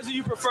 What do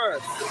you prefer,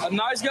 a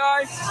nice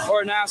guy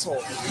or an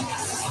asshole?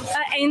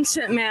 An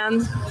ancient man.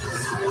 Is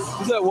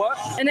that what?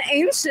 An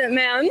ancient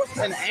man.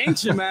 An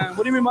ancient man?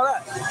 What do you mean by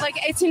that? Like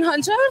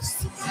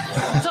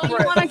 1800s? Don't you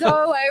want to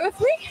go away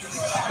with me?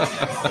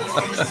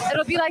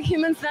 It'll be like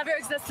humans never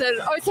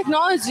existed. Or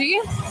technology.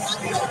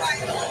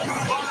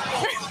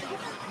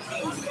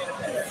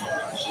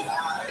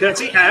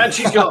 Gertie, and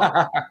she's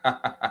gone.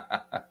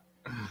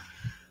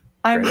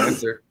 Great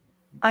answer.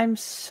 I'm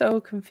so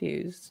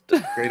confused.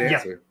 Great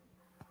answer.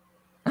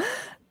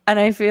 And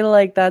I feel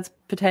like that's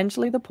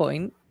potentially the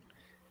point.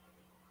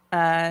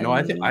 No,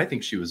 I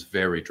think she was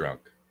very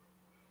drunk.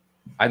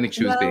 I think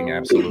she was being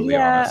absolutely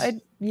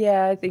honest.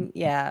 I think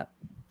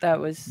that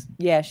was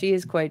she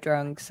is quite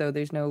drunk, so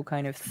there's no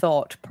kind of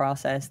thought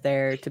process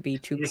there to be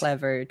too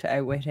clever to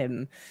outwit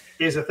him.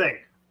 Here's the thing.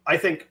 I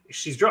think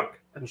she's drunk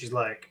and she's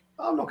like,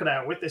 I'm not going to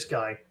outwit this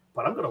guy,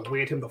 but I'm going to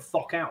weird him the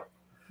fuck out.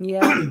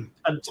 Yeah. And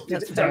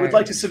I would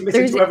like to submit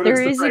into evidence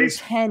there the is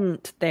phrase.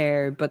 Intent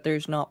there, but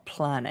there's not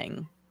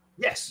planning.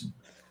 Yes.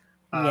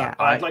 Yeah.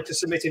 I'd like to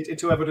submit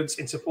into evidence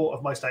in support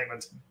of my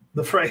statement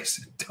the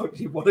phrase, don't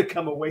you want to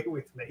come away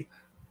with me?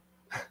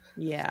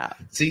 Yeah.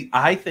 See,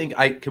 I think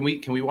can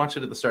we watch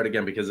it at the start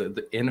again, because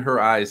in her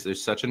eyes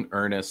there's such an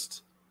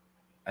earnest,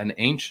 an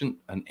ancient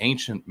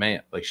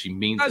man. Like she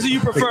means. How do you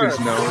prefer,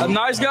 a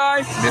nice guy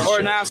or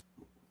an asshole?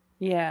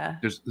 Yeah.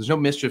 There's no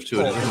mischief to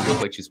it. It doesn't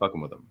look like she's fucking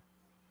with him.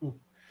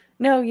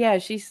 No, yeah,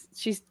 she's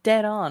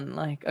dead on.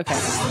 Like, okay.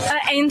 An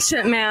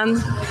ancient man.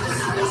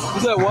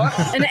 Is that what?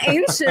 An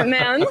ancient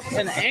man.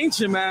 An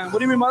ancient man? What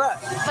do you mean by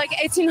that? Like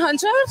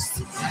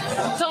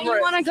 1800s? Don't you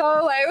want to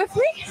go away with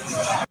me?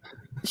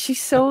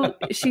 She's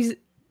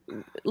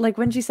like,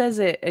 when she says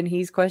it and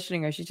he's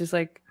questioning her, she's just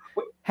like,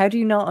 how do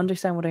you not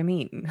understand what I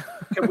mean?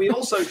 Can we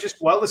also just,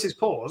 while this is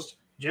paused,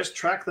 just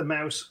track the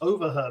mouse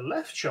over her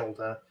left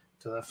shoulder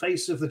to the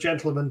face of the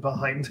gentleman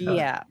behind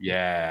her?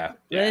 Yeah.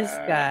 This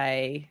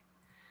guy.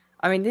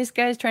 I mean, this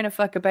guy's trying to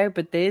fuck about,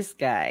 but this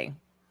guy.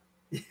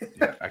 Yeah,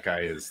 that guy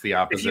is the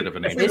opposite of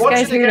an angel. This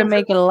guy's here to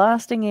make a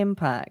lasting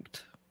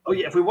impact. Oh,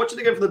 yeah. If we watch it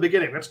again from the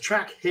beginning, let's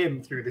track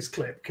him through this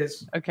clip,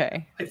 because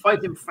I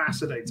find him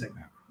fascinating.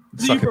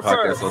 Do you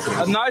prefer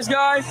a nice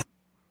guy?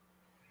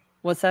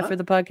 What's that for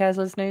the podcast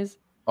listeners?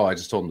 Oh, I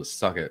just told him to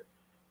suck it.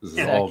 This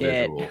is all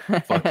visual.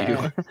 Fuck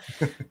you.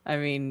 I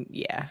mean,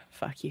 yeah,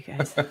 fuck you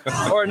guys.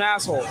 Or an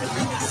asshole.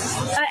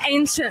 An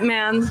ancient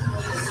man.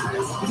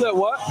 Is that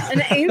what?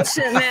 An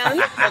ancient man.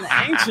 An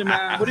ancient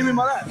man? What do you mean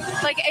by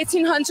that? Like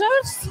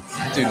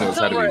 1800s? Dude knows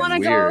how to be Don't you want to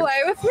weird. go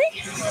away with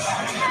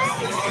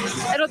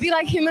me? It'll be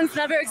like humans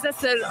never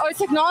existed. Or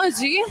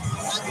technology.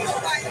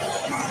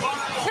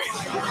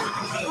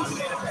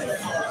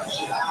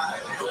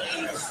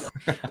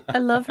 I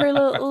love her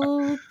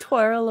little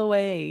twirl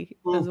away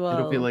as well.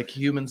 It'll be like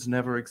humans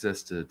never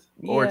existed,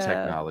 or Yeah.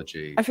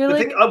 technology. I feel The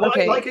like thing, what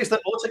I like is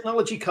that all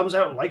technology comes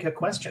out like a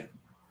question.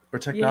 Or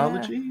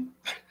technology?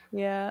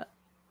 Yeah.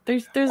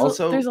 There's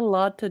Also- there's a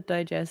lot to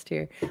digest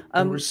here.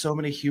 There were so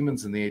many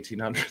humans in the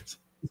 1800s.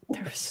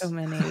 There were so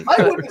many.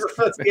 I wouldn't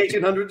refer to the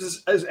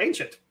 1800s as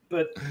ancient,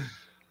 but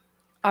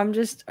I'm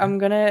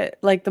gonna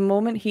like the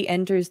moment he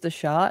enters the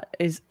shot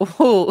is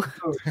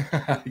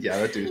Yeah,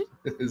 that dude.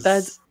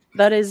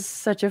 that is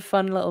such a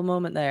fun little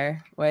moment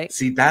there. Wait.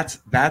 See, that's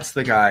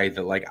the guy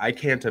that, like, I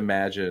can't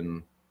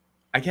imagine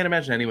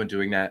anyone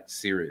doing that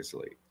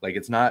seriously. Like,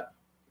 it's not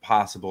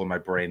possible in my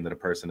brain that a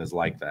person is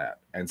like that.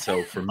 And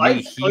so for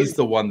me, he's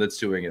the one that's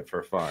doing it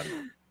for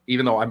fun.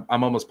 Even though I'm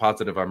almost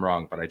positive I'm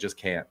wrong, but I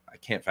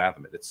can't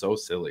fathom it. It's so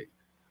silly.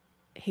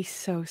 He's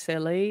so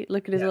silly.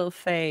 Look at his little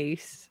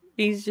face.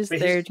 He's just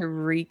there to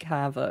wreak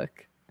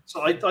havoc.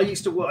 So I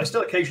used to work. I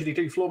still occasionally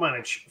do floor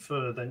manage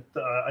for the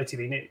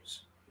ITV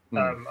News,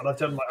 and I've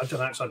done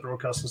outside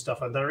broadcasts and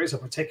stuff. And there is a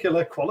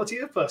particular quality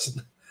of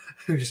person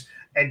whose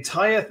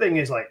entire thing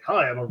is like,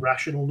 "Hi, I'm a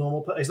rational,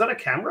 normal person." Is that a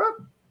camera?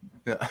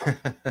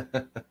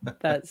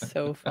 That's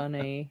so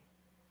funny.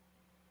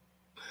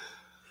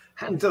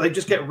 And they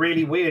just get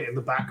really weird in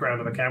the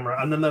background of a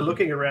camera, and then they're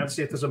looking around to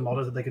see if there's a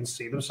monitor they can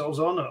see themselves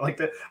on.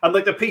 And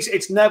the piece,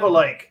 it's never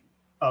like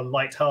a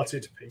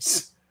light-hearted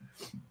piece.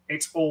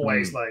 It's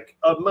always like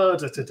a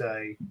murder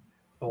today,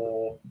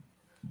 or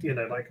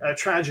like a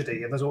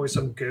tragedy, and there's always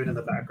some goon in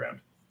the background.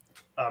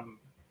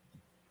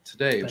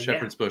 Today in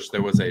Shepherd's Bush,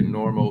 there was a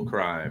normal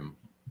crime.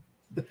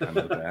 On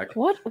the back.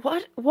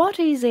 What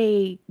is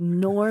a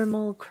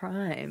normal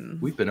crime?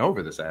 We've been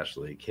over this,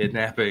 Ashley.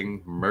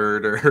 Kidnapping,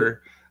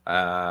 murder,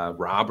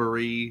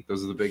 robbery.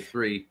 Those are the big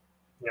three.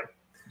 Yep.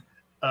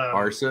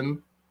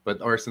 Arson,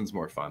 but arson's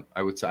more fun.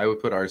 I would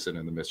put arson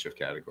in the mischief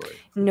category.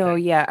 No,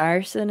 yeah,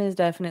 arson is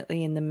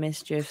definitely in the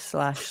mischief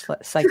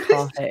 /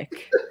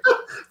 psychotic.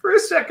 For a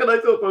second, I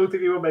thought both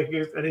of you were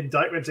making an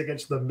indictment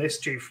against the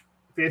Mischief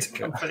Theatre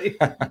Company.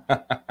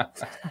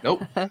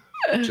 Nope,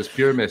 just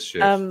pure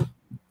mischief.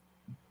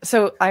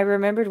 So I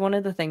remembered one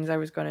of the things I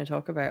was going to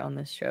talk about on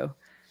this show,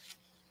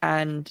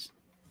 and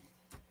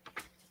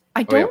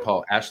I don't. Oh yeah,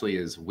 Paul. Ashley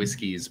is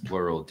whiskey's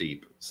plural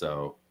deep,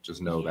 so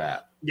just know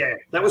that. Yeah,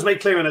 that was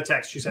made clear in a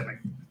text you sent me.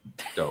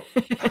 Dope.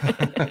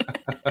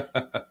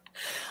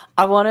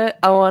 I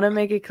wanna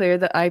make it clear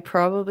that I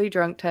probably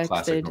drunk texted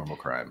Classic normal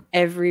crime.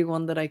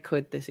 everyone that I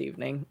could this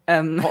evening.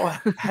 Paul,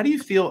 how do you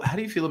feel? How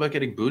do you feel about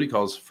getting booty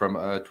calls from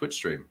a Twitch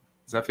stream?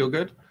 Does that feel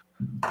good?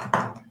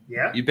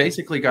 Yeah. You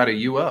basically got a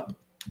you up.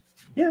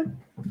 Yeah.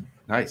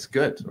 Nice,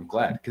 good. I'm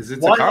glad because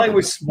it's while I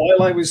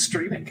was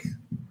streaming.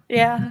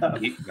 Yeah.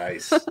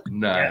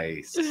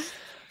 Nice.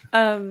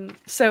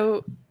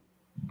 So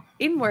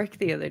in work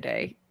the other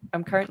day,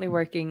 I'm currently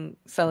working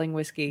selling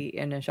whiskey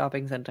in a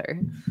shopping center.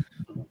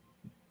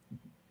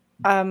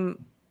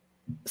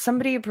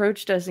 Somebody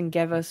approached us and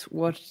gave us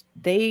what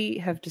they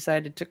have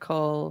decided to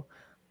call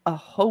a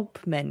hope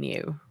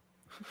menu.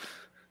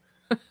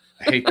 I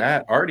hate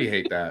that. Already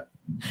hate that.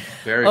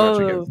 Very much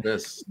against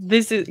this.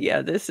 This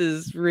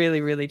is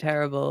really, really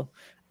terrible.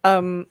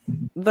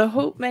 The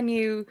hope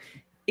menu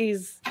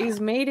is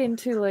made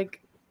into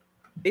like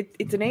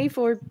it's an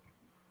A4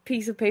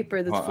 piece of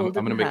paper that's folded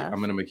in half. I'm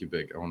gonna make you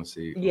big. I want to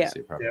see. Yeah. See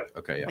it properly. Yeah.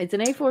 Okay. Yeah. It's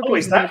an A4 Oh,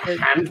 piece is that of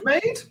paper.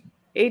 handmade?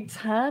 It's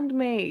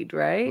handmade,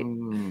 right?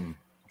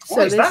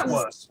 Why is that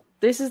worse?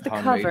 This is the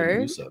Handmade cover. and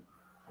Musa.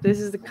 This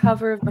is the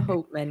cover of the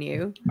hope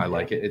menu. I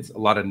like it. It's a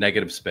lot of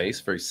negative space.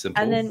 Very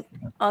simple. And then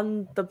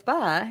on the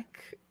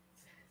back,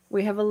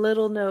 we have a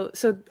little note.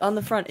 So on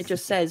the front, it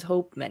just says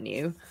hope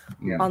menu.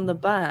 Yeah. On the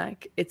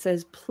back, it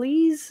says,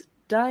 please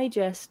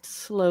digest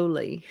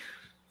slowly.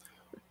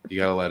 You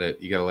gotta let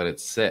it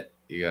sit.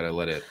 You gotta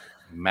let it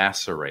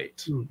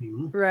macerate.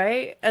 Mm-hmm.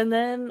 Right? And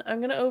then I'm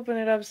gonna open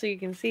it up so you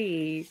can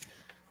see.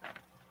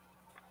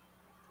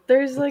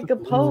 There's like a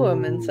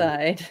poem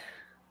inside.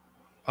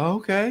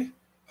 Okay.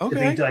 To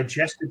be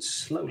digested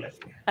slowly.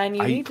 And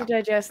you need to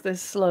digest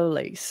this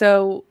slowly.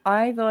 So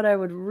I thought I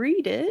would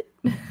read it.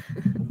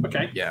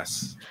 Okay.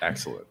 Yes.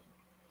 Excellent.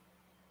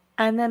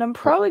 And then I'm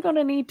probably going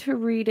to need to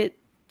read it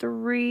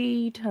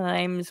 3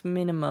 times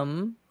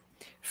minimum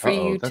for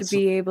you to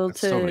be able to.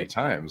 So many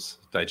times.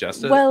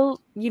 Digest it? Well,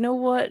 you know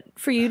what?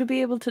 For you to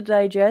be able to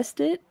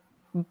digest it,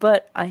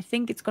 but I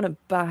think it's going to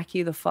back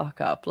you the fuck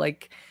up.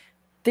 Like,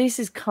 this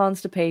is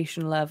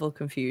constipation level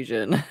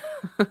confusion.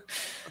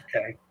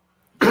 Okay.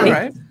 All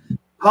right.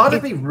 Part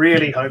of me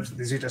really hopes that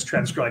these are just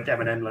transcribed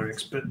Eminem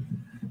lyrics, but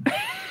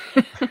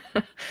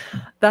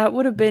that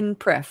would have been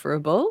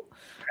preferable.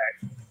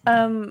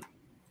 Okay.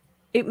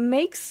 It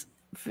makes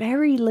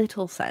very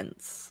little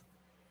sense.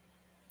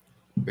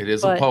 It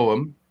is a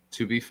poem,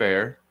 to be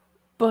fair.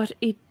 But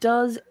it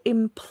does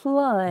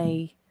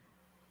imply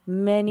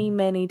many,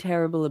 many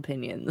terrible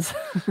opinions.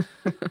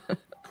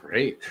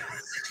 Great.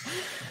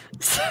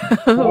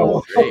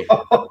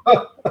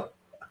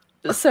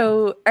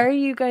 So, are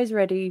you guys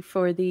ready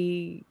for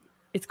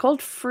it's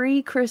called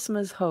Free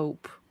Christmas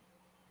Hope.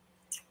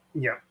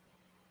 Yeah.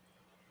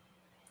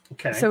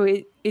 Okay. So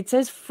it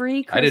says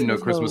Free Christmas Hope. I didn't know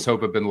Christmas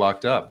Hope had been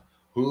locked up.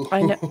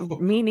 I know,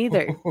 me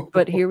neither.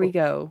 But here we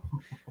go.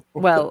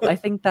 Well, I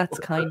think that's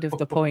kind of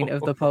the point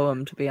of the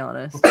poem, to be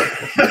honest.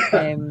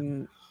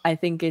 I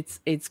think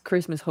it's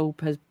Christmas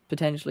Hope has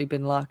potentially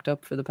been locked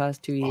up for the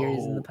past 2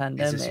 years in the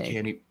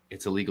pandemic.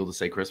 It's illegal to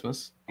say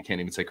Christmas. You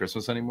can't even say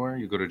Christmas anymore.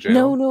 You go to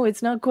jail. No,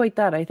 it's not quite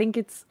that. I think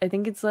it's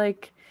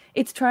like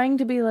it's trying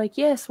to be like,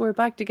 yes, we're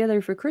back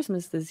together for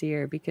Christmas this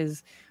year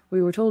because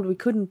we were told we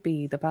couldn't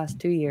be the past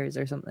 2 years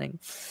or something.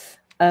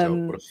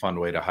 What a fun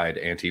way to hide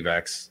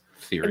anti-vax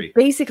theory.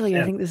 Basically,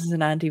 I think this is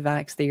an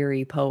anti-vax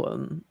theory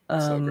poem.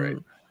 So great.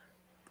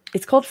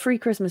 It's called Free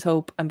Christmas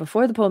Hope, and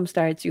before the poem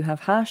starts, you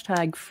have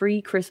hashtag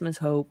Free Christmas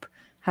Hope,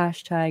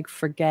 hashtag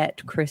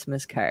Forget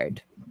Christmas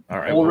Card. All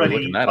right,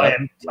 already I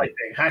am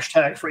typing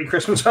hashtag Free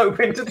Christmas Hope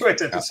into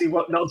Twitter to see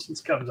what nonsense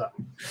comes up.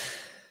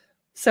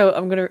 So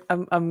I'm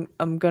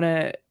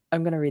gonna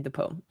read the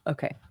poem.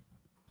 Okay.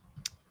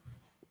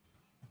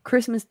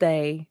 Christmas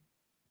Day,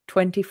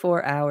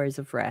 24 hours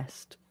of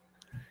rest.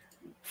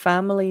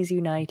 Families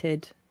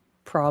united,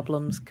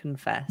 problems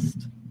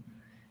confessed.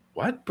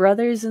 What?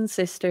 Brothers and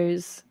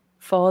sisters,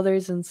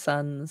 fathers and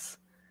sons,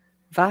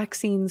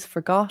 vaccines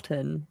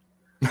forgotten,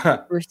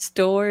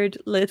 restored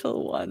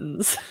little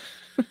ones.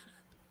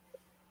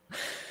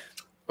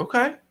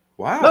 Okay.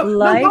 Wow.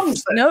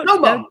 No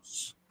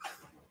mums.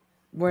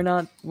 We're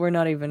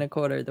not even a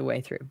quarter of the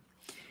way through.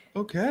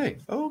 Okay.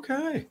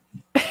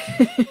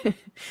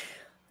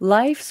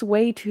 Life's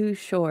way too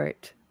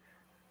short.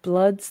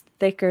 Blood's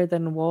thicker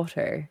than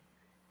water.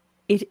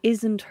 It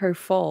isn't her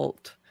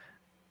fault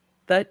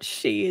that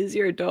she is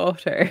your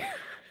daughter.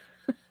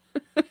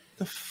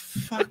 The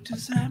fuck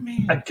does that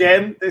mean?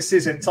 Again, this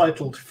is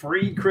entitled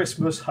Free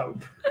Christmas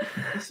Hope.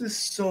 This is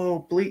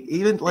so bleak.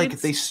 Even like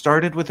they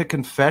started with a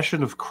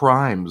confession of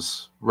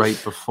crimes right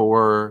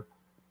before,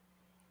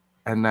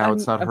 and now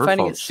it's not her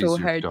finding fault. It She's so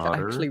your hard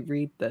daughter. to actually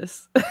read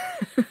this.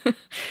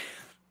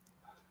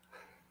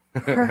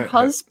 Her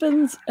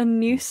husband's a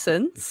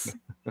nuisance.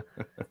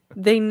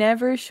 They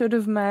never should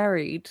have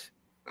married.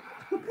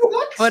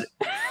 What?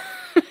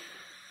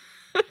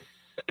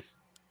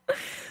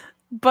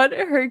 But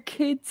her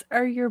kids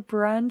are your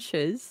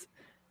branches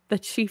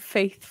that she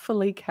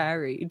faithfully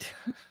carried.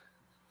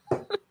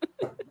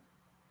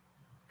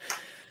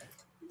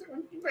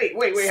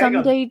 Wait,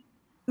 Someday...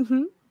 hang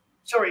on.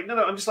 Sorry,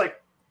 no, I'm just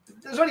like,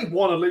 there's only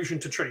one allusion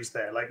to trees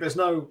there. Like, that's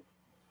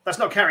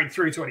not carried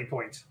through to any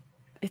point.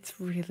 It's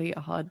really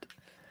odd.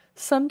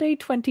 Sunday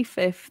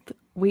 25th,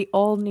 we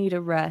all need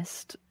a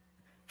rest.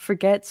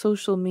 Forget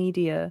social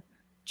media.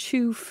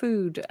 Chew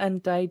food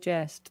and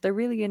digest. They're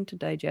really into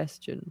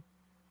digestion.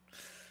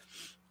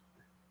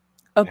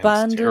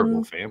 Abandon. It's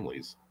terrible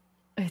families.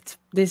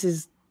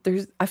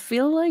 I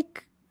feel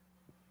like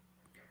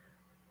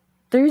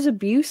there's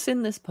abuse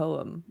in this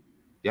poem.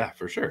 Yeah,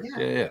 for sure.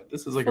 Yeah.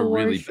 This is like a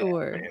really bad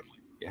family.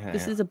 Yeah.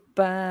 This is a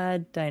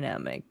bad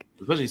dynamic.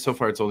 Especially so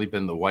far, it's only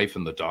been the wife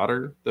and the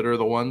daughter that are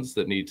the ones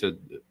that need to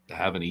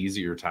have an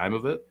easier time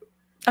of it.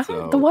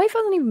 The wife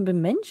hasn't even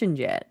been mentioned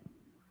yet.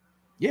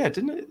 Yeah,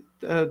 didn't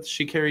it?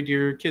 She carried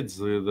your kids.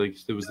 Like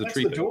it was the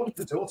tree.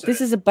 The daughter. This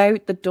is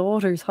about the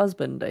daughter's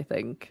husband, I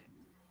think.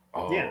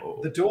 Oh. Yeah,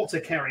 the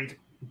daughter carried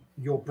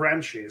your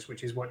branches,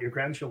 which is what your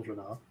grandchildren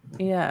are.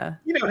 Yeah.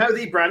 You know how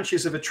the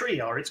branches of a tree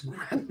are? It's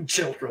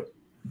grandchildren.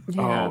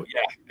 Yeah. Oh,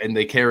 yeah. And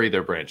they carry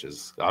their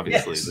branches,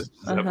 obviously. Yes. Just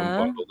have them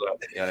bundled up.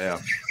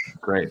 Yeah.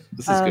 Great.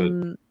 This is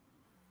good.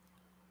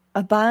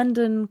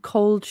 Abandon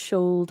cold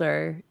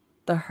shoulder,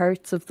 the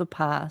hurts of the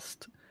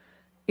past.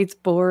 It's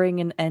boring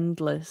and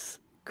endless.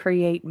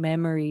 Create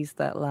memories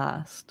that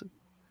last.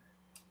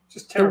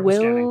 Just terrible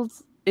the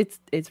wills,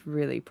 it's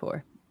really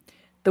poor.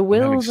 The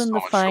wills and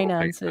the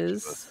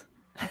finances.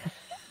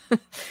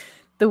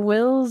 The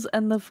wills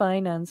and the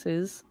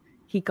finances.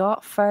 He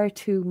got far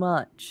too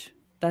much.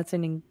 That's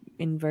in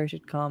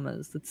inverted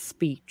commas. That's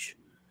speech.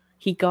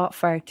 He got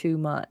far too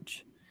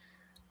much.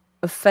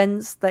 A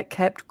fence that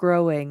kept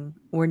growing.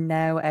 We're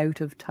now out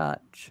of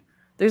touch.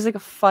 There's like a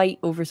fight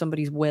over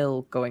somebody's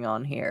will going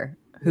on here.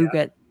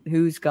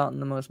 Who's gotten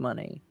the most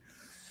money?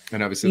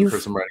 And obviously, the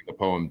person writing the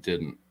poem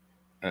didn't,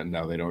 and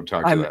now they don't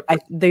talk to that.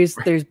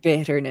 There's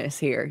bitterness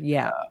here.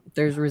 Yeah,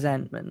 there's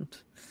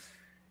resentment.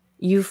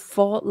 You've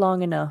fought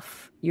long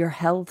enough. Your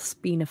health's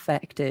been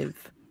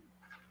effective.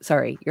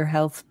 Sorry, your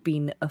health's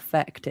been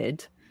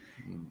affected.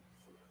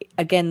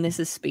 Again, this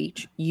is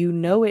speech. You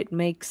know it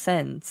makes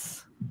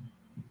sense.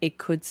 It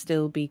could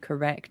still be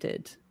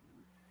corrected.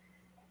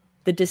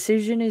 The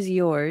decision is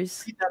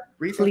yours.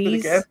 Read that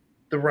again.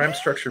 The rhyme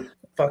structure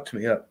fucked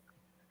me up.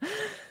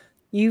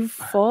 You've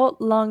fought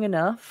long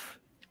enough.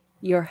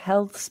 Your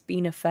health's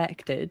been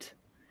affected.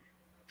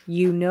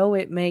 You know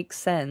it makes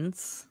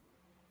sense.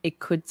 It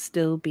could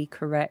still be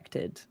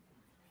corrected.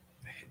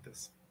 I hate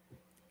this.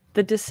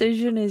 The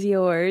decision is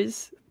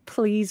yours.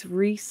 Please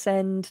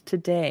resend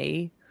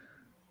today.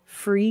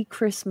 Free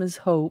Christmas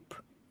hope.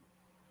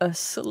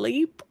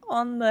 Asleep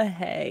on the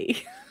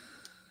hay.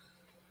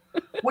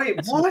 Wait,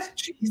 what?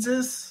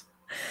 Jesus.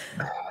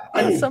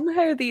 And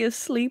somehow the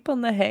asleep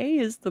on the hay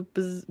is the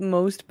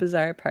most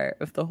bizarre part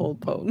of the whole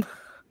poem.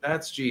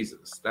 That's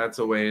Jesus. That's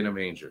away in a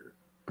manger.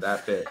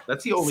 That bit.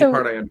 That's the only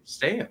part I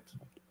understand.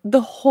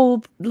 The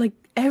whole, like,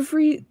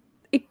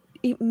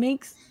 it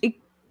makes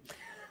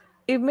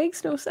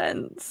no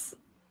sense.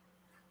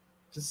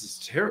 This is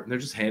terrible. They're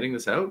just handing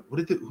this out.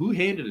 Who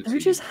handed it to you? They're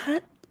just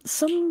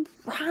some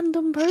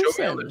random person.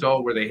 Show me on the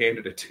doll where they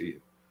handed it to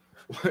you.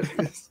 What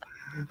is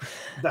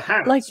the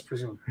hands? Like,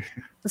 presume.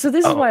 So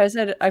this is why I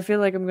said I feel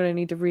like I'm going to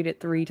need to read it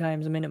 3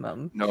 times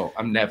minimum. No,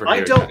 I'm never. I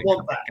don't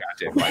want that.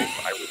 Goddamn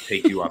life. I would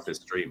take you off this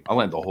stream.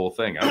 I'll end the whole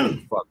thing. I don't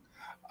give a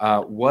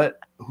fuck.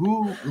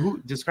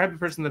 Who describe the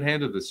person that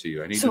handed this to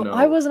you? I need to know.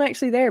 I wasn't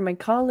actually there. My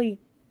colleague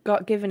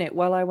got given it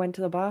while I went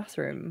to the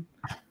bathroom.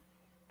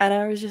 And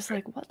I was just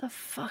like, what the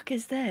fuck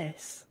is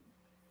this?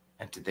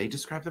 And did they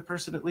describe the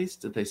person at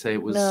least? Did they say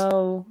it was...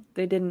 No,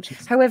 they didn't.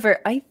 However,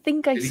 I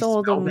think I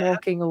saw them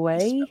walking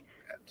away.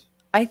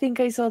 I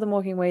think I saw them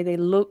walking away. They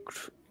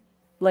looked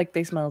like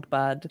they smelled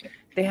bad.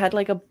 They had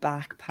like a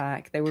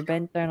backpack. They were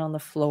bent down on the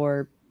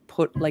floor,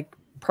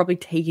 probably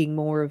taking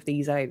more of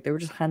these out. They were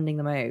just handing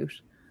them out.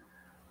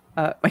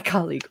 My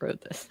colleague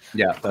wrote this.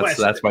 Yeah,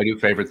 that's my new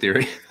favorite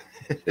theory.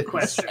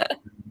 Question.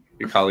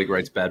 Your colleague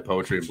writes bad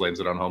poetry and blames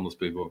it on homeless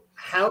people.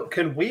 How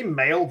can we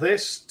mail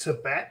this to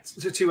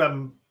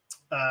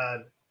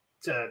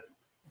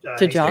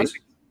John?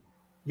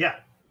 Yeah.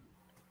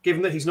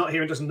 Given that he's not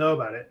here and doesn't know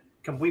about it,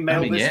 can we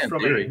mail this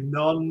from a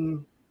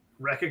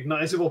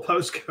non-recognizable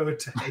postcode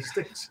to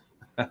Hastings?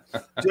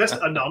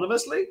 Just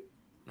anonymously?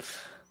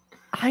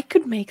 I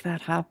could make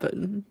that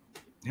happen.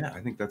 Yeah, I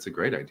think that's a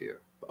great idea.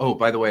 Oh,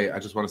 by the way, I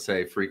just want to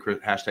say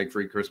hashtag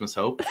free Christmas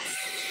hope.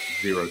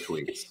 0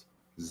 tweets.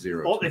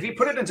 0. Well, if you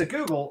put it into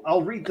Google,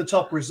 I'll read the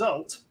top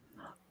result.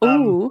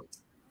 Ooh.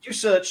 Your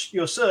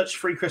search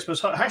free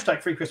Christmas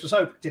hashtag free Christmas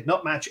hope did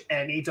not match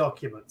any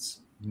documents.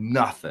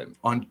 Nothing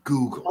on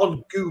Google.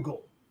 On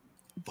Google.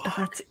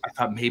 I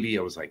thought maybe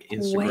it was like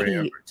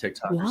Instagram or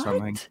TikTok or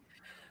something.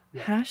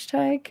 Yeah.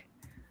 Hashtag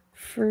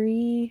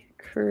free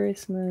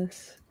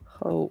Christmas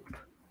hope.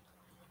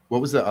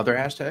 What was the other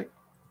hashtag?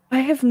 I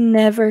have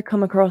never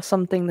come across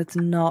something that's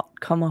not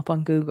come up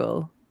on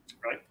Google.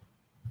 Right.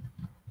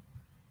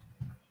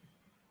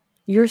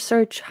 Your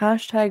search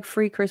hashtag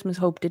free Christmas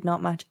hope did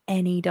not match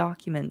any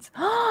documents.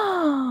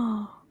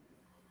 Oh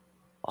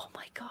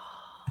my God.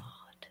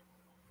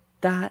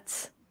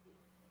 That's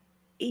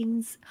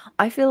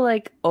I feel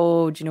like,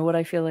 do you know what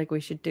I feel like we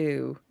should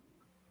do?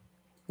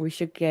 We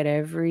should get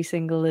every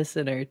single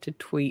listener to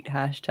tweet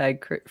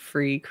hashtag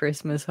free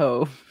Christmas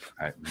hope.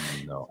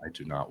 No, I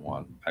do not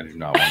want to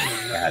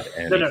add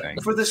anything. No,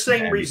 for the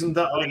same reason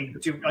that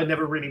I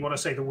never really want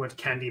to say the word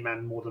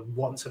Candyman more than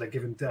once in a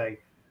given day.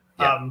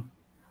 Yeah.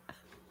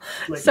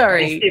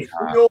 Sorry.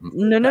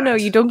 No,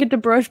 you don't get to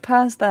brush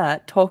past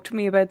that. Talk to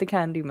me about the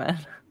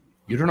Candyman.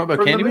 You don't know about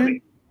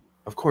Candyman?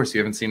 Of course, you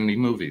haven't seen any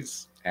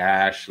movies.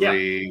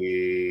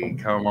 Ashley,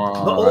 come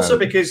on. But also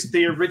because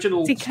the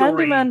original story...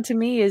 Candyman to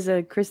me is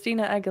a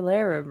Christina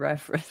Aguilera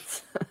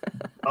reference.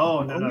 No,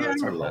 I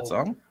remember that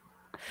song.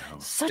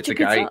 Such a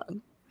good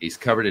song. He's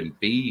covered in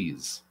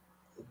bees.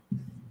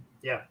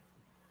 Yeah.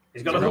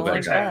 He's got a hook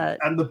like that.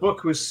 And the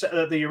book was...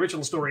 the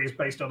original story is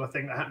based on a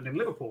thing that happened in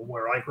Liverpool,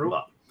 where I grew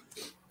up.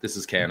 This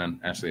is canon.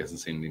 Ashley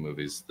hasn't seen any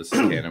movies. This is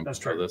canon. That's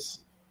true.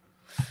 It's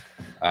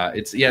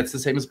the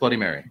same as Bloody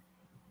Mary.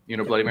 You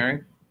know Bloody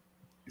Mary?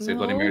 You say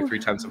Bloody Mary 3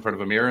 times in front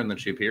of a mirror, and then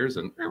she appears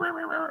and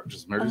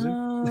just murders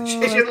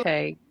you.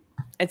 Okay.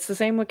 It's the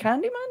same with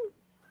Candyman?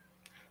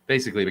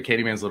 Basically, but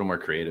Candyman's a little more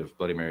creative.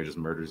 Bloody Mary just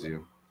murders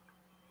you.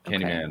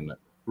 Candyman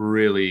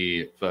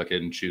really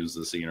fucking chews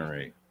the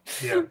scenery.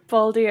 Yeah.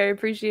 Baldy, I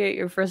appreciate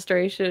your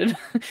frustration.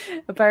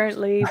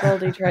 Apparently,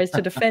 Baldy tries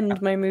to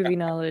defend my movie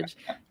knowledge.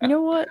 You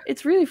know what?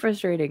 It's really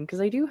frustrating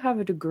because I do have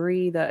a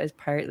degree that is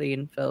partly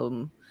in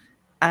film.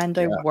 And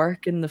I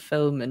work in the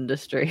film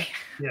industry.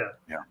 Yeah.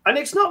 And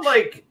it's not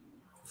like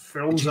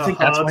films are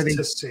hard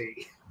to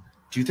see.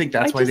 Do you think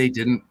that's why they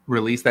didn't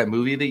release that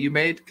movie that you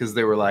made? Because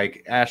they were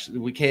like, Ashley,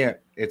 we can't.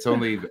 It's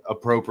only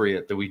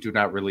appropriate that we do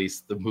not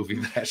release the movie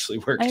that Ashley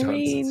worked on.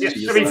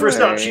 For a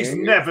start, she's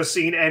never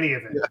seen any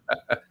of it.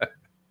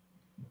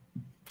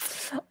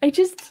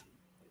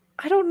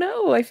 I don't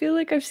know. I feel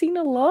like I've seen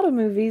a lot of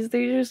movies.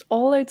 They're just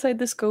all outside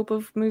the scope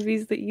of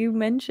movies that you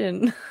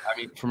mention. I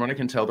mean, from what I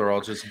can tell, they're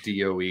all just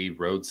DOE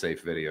road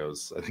safe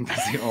videos. I think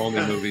that's the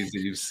only movies that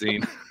you've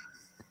seen.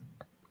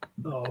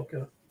 Oh,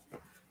 okay.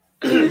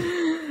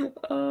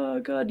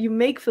 Oh, God. You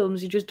make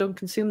films, you just don't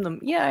consume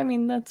them. Yeah, I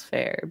mean, that's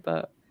fair.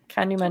 But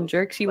Candyman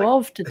jerks you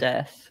off to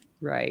death.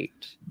 Right.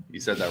 You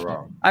said that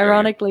wrong.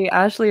 Ironically,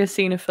 Ashley has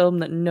seen a film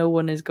that no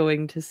one is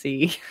going to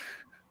see.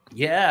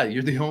 Yeah,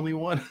 you're the only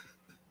one.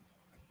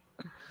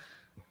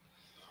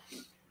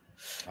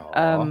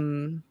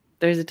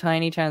 There's a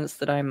tiny chance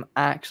that I'm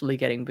actually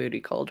getting booty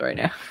called right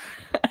now.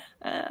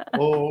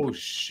 Oh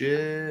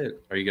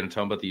shit! Are you gonna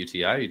tell him about the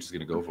UTI? Or are you just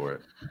gonna go for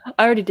it?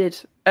 I already did.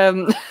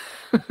 Amazing.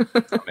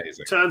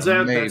 Turns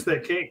out that's their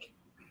kick.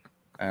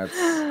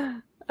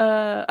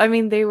 I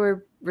mean, they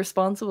were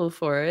responsible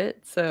for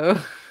it, so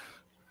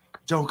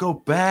don't go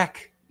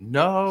back.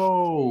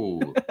 No,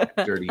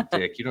 dirty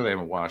dick. You know they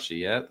haven't washed it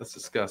yet. That's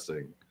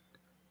disgusting.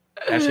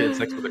 Actually, had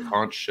sex with a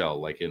conch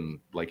shell, like in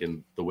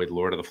the way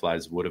Lord of the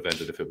Flies would have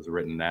ended if it was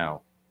written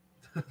now.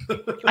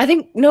 I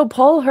think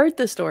Paul heard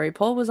the story.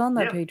 Paul was on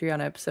that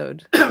Patreon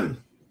episode.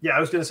 Yeah, I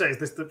was going to say, is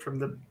this from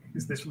the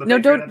No,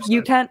 Patreon don't. episode?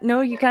 You can't.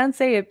 No, you can't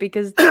say it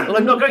because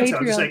I'm not going to.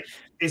 I'm just saying,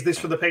 is this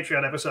for the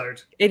Patreon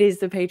episode? It is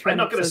the Patreon. I'm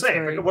not going to say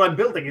it, but what I'm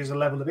building is a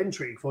level of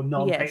intrigue for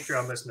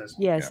non-Patreon listeners.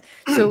 Yes.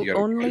 So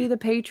only the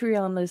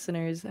Patreon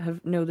listeners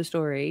know the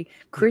story.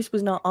 Chris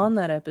was not on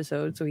that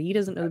episode, so he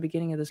doesn't know the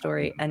beginning of the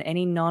story, and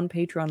any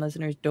non-Patreon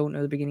listeners don't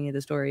know the beginning of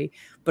the story.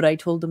 But I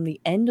told them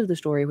the end of the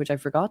story, which I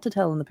forgot to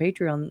tell in the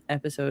Patreon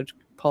episode,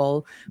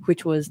 Paul,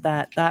 which was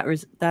that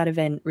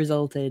event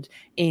resulted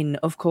in,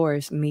 of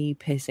course, me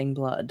pissing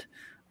blood.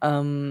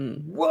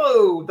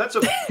 Whoa, that's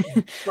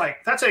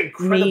that's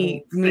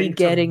incredible. Me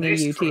getting a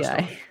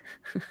UTI.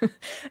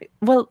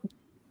 Well,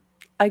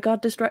 I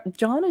got distracted.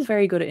 John is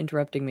very good at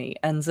interrupting me,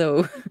 and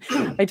so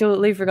I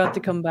totally forgot to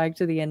come back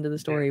to the end of the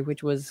story,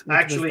 which was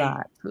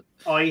that.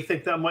 I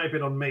think that might have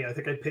been on me. I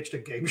think I pitched a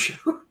game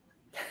show.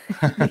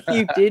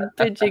 You did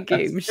pitch a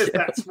game show.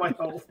 That's my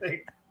whole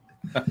thing.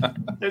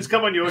 Let's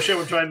come on your show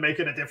and try and make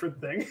it a different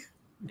thing.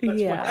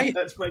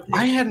 That's my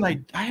I had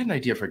an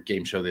idea for a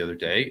game show the other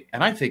day,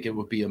 and I think it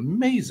would be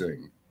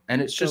amazing.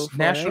 And it's just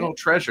National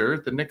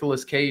Treasure, the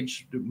Nicolas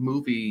Cage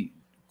movie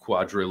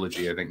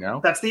quadrilogy, I think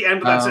now. That's the end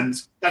of that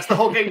sentence. That's the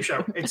whole game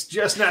show. It's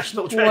just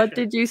National Treasure. What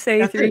did you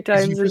say three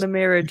times in the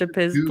mirror to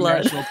piss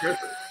blood?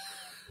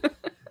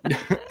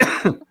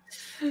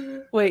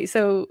 Wait,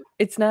 so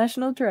it's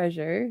National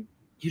Treasure.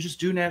 You just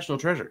do National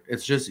Treasure.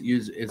 It's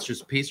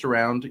just pieced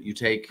around. You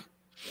take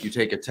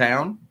a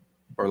town,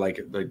 or like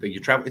you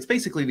travel. It's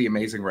basically The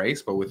Amazing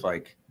Race, but with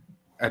like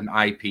an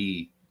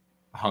IP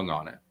hung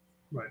on it.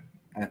 Right.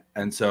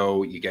 And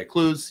so you get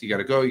clues. You got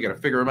to go. You got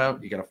to figure them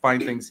out. You got to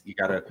find things. You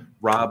got to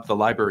rob the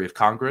Library of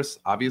Congress.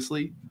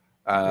 Obviously,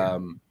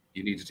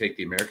 you need to take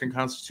the American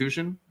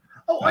Constitution.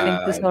 Oh, I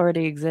think this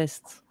already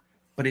exists.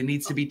 But it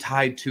needs to be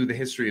tied to the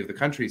history of the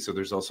country, so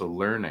there's also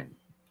learning.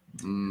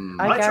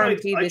 I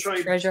guarantee this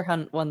treasure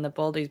hunt one that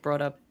Baldy's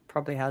brought up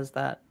probably has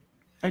that.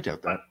 I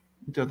doubt that.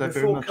 Very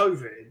Before much.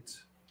 COVID,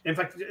 in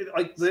fact,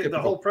 the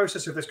whole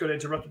process of this got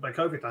interrupted by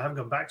COVID. I haven't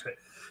gone back to it.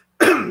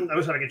 I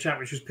was having a chat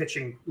which was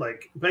pitching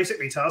like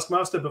basically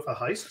Taskmaster but for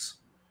heists.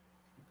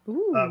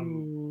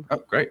 Ooh.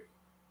 Oh, great.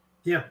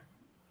 Yeah.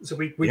 So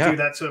we do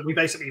that. So we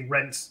basically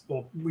rent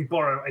or we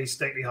borrow a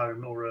stately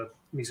home or a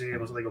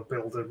museum or something, or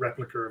build a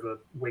replica of a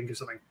wing or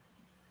something,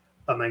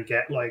 and then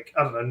get like,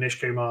 I don't know, Nish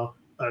Kumar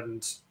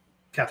and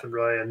Catherine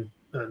Ryan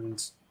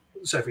and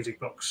Sophie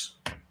Jukebox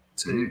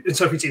and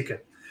Sophie Tuka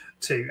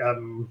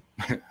to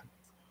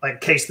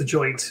like case the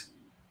joint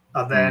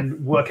and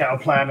then work out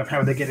a plan of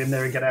how they get in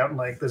there and get out, and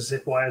like the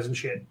zip wires and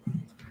shit.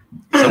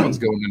 Someone's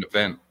going to an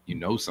event. You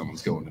know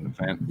someone's going to an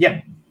event.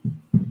 Yeah.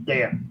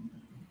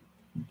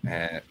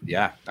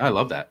 Yeah, I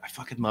love that. I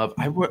fucking love.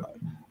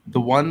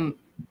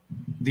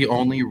 The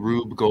only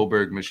Rube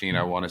Goldberg machine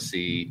I want to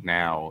see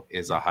now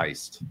is a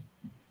heist.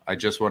 I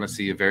just want to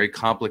see a very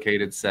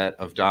complicated set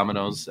of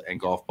dominoes and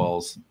golf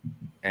balls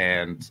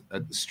and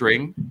a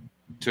string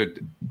to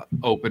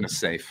open a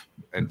safe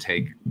and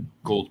take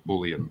gold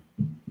bullion.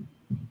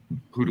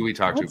 Who do we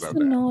talk to about What's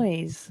the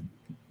noise?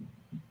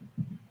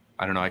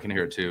 I don't know. I can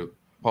hear it too.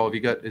 Paul,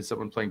 is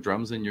someone playing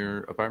drums in your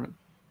apartment?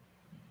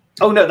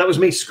 Oh no, that was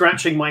me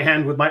scratching my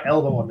hand with my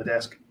elbow on the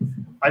desk.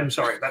 I'm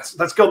sorry.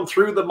 That's gone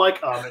through the mic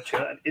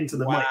armature and into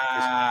the mic.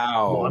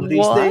 Wow. One of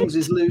these things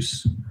is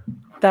loose.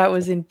 That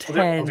was intense.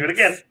 I'll do it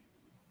again.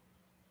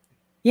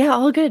 Yeah,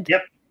 all good.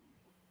 Yep.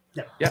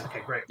 Yeah.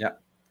 Okay, great. Yeah.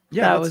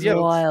 That was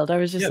wild. I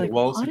was just like,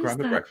 what is that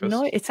that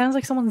noise? It sounds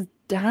like someone's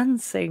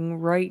dancing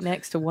right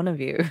next to one of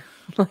you.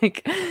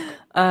 Like,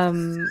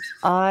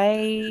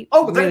 I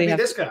really have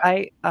this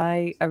guy.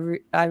 I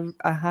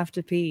have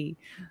to pee.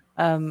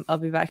 I'll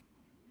be back.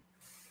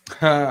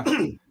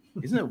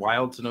 Isn't it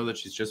wild to know that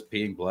she's just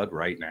peeing blood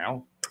right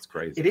now? It's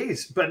crazy. It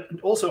is, but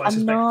also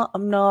I'm not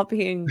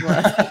peeing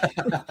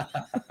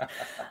blood.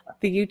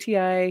 The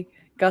UTI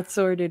got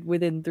sorted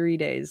within 3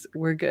 days.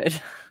 We're good.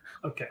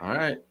 Okay. All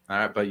right.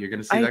 But you're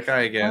going to see that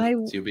guy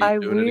again. So you'll be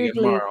doing it again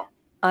tomorrow.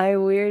 I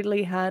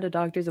weirdly had a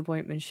doctor's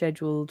appointment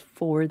scheduled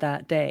for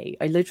that day.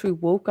 I literally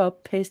woke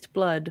up, pissed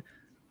blood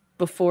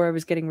before I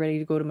was getting ready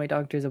to go to my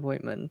doctor's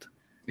appointment.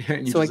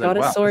 So I got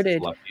it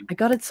sorted. I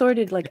got it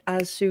sorted like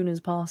as soon as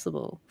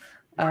possible.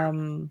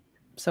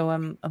 So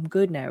I'm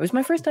good now. It was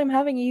my first time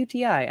having a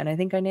UTI, and I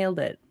think I nailed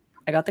it.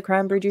 I got the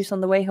cranberry juice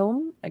on the way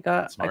home. I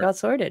got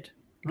sorted.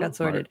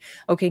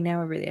 Okay, now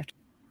I really have to.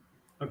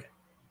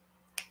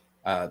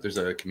 There's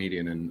a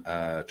comedian in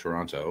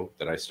Toronto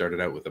that I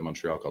started out with in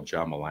Montreal called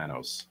John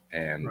Milanos.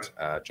 And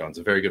John's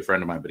a very good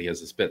friend of mine, but he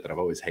has this bit that I've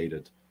always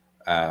hated,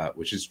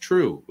 which is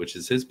true, which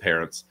is his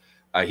parents.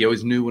 He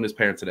always knew when his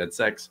parents had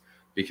sex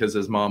because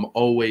his mom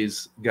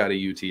always got a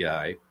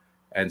UTI.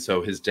 And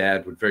so his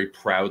dad would very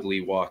proudly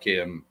walk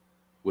in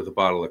with a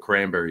bottle of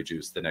cranberry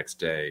juice the next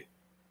day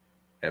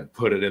and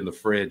put it in the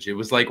fridge. It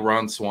was like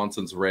Ron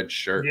Swanson's red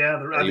shirt.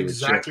 Yeah, that's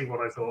exactly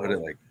what I thought.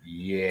 Like,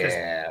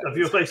 yeah. Of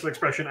your facial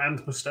expression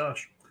and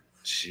moustache.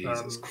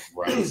 Jesus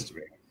Christ,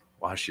 man.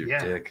 Wash your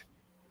dick.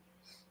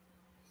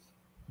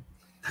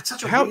 That's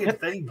such a weird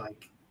thing.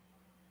 Like,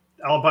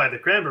 I'll buy the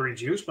cranberry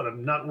juice, but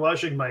I'm not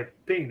washing my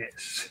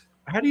penis.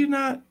 How do you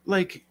not,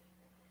 like...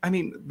 I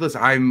mean,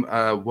 listen, I'm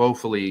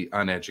woefully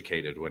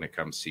uneducated when it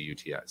comes to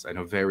UTIs. I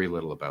know very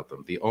little about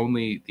them. The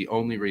only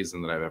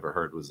reason that I've ever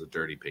heard was a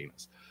dirty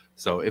penis.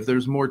 So if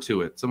there's more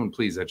to it, someone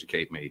please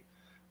educate me,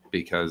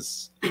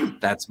 because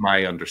that's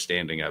my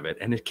understanding of it.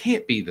 And it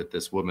can't be that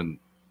this woman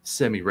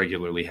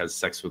semi-regularly has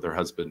sex with her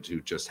husband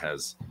who just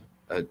has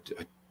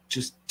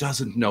just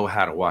doesn't know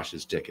how to wash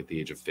his dick at the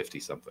age of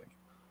 50-something.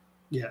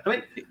 Yeah, I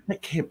mean,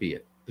 that can't be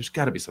it. There's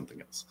got to be something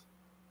else.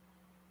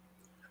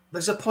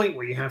 There's a point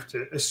where you have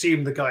to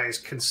assume the guy is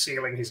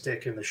concealing his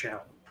dick in the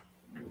shower.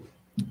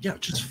 Yeah,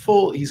 just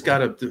full. He's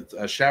got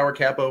a shower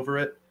cap over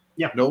it.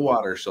 Yeah. No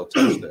water shall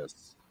touch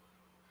this.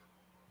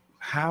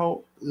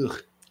 How?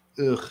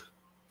 Ugh.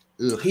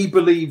 He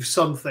believes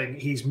something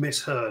he's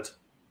misheard.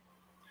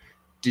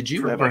 Did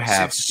you ever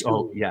have?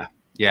 Oh, yeah.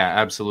 Yeah,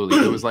 absolutely.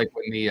 It was like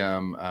when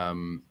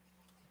the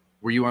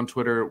were you on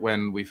Twitter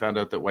when we found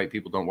out that white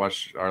people don't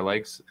wash our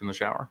legs in the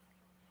shower?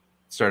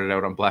 Started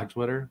out on Black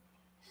Twitter.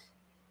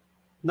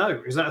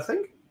 No, is that a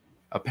thing?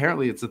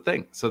 Apparently, it's a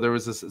thing. So there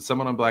was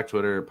someone on Black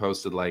Twitter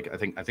posted I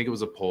think it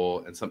was a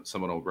poll, and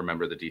someone will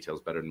remember the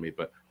details better than me,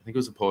 but I think it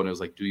was a poll, and it was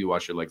like, do you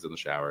wash your legs in the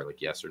shower?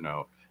 Like, yes or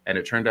no. And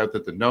it turned out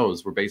that the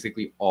no's were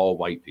basically all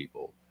white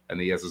people, and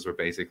the yeses were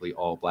basically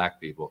all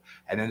black people.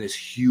 And then this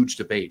huge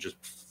debate just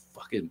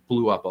fucking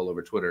blew up all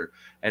over Twitter.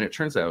 And it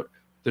turns out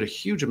that a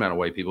huge amount of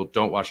white people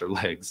don't wash their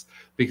legs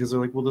because they're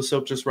like, well, the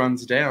soap just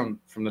runs down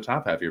from the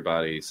top half of your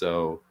body,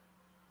 so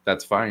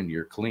that's fine,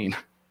 you're clean.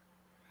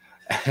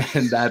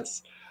 And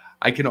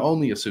I can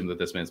only assume that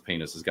this man's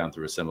penis has gone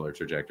through a similar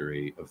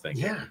trajectory of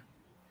thinking. Yeah.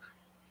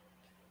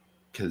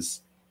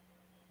 Because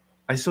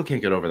I still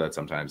can't get over that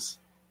sometimes.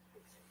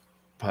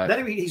 But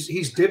then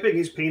he's dipping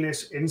his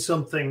penis in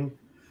something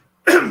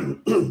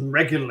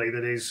regularly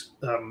that is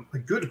a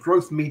good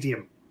growth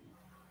medium.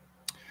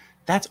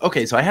 That's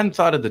okay. So I hadn't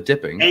thought of the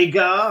dipping.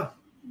 Agar.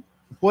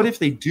 What if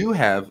they do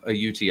have a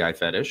UTI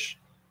fetish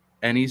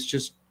and he's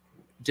just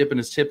dipping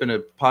his tip in a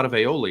pot of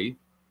aioli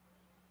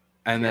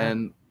and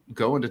then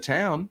going to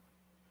town,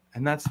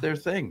 and that's their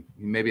thing?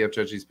 Maybe I've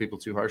judged these people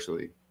too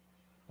harshly.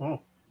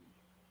 Oh.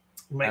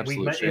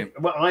 Absolute shame.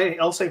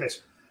 I'll say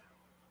this.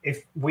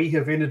 If we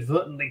have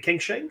inadvertently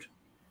kink shamed,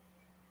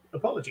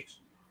 apologies.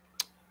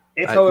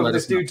 If, however,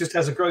 this dude just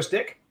has a gross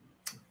dick,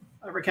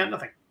 I recant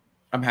nothing.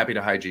 I'm happy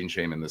to hygiene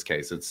shame in this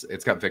case.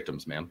 It's got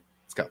victims, man.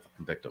 It's got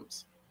fucking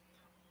victims.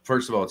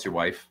 First of all, it's your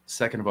wife.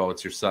 Second of all,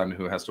 it's your son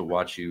who has to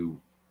watch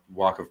you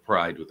walk of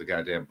pride with a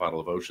goddamn bottle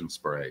of Ocean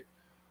Spray.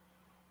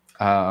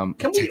 Can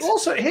we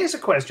also? Here's a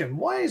question: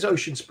 why is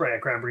Ocean Spray a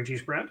cranberry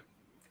juice brand?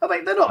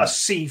 They're not a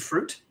sea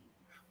fruit.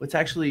 It's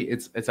actually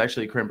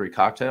a cranberry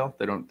cocktail.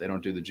 They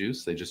don't do the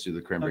juice. They just do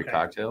the cranberry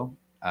cocktail,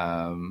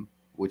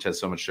 which has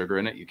so much sugar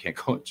in it you can't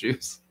call it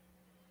juice.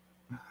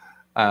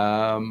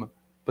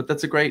 But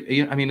that's a great.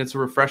 I mean, it's a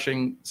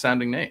refreshing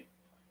sounding name,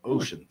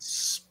 Ocean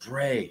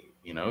Spray.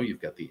 You know, you've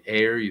got the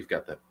air, you've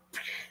got the,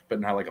 but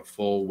not like a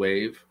full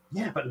wave.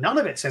 Yeah, but none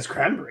of it says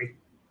cranberry.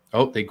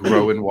 Oh, they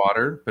grow in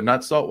water, but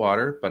not salt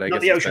water. But I Not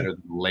guess the it's ocean. better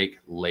than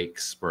lake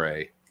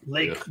spray.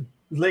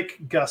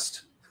 Lake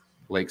gust.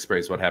 Lake spray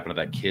is what happened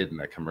to that kid in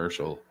that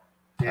commercial.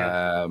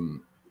 Yeah.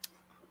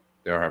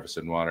 They are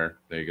harvesting water.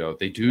 There you go.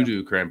 They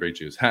do cranberry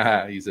juice.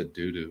 He's a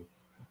doo-doo.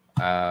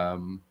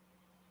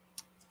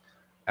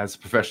 As a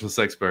professional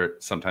sex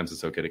expert, sometimes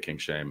it's okay to kink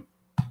shame.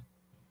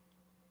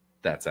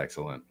 That's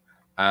excellent.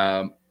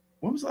 When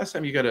was the last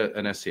time you got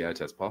an STI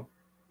test, Paul?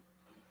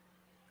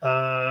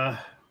 Oh,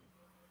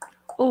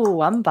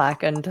 I'm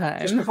back in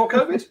time. Just before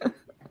COVID?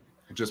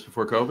 Just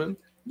before COVID?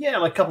 Yeah,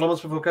 like a couple of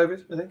months before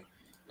COVID, I think.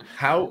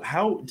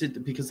 How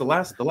did, because the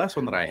last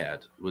one that I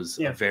had was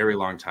a very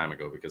long time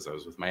ago because I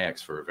was with my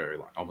ex for a very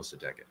long, almost a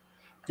decade.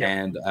 Yeah.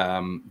 And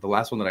the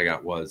last one that I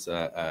got was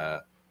I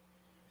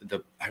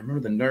remember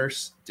the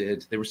nurse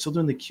they were still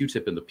doing the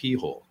Q-tip in the pee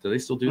hole. Do they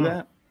still do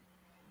that?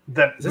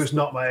 That was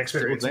not my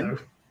experience, no.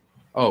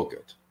 Oh,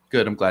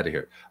 good. I'm glad to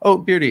hear it. Oh,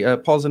 Beardy,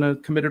 Paul's in a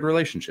committed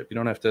relationship. You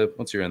don't have to,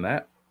 once you're in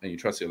that and you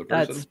trust the other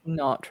person. That's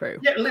not true.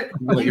 Yeah, look,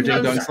 let your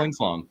ding dong sling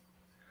slong.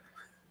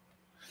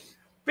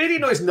 Beardy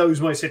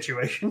knows my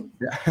situation.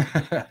 Yeah.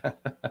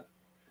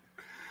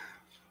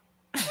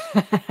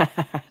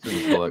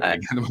 Pull out,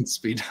 get him on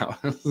speed now.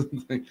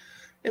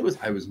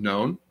 I was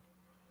known.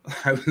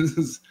 I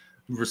was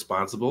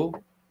responsible.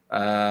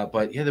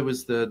 But yeah, there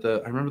was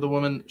the I remember the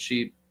woman,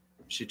 she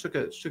took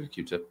a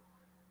Q-tip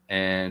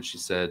and she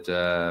said,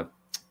 this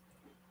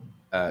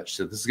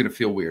is gonna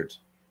feel weird.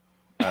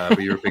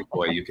 But you're a big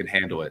boy, you can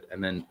handle it.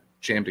 And then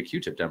jammed a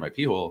Q-tip down my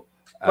pee hole.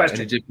 And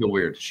it did feel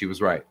weird. She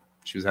was right.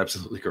 She was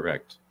absolutely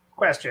correct.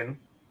 Question.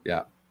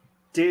 Yeah.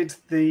 Did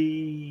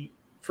the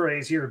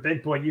phrase "you're a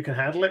big boy, you can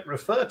handle it"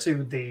 refer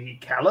to the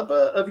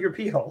caliber of your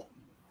pee hole?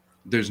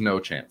 There's no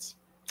chance.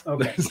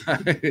 Okay.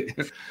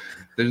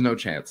 There's no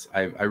chance.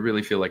 I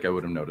really feel like I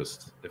would have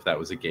noticed if that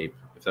was a gape.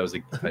 If that was a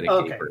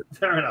gaper.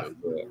 Fair enough.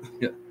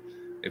 Yeah.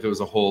 If it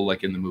was a hole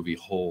like in the movie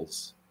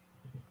Holes.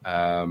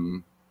 I've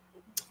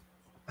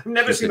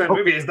never seen that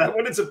movie. Is that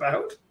what it's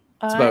about?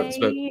 It's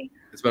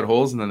about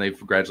holes, and then they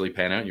gradually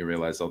pan out, and you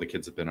realize all the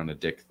kids have been on a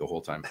dick the whole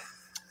time.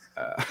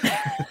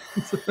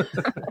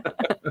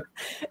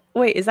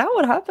 Wait, is that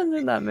what happens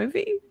in that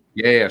movie?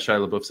 Yeah,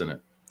 Shia LaBeouf's in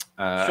it.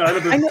 Shia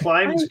LaBeouf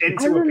climbs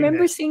into I remember a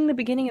penis. seeing the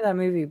beginning of that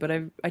movie, but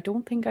I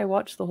don't think I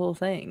watched the whole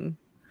thing.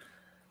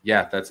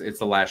 Yeah, it's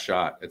the last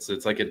shot. It's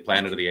like in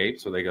Planet of the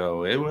Apes where they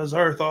go, "It was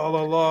Earth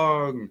all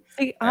along,"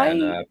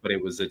 but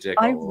it was a dick.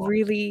 I all along.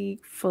 really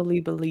fully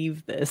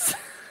believe this.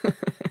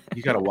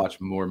 You got to watch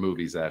more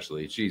movies,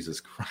 Ashley. Jesus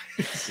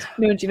Christ.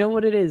 No, do you know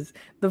what it is?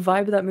 The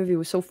vibe of that movie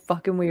was so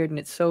fucking weird, and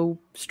it so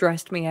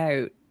stressed me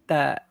out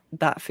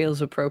that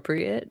feels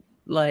appropriate.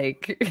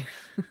 Like,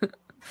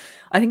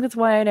 I think that's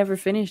why I never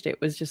finished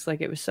it. Was just like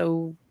it was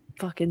so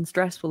fucking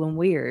stressful and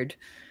weird.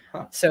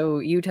 Huh. So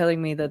you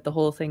telling me that the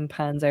whole thing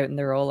pans out and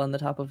they're all on the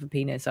top of a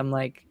penis, I'm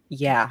like,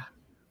 yeah,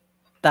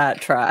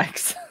 that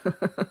tracks.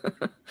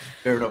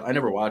 Fair enough. I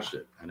never watched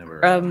it. I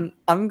never. I'm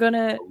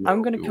gonna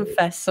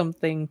confess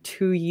something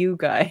to you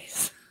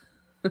guys.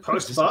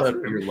 Is this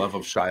about your love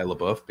of Shia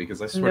LaBeouf?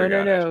 Because I swear to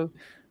God, no.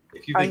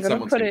 If you think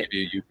someone's gonna give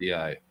you a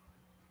UTI,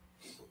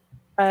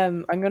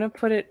 I'm gonna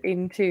put it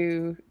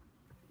into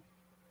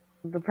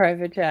the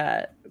private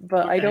chat,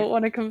 but I don't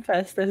want to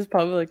confess this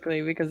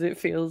publicly because it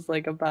feels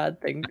like a bad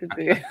thing to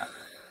do.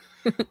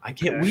 I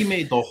can't. We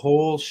made the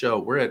whole show.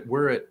 We're at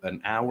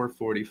an hour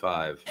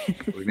 45.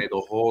 We made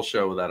the whole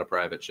show without a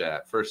private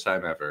chat, first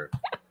time ever,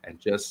 and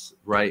just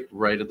right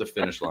at the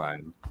finish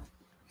line.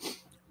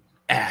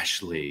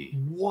 Ashley.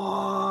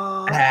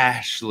 What?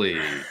 Ashley.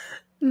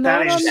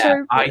 Not on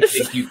purpose. I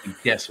think you can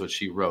guess what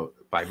she wrote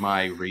by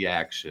my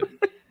reaction.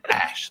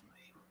 Ashley.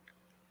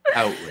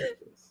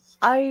 Outrageous.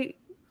 I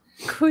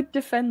could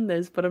defend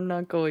this, but I'm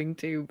not going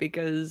to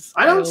because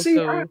I don't see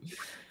how.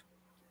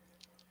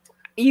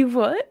 You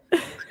what?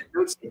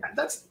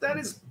 That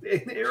is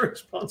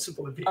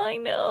irresponsible of you. I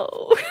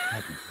know.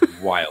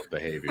 Wild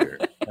behavior.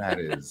 That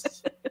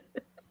is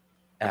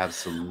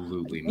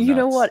absolutely nuts. You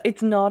know what?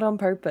 It's not on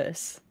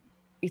purpose.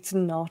 It's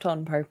not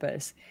on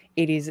purpose.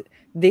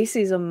 This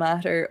is a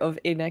matter of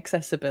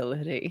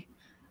inaccessibility.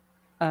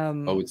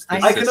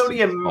 I can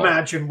only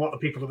imagine what the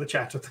people in the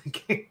chat are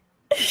thinking.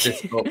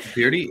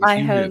 Beardy, I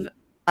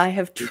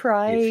have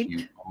tried. If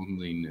you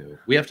only knew.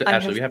 We have to. I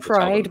Actually, we have to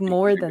tried tell them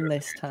more than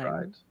this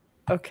time.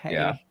 Okay.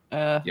 Yeah.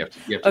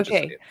 You have to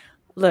okay.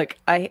 Look,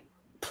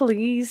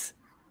 please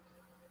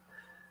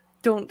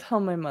don't tell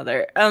my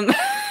mother. I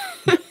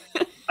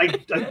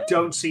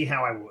don't see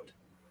how I would.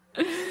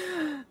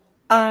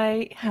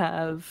 I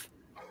have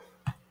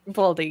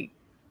Baldy.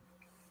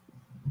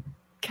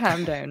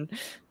 Calm down.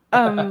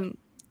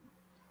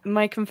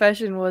 My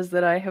confession was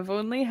that I have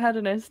only had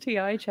an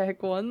STI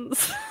check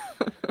once.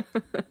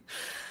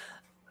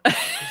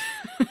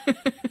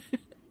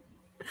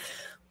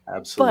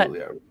 Absolutely.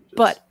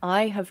 But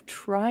I have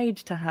tried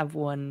to have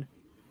one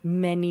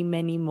many,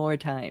 many more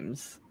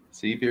times.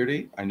 See,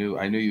 Beardy, I knew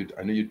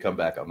you'd come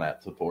back on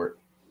that support.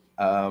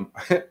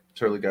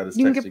 Charlie got his.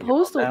 You can get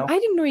postal. I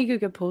didn't know you could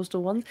get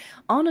postal ones.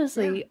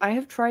 Honestly, I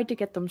have tried to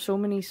get them so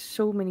many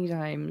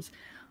times.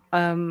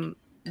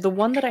 The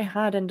one that I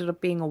had ended up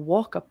being a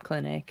walk-up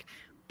clinic,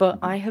 but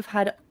I have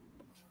had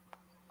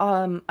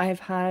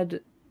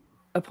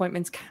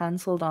appointments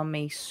cancelled on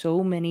me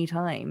so many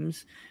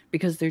times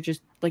because they're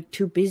just like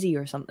too busy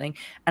or something.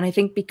 And I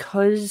think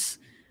because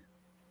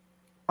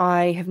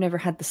I have never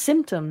had the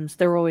symptoms,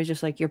 they're always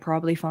just like, you're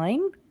probably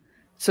fine.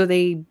 So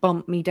they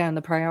bump me down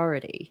the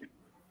priority.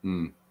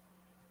 Mm.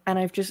 And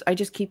I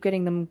just keep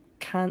getting them.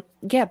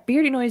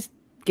 Beardy Noise,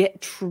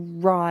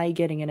 try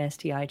getting an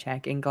STI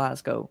check in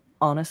Glasgow.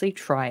 Honestly,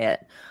 try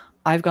it.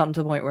 I've gotten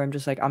to the point where I'm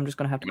just going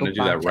to have to go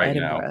back to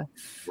Edinburgh.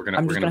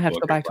 I'm just going to have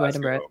to go back to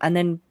Edinburgh. And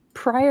then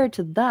prior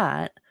to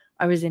that,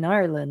 I was in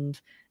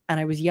Ireland and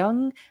I was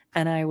young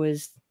and I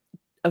was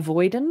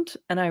avoidant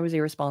and I was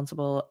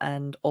irresponsible.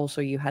 And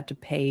also you had to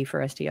pay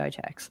for STI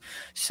checks.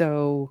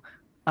 So,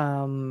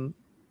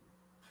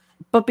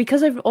 but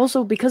because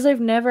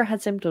I've never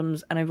had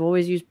symptoms and I've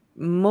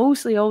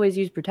mostly always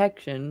used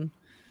protection.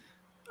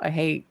 I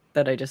hate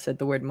that I just said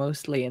the word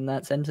mostly in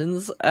that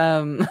sentence.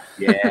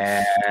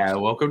 Yeah,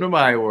 welcome to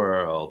my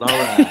world. All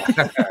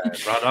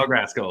right. Raw Dog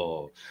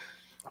Rascal.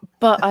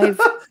 But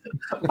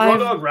Raw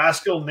Dog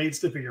Rascal needs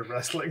to be your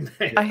wrestling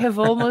name. I have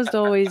almost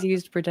always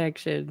used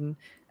protection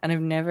and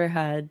I've never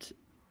had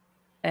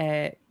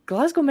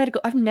Glasgow Medical.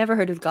 I've never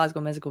heard of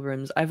Glasgow Medical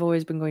Rooms. I've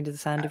always been going to the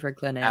Sandifer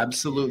Clinic.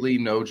 Absolutely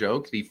no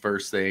joke. The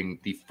first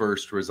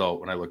result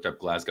when I looked up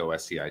Glasgow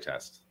STI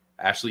test.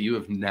 Ashley, you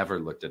have never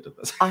looked into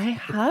this. I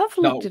have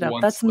looked it up.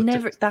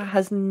 That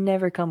has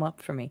never come up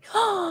for me.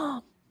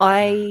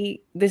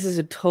 This is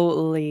a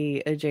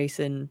totally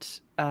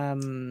adjacent. I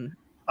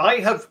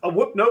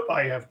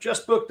have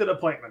just booked an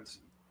appointment.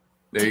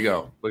 There you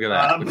go. Look at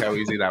that. Look how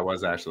easy that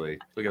was, Ashley.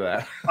 Look at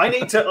that. I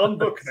need to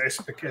unbook this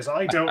because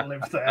I don't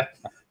live there.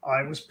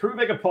 I was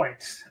proving a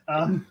point.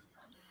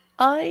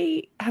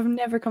 I have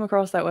never come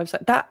across that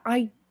website.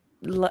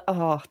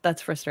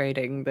 That's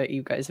frustrating that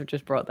you guys have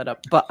just brought that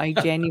up. But I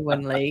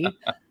genuinely,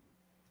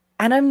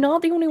 and I'm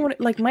not the only one.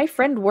 Like my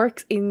friend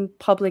works in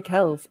public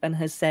health and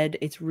has said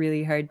it's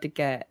really hard to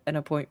get an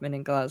appointment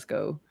in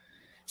Glasgow.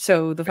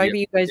 So the fact that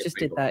you guys just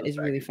did that is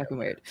really fucking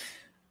weird.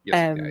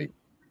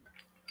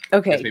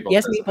 Okay.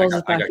 Yes, Meatballs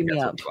is backing me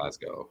up.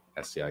 Glasgow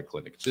STI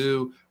Clinic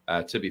too.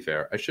 To be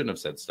fair, I shouldn't have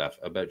said stuff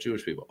about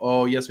Jewish people.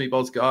 Oh, Yes,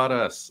 Meatballs got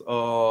us.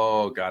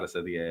 Oh, got us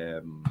at the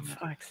end.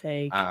 Fuck's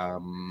sake.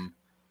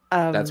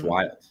 That's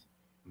wild.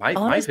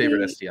 My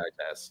favorite STI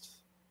test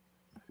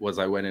was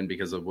I went in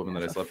because a woman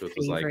that I slept with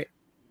was like,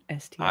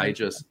 STI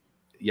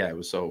it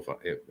was so fun.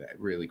 It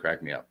really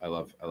cracked me up. I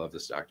love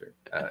this doctor.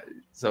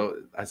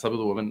 So I slept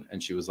with a woman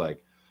and she was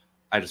like,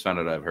 I just found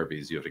out I have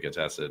herpes. You have to get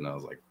tested. And I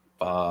was like,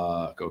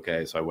 fuck.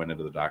 Okay. So I went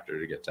into the doctor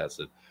to get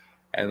tested.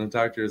 And the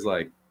doctor is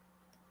like,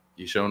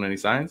 you showing any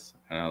signs?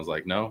 And I was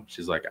like, no.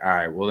 She's like, all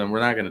right, well then we're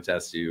not going to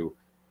test you.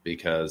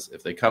 because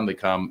if they come, they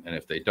come, and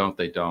if they don't,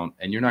 they don't,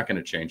 and you're not going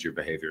to change your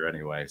behavior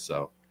anyway.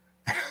 So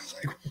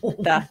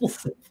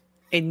that's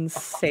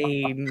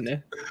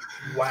insane.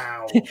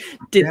 Wow.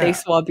 Did they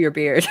swab your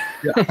beard?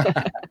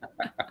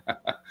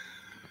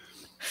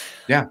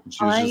 Yeah,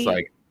 she was just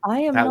like,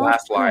 I am that not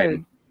last proud.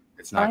 line,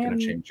 it's not going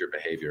to change your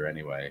behavior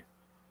anyway.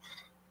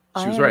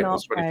 She was I am right.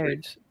 not proud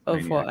of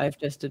Maniac. what I've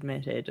just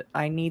admitted.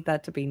 I need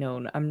that to be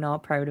known. I'm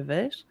not proud of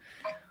it.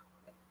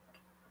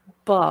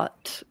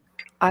 But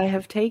I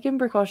have taken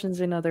precautions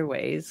in other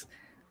ways,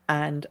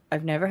 and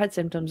I've never had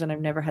symptoms, and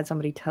I've never had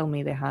somebody tell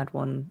me they had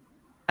one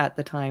at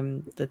the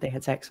time that they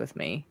had sex with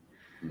me.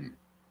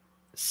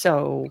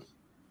 So,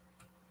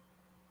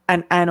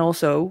 and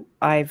also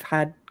I've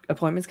had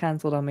appointments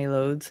cancelled on me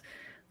loads.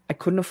 I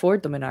couldn't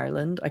afford them in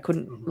Ireland. I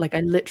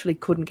literally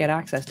couldn't get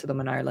access to them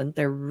in Ireland.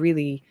 They're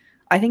really,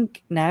 I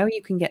think now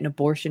you can get an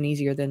abortion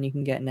easier than you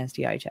can get an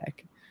STI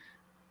check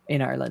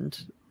in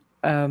Ireland,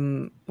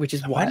 which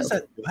is wild.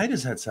 Why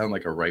does that sound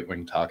like a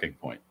right-wing talking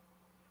point?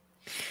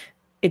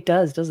 It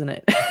does, doesn't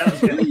it?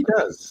 It really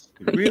does.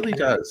 It really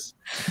does.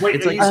 Wait,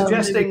 it's are like you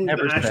suggesting that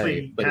never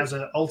Ashley say, has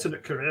an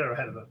alternate career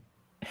ahead of her?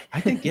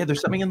 I think, yeah,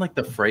 there's something in like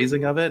the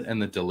phrasing of it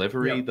and the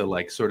delivery, the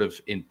like sort of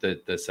in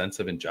the sense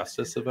of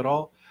injustice of it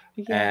all.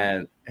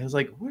 And I was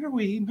like, what are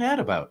we mad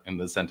about in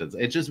the sentence?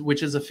 It just,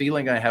 which is a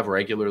feeling I have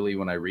regularly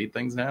when I read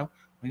things now.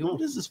 Like,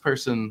 what is this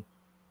person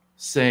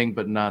saying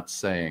but not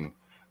saying?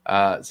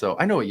 So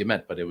I know what you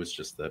meant, but it was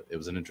just that it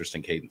was an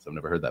interesting cadence. I've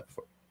never heard that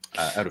before.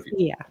 Out of you.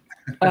 Yeah.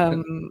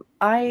 I'm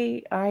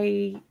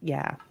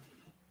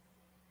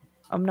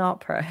not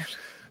proud.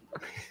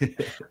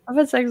 I've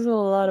had sex with a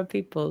lot of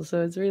people,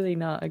 so it's really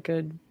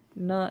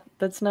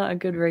that's not a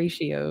good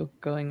ratio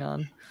going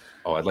on.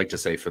 Oh, I'd like to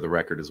say for the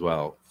record as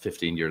well,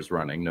 15 years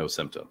running, no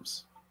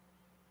symptoms.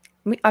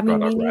 I mean,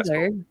 me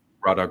neither.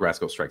 Raw Dog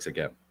Rascal strikes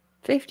again.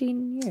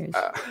 15 years.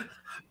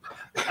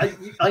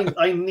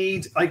 I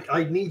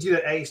need you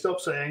to stop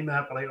saying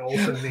that, but I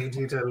also need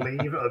you to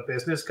leave a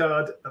business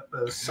card at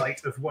the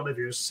site of one of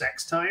your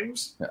sex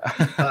times.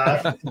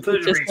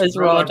 Just as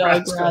Raw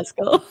Dog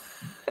Rascal.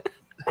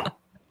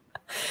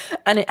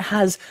 and it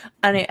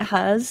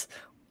has.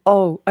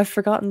 Oh, I've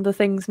forgotten the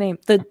thing's name.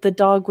 The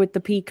dog with the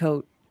pea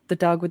coat. The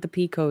dog with the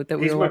pea coat that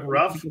he's we were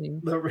McGruff.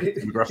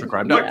 McGruff the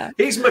Crime Dog. Yeah.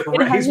 He's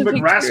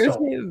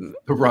McRascal.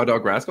 The Raw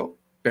Dog Rascal.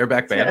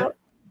 Bareback Bandit.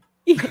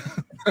 Yeah.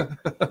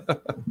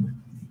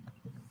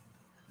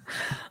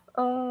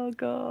 Oh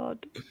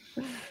God.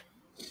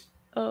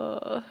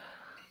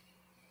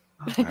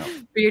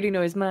 Beardy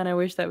noise, man. I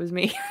wish that was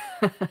me.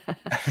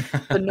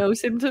 But no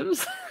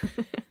symptoms.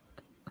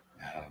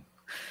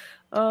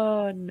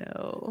 Oh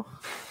no.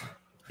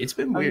 It's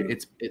been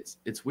weird.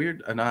 It's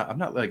weird, and I'm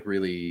not like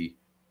really.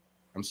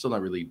 I'm still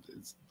not really.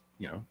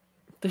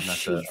 The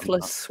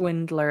sheathless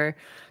swindler.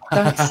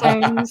 That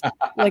sounds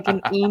like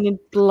an Enid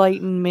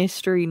Blyton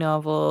mystery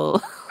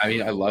novel. I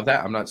mean, I love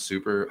that. I'm not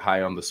super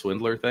high on the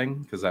swindler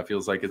thing because that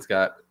feels like it's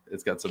got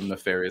some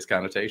nefarious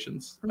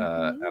connotations, and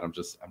I'm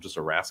just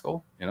a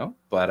rascal,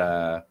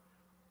 But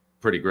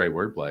pretty great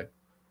wordplay.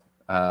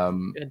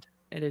 Good.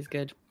 It is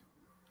good.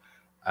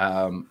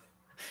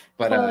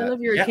 But I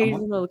love your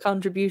occasional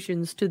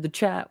contributions to the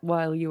chat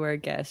while you are a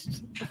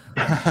guest.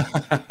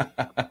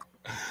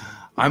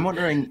 I'm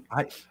wondering.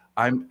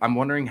 I'm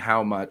wondering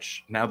how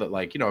much now that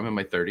I'm in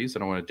my 30s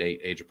and I want to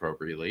date age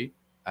appropriately,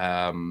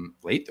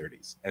 late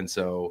 30s, and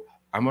so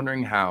I'm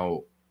wondering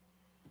how,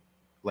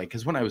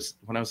 because when I was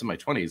in my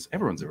 20s,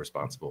 everyone's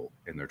irresponsible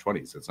in their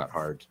 20s. It's not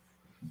hard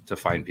to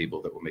find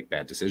people that will make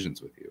bad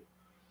decisions with you.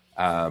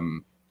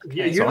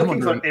 You're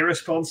looking for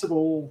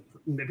irresponsible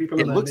people.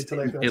 It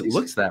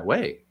looks that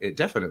way. It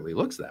definitely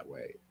looks that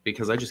way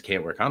because I just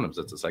can't wear condoms.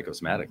 It's a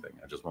psychosomatic thing.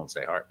 I just won't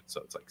stay hard.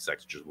 So it's like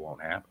sex just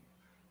won't happen.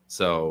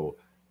 So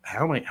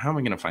how am I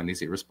going to find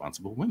these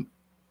irresponsible women?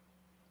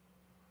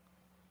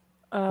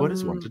 What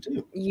is one to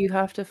do? You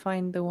have to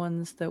find the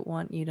ones that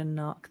want you to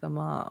knock them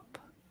up.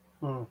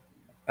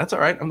 That's all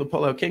right. I'm the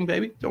pull-out king,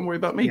 baby. Don't worry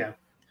about me. Yeah.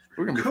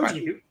 We're gonna be could fine.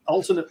 You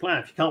alternate plan?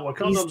 If you can't wear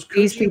condoms,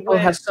 these people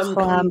have some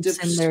clamps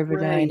kind of in their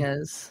spray?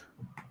 vaginas.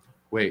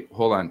 Wait,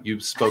 hold on. You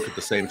spoke at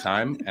the same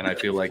time, and I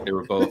feel like they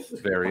were both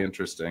very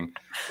interesting.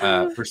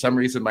 For some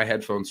reason, my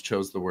headphones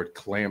chose the word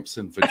clamps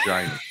and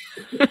vagina.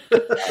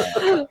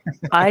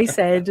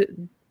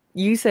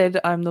 You said,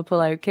 I'm the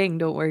pull-out king,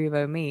 don't worry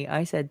about me.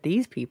 I said,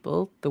 these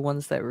people, the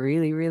ones that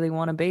really, really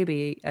want a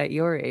baby at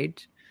your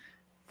age,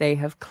 they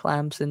have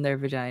clamps in their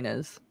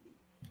vaginas.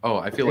 Oh,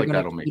 I feel like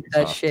that'll make me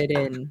that soft. shit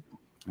in.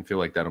 I feel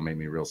like that'll make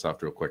me real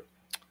soft real quick.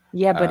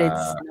 Yeah, but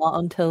it's not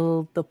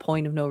until the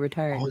point of no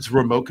return. Oh, it's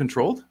remote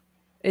controlled?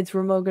 It's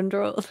remote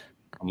controlled.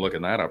 I'm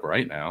looking that up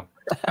right now.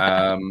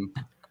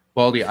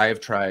 Baldy, I have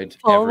tried.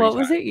 Oh, what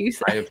was it you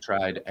said? I have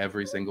tried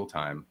every single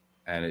time,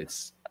 and it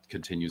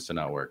continues to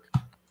not work.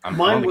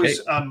 Mine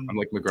was. I'm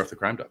like McGruff the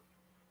Crime Dog.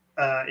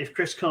 If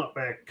Chris can't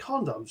wear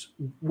condoms,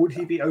 would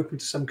he be open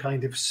to some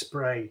kind of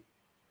spray?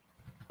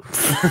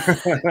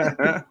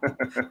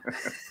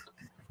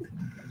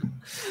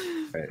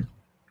 Hey,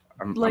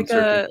 like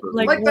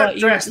that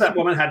dress that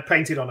woman had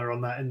painted on her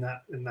in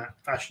that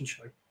fashion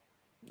show.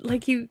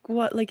 like you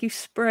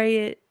spray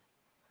it.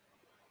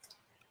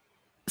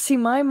 See,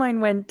 my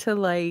mind went to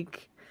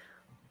like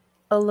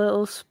a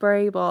little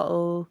spray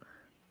bottle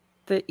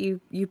that you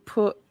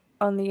put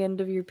on the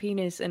end of your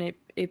penis, and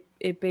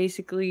it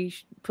basically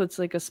puts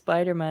like a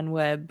Spider-Man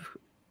web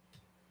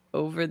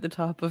over the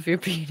top of your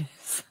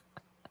penis.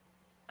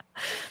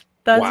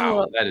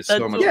 Wow, that is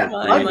so much. Yeah,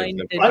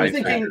 I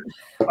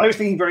was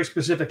thinking very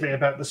specifically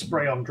about the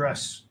spray-on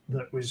dress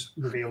that was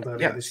revealed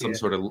earlier this year.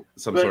 Some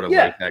sort of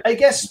yeah, latex I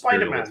guess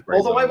Spider-Man.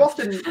 Although on. I've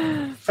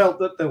often felt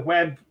that the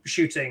web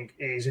shooting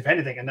is, if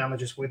anything,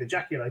 analogous with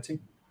ejaculating.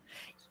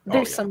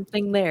 There's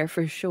something there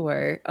for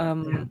sure.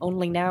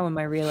 Only now am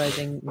I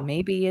realizing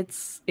maybe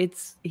it's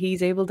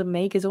he's able to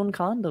make his own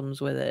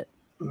condoms with it.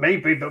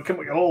 Maybe, but can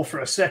we all for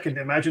a second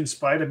imagine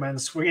Spider-Man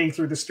swinging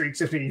through the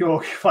streets of New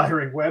York,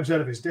 firing webs out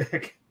of his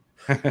dick?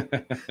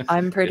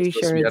 I'm pretty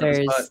sure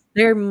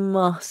there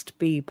must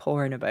be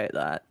porn about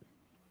that.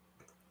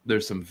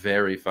 There's some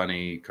very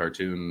funny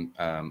cartoon,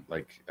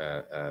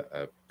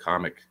 a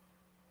comic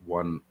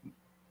one.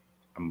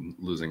 I'm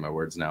losing my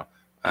words now.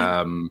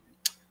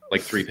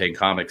 Like 3-page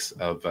comics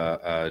of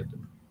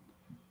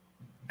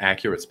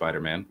accurate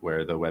Spider-Man,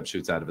 where the web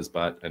shoots out of his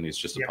butt and he's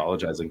just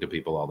apologizing to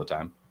people all the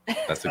time.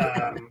 That's a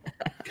good one.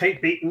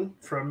 Kate Beaton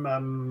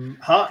from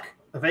Hark,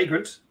 a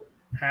Vagrant,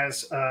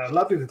 has a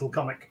lovely little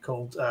comic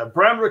called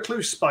Brown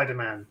Recluse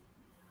Spider-Man.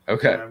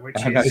 Okay. Which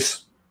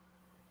is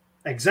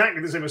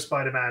exactly the same as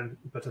Spider-Man,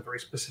 but a very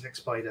specific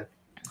spider.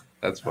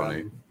 That's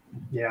funny.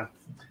 Yeah.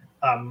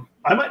 I'm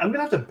going to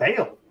have to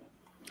bail.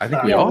 I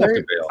think we all have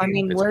to bail. I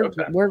mean,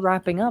 we're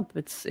wrapping up.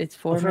 It's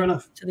 4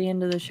 minutes to the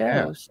end of the show.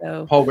 Yeah.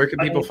 So, Paul, where can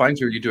people find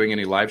you? Are you doing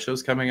any live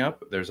shows coming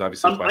up? There's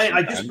obviously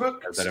I just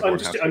booked.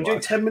 I'm doing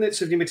 10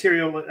 minutes of your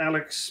material at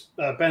Alex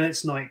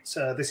Bennett's night.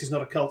 This is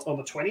not a cult on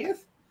the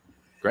 20th.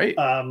 Great.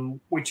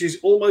 Which is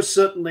almost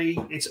certainly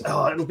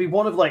it'll be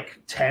one of like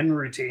 10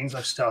 routines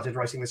I've started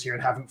writing this year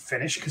and haven't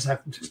finished because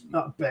I've just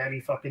not barely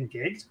fucking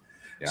gigged.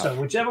 Yeah. So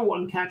whichever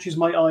one catches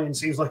my eye and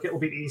seems like it'll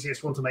be the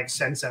easiest one to make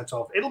sense out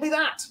of, it'll be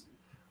that.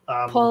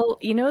 Paul,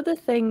 you know the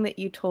thing that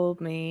you told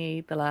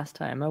me the last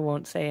time? I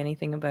won't say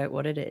anything about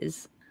what it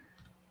is.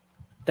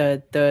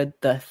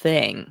 The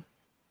thing.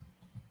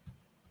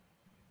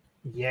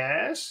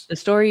 Yes. The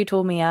story you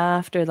told me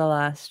after the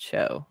last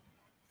show.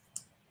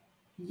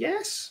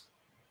 Yes.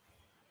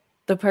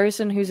 The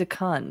person who's a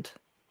cunt.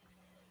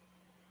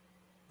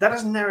 That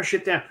doesn't narrow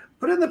shit down.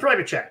 Put it in the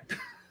private chat.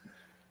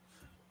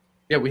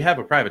 Yeah, we have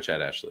a private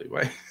chat, Ashley.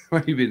 Why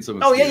are you being so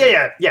much? Oh,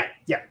 yeah.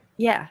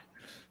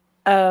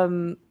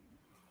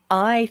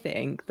 I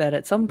think that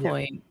at some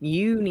point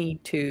you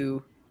need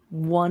to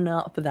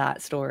one-up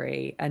that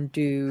story and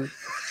do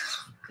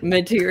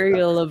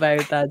material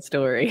about that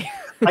story.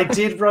 I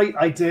did write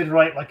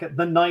like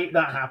the night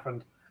that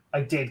happened.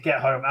 I did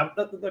get home.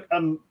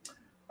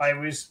 I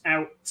was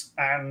out,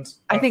 and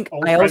I think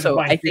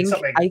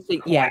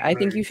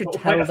you should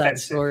tell that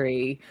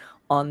story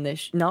on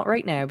this. Not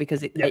right now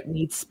because it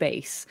needs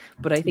space,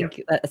 but I think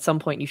at some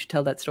point you should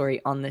tell that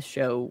story on this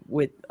show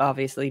with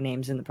obviously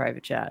names in the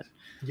private chat.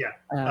 Yeah.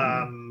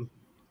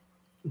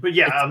 But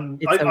yeah,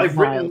 I've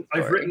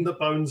written the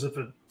bones of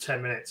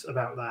 10 minutes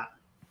about that.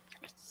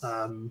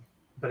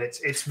 But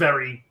it's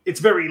very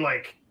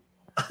like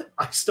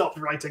I stopped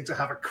writing to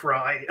have a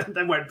cry and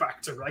then went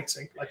back to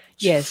writing. Like,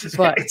 yes,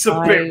 but it's a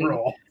bit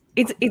raw.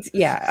 It's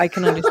I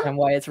can understand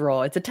why it's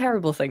raw. It's a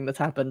terrible thing that's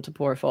happened to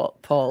poor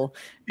Paul.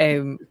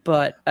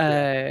 But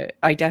I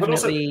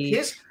definitely. But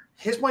also,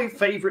 here's my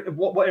favorite.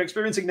 What we're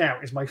experiencing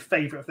now is my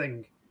favorite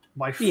thing.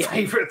 My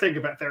favorite thing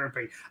about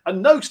therapy.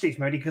 And no, Steve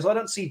Moody, because I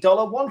don't see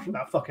 $1 from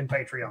that fucking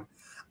Patreon.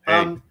 If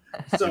I'm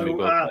going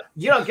to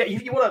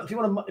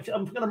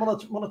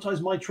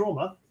monetize my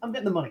trauma, I'm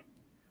getting the money.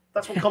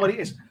 That's what comedy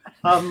is.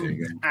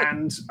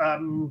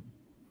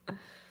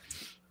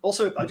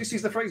 Also, I just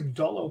use the phrase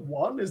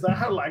 $1. Is that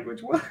how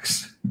language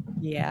works?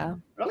 Yeah.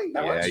 Really?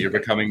 Yeah, you're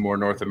becoming more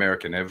North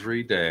American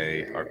every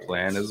day. Our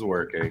plan is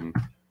working.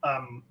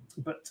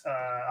 But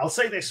I'll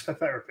say this for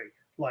therapy.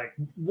 Like,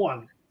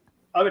 one,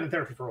 I've been in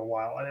therapy for a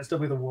while, and it's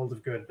done me the world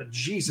of good. But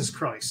Jesus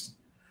Christ,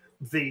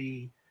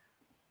 the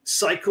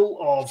cycle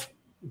of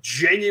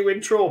genuine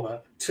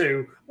trauma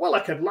to, well, I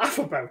can laugh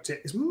about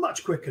it is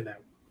much quicker now.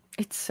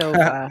 It's so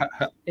fast.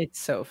 It's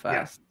so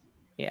fast.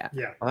 Yeah.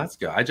 Well, that's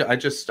good. I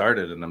just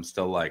started, and I'm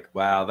still like,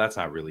 wow, that's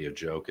not really a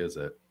joke, is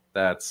it?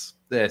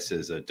 This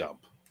is a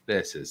dump.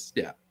 This is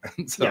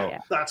So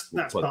that's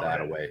put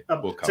that away.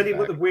 We'll come tell you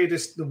back. what the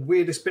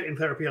weirdest bit in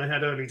therapy I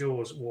had early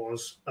doors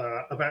was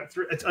about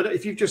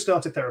if you've just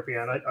started therapy,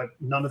 and I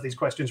none of these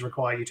questions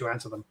require you to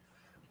answer them.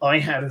 I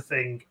had a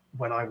thing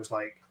when I was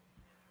like,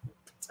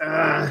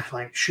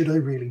 should I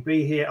really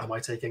be here? Am I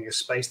taking a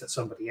space that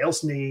somebody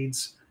else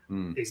needs?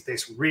 Is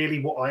this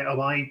really what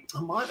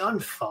I'm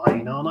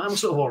fine. I'm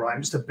sort of all right.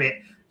 I'm just a bit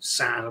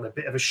sad and a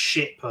bit of a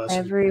shit person.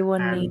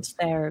 Everyone needs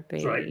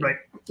therapy. Right.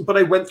 But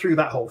I went through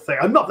that whole thing.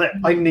 I'm not there.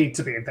 I need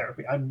to be in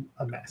therapy. I'm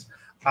a mess.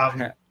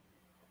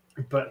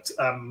 But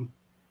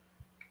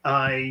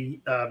I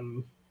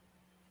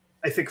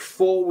think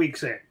 4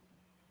 weeks in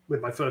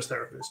with my first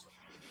therapist,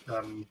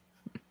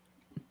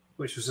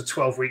 which was a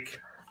 12-week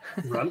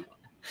run.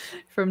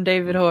 From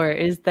David Hoare,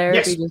 is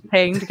therapy just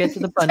paying to get to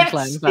the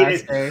punchline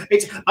faster?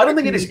 I don't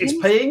think it is.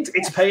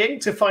 It's paying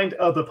to find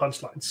other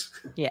punchlines.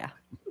 Yeah.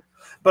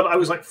 But I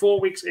was like 4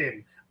 weeks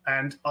in,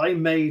 and I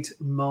made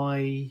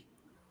my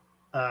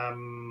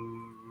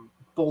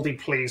Baldy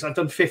Please. I've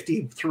done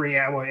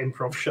 53-hour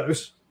improv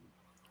shows.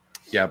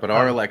 Yeah, but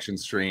our election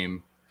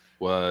stream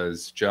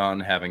was John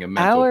having a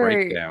mental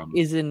breakdown.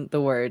 Isn't the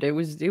word. It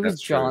was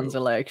John's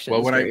election.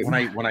 Well,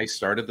 when I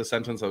started the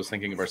sentence, I was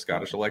thinking of our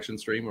Scottish election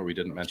stream where we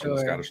didn't mention the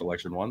Scottish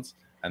election once,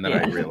 and then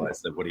I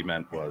realized that what he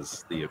meant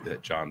was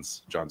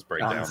John's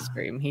breakdown. John's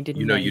stream. He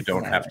didn't. You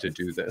don't have to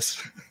do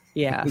this.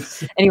 Yeah.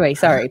 Anyway,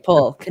 sorry,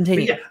 Paul.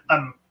 Continue.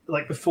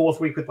 Like the 4th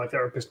week with my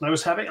therapist, and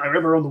I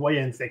remember on the way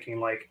in thinking,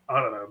 like, I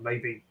don't know,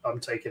 maybe I'm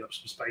taking up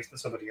some space that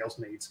somebody else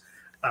needs,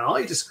 and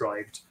I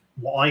described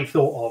what I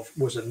thought of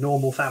was a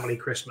normal family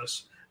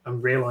Christmas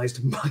and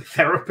realized my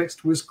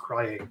therapist was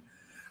crying.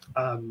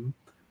 And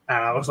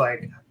I was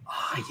like,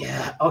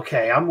 yeah,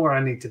 okay, I'm where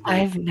I need to be.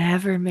 I've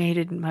never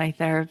made my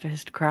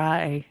therapist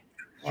cry.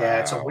 Yeah,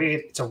 it's a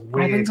weird I've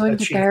been going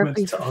to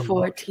therapy for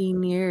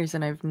 14 years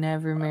and I've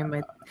never made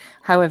my...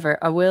 However,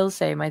 I will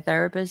say my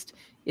therapist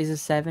is a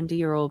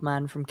 70-year-old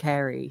man from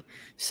Kerry.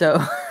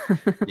 So...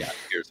 yeah,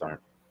 yours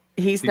aren't.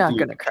 He's not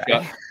going to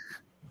cry.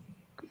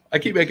 I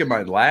keep making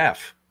mine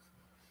laugh.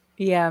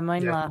 Yeah,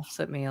 mine laughs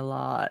at me a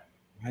lot.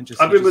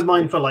 I've been with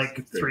mine for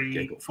like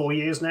 3-4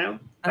 years now,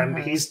 and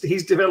he's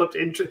developed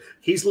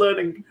he's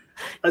learning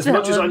as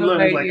much as I'm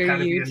learning like how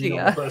to be a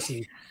normal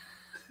person.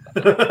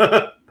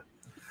 But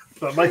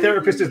my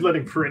therapist is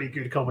learning pretty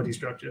good comedy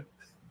structure.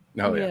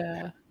 Oh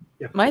yeah.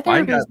 My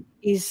therapist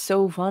is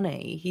so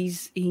funny.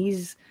 He's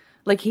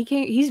like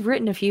he's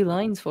written a few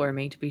lines for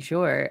me, to be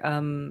sure.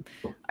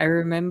 I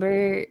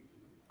remember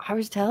I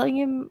was telling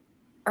him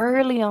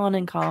early on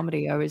in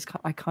comedy,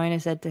 I kind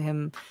of said to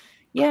him,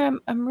 yeah,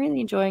 I'm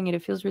really enjoying it.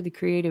 It feels really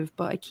creative,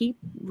 but I keep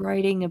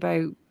writing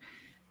about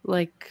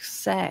like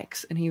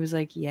sex. And he was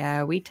like,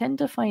 yeah, we tend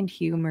to find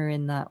humor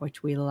in that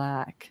which we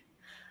lack.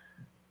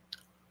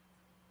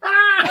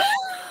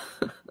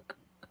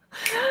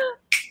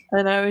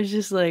 And I was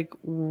just like,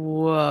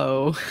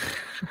 whoa.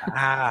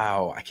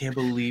 Wow. I can't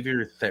believe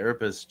your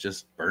therapist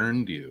just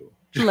burned you.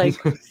 Like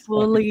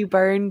fully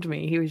burned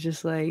me. He was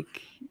just like,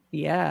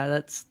 yeah,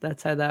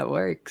 that's how that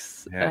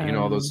works. Yeah,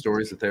 all those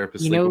stories the therapists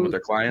sleeping with their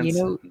clients?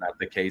 Not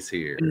the case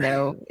here.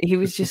 No, he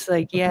was just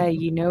like, yeah,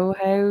 you know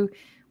how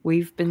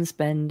we've been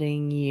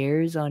spending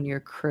years on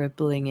your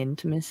crippling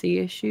intimacy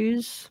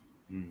issues?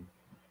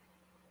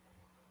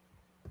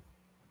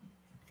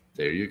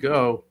 There you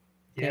go.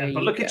 Yeah,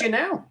 but look at you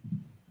now.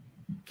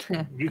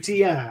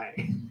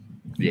 UTI.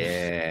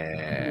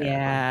 Yeah.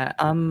 Yeah,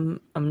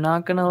 I'm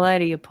not gonna lie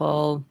to you,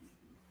 Paul.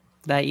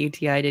 That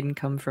UTI didn't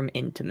come from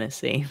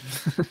intimacy.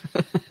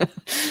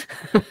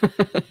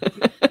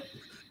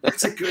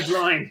 That's a good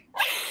line.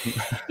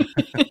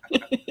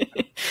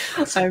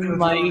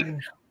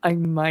 I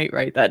might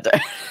write that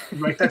down.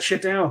 Write that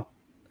shit down.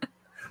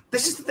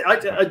 This is the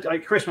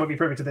thing. Chris might be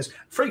privy to this.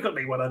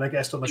 Frequently, when I'm a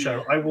guest on the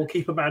show, I will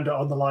keep Amanda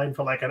on the line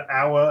for like an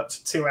hour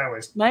to 2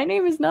 hours. My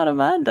name is not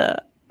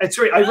Amanda. It's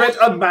right. I read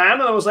a man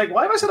and I was like,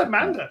 why have I said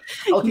Amanda?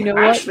 I'll keep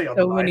Ashley on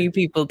the line. So many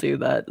people do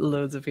that.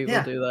 Loads of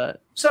people do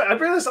that. So I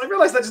realized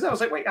that just now. I was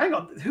like, wait, hang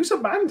on. Who's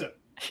Amanda?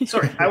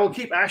 Sorry, I will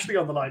keep Ashley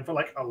on the line for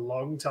like a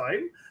long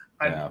time.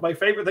 And my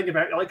favorite thing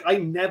about I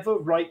never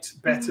write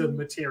better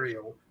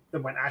material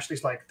than when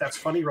Ashley's like, that's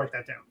funny, write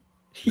that down.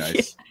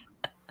 Nice.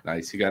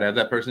 Nice. You got to have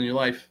that person in your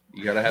life.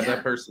 You got to have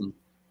that person.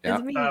 Yeah.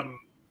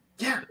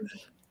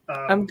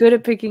 I'm good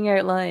at picking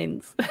out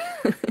lines.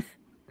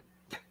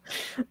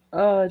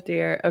 Oh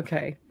dear.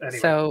 Okay. Anyway,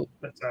 so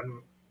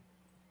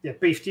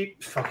beef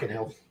deep. Fucking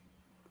hell.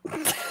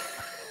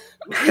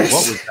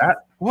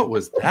 What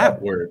was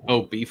that word?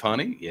 Oh, beef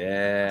honey?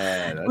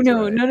 Yeah. That's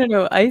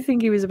No. I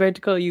think he was about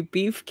to call you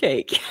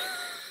beefcake.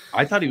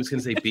 I thought he was going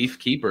to say beef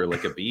keeper,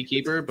 like a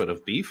beekeeper, but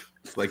of beef.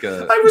 Like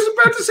a. I was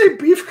about to say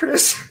beef,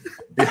 Chris.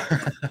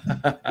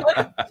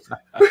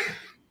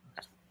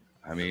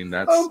 I mean,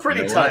 that's. I'm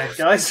pretty tired,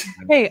 guys.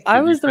 Hey,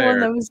 I was the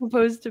one that was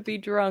supposed to be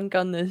drunk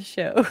on this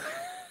show.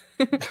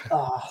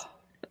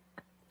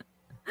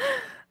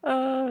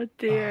 Oh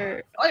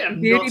dear. I am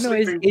Beardy not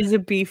Noise sleeping. is a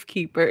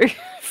beefkeeper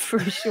for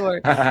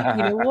sure. You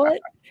know what?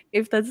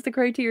 If that's the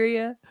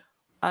criteria,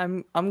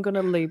 I'm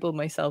gonna label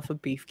myself a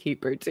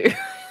beefkeeper too.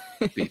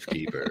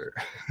 Beefkeeper.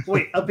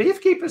 Wait, a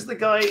beefkeeper's the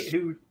guy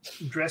who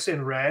dress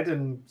in red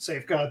and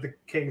safeguard the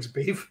king's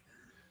beef?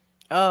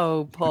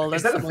 Oh, Paul,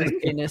 Is that's that the a most thing?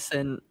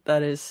 innocent.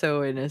 That is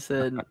so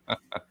innocent.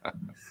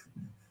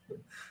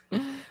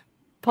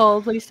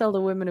 Paul, please tell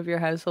the women of your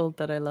household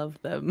that I love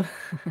them.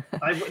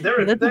 That's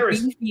a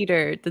beef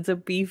eater. That's a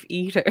beef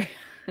eater.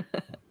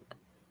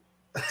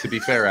 To be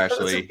fair,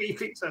 Ashley. That's a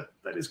beef eater.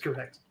 That is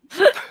correct.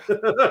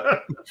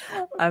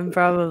 I'm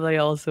probably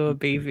also a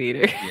beef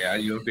eater. Yeah,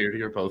 you and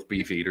Beardy are both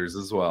beef eaters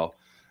as well.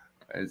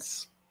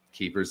 It's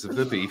keepers of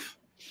the beef.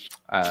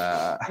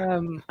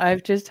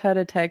 I've just had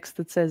a text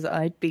that says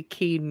I'd be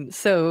keen.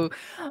 So,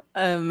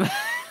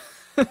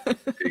 There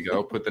you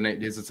go. Put the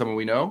name. Is it someone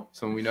we know?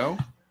 Someone we know?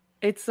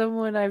 It's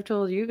someone I've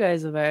told you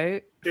guys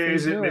about.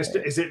 Is it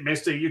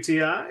Mr.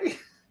 UTI?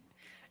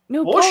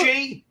 No, or Paul,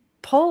 she?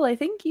 Paul, I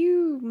think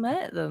you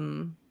met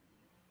them,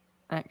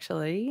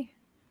 actually.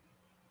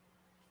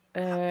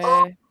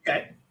 Okay.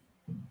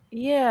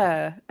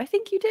 Yeah, I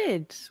think you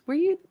did. Were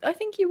you? I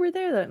think you were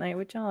there that night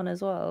with John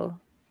as well.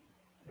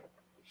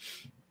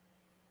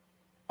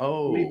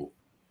 Oh.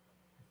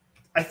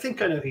 I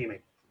think I know who you mean.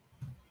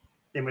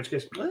 In which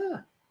case,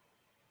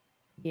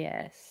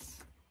 yes.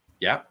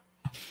 Yeah.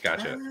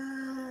 Gotcha.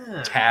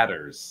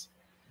 Tatters.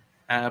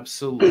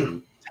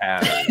 Absolute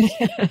tatters.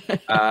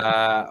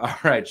 All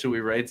right. Should we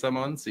raid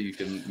someone so you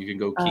can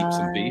go keep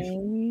some beef?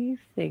 I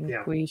think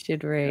we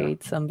should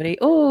raid somebody.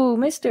 Oh,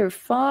 Mr.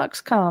 Fox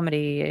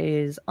Comedy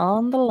is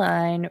on the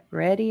line,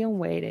 ready and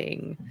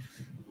waiting.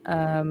 So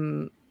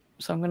I'm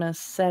gonna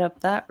set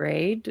up that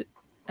raid.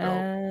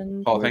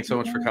 And Paul, thanks so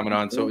much for coming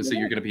on. So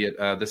you're going to be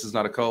at This Is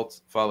Not a Cult.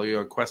 Follow you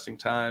on Questing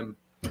Time.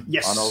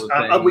 Yes, on all the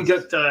things. we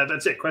got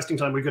that's it. Questing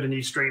Time. We've got a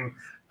new stream.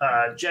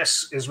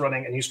 Jess is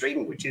running a new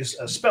stream, which is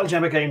a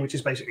Spelljammer game, which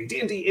is basically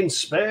D&D in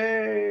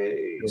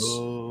space.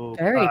 Oh,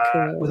 very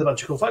cool. With a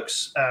bunch of cool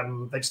folks.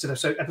 They just did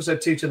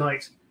episode 2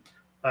 tonight.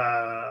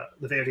 The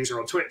VODs are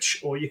on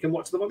Twitch, or you can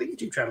watch them on the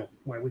YouTube channel,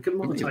 where we can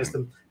monetize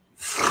them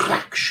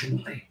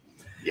fractionally.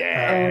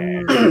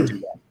 Yeah.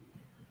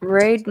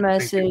 Raid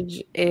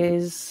message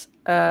is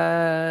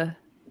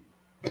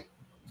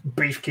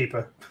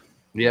Beefkeeper.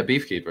 Yeah,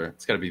 Beefkeeper.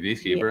 It's got to be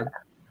Beefkeeper. Yeah.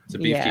 It's a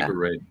Beefkeeper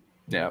raid.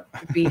 Yeah.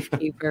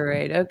 Beefkeeper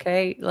raid.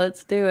 Okay,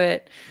 let's do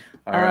it.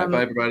 All right,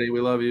 bye everybody. We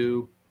love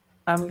you.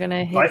 I'm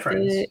gonna hit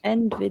the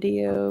end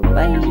video.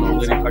 Bye.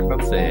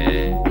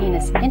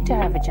 Penis into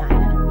her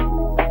vagina.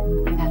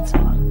 And that's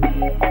all.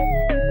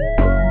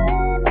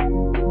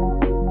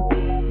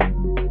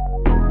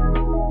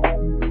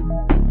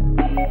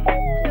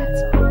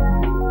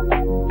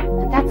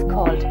 That's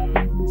called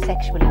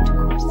sexual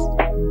intercourse.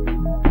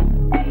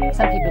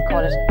 Some people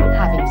call it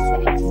having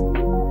sex.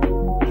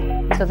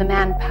 So the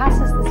man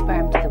passes the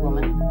sperm to the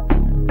woman,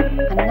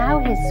 and now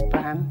his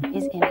sperm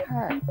is in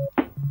her.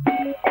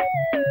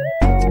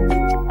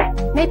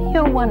 Maybe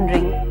you're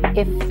wondering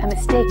if a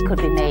mistake could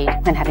be made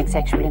when having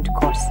sexual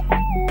intercourse.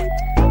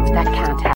 That can't happen.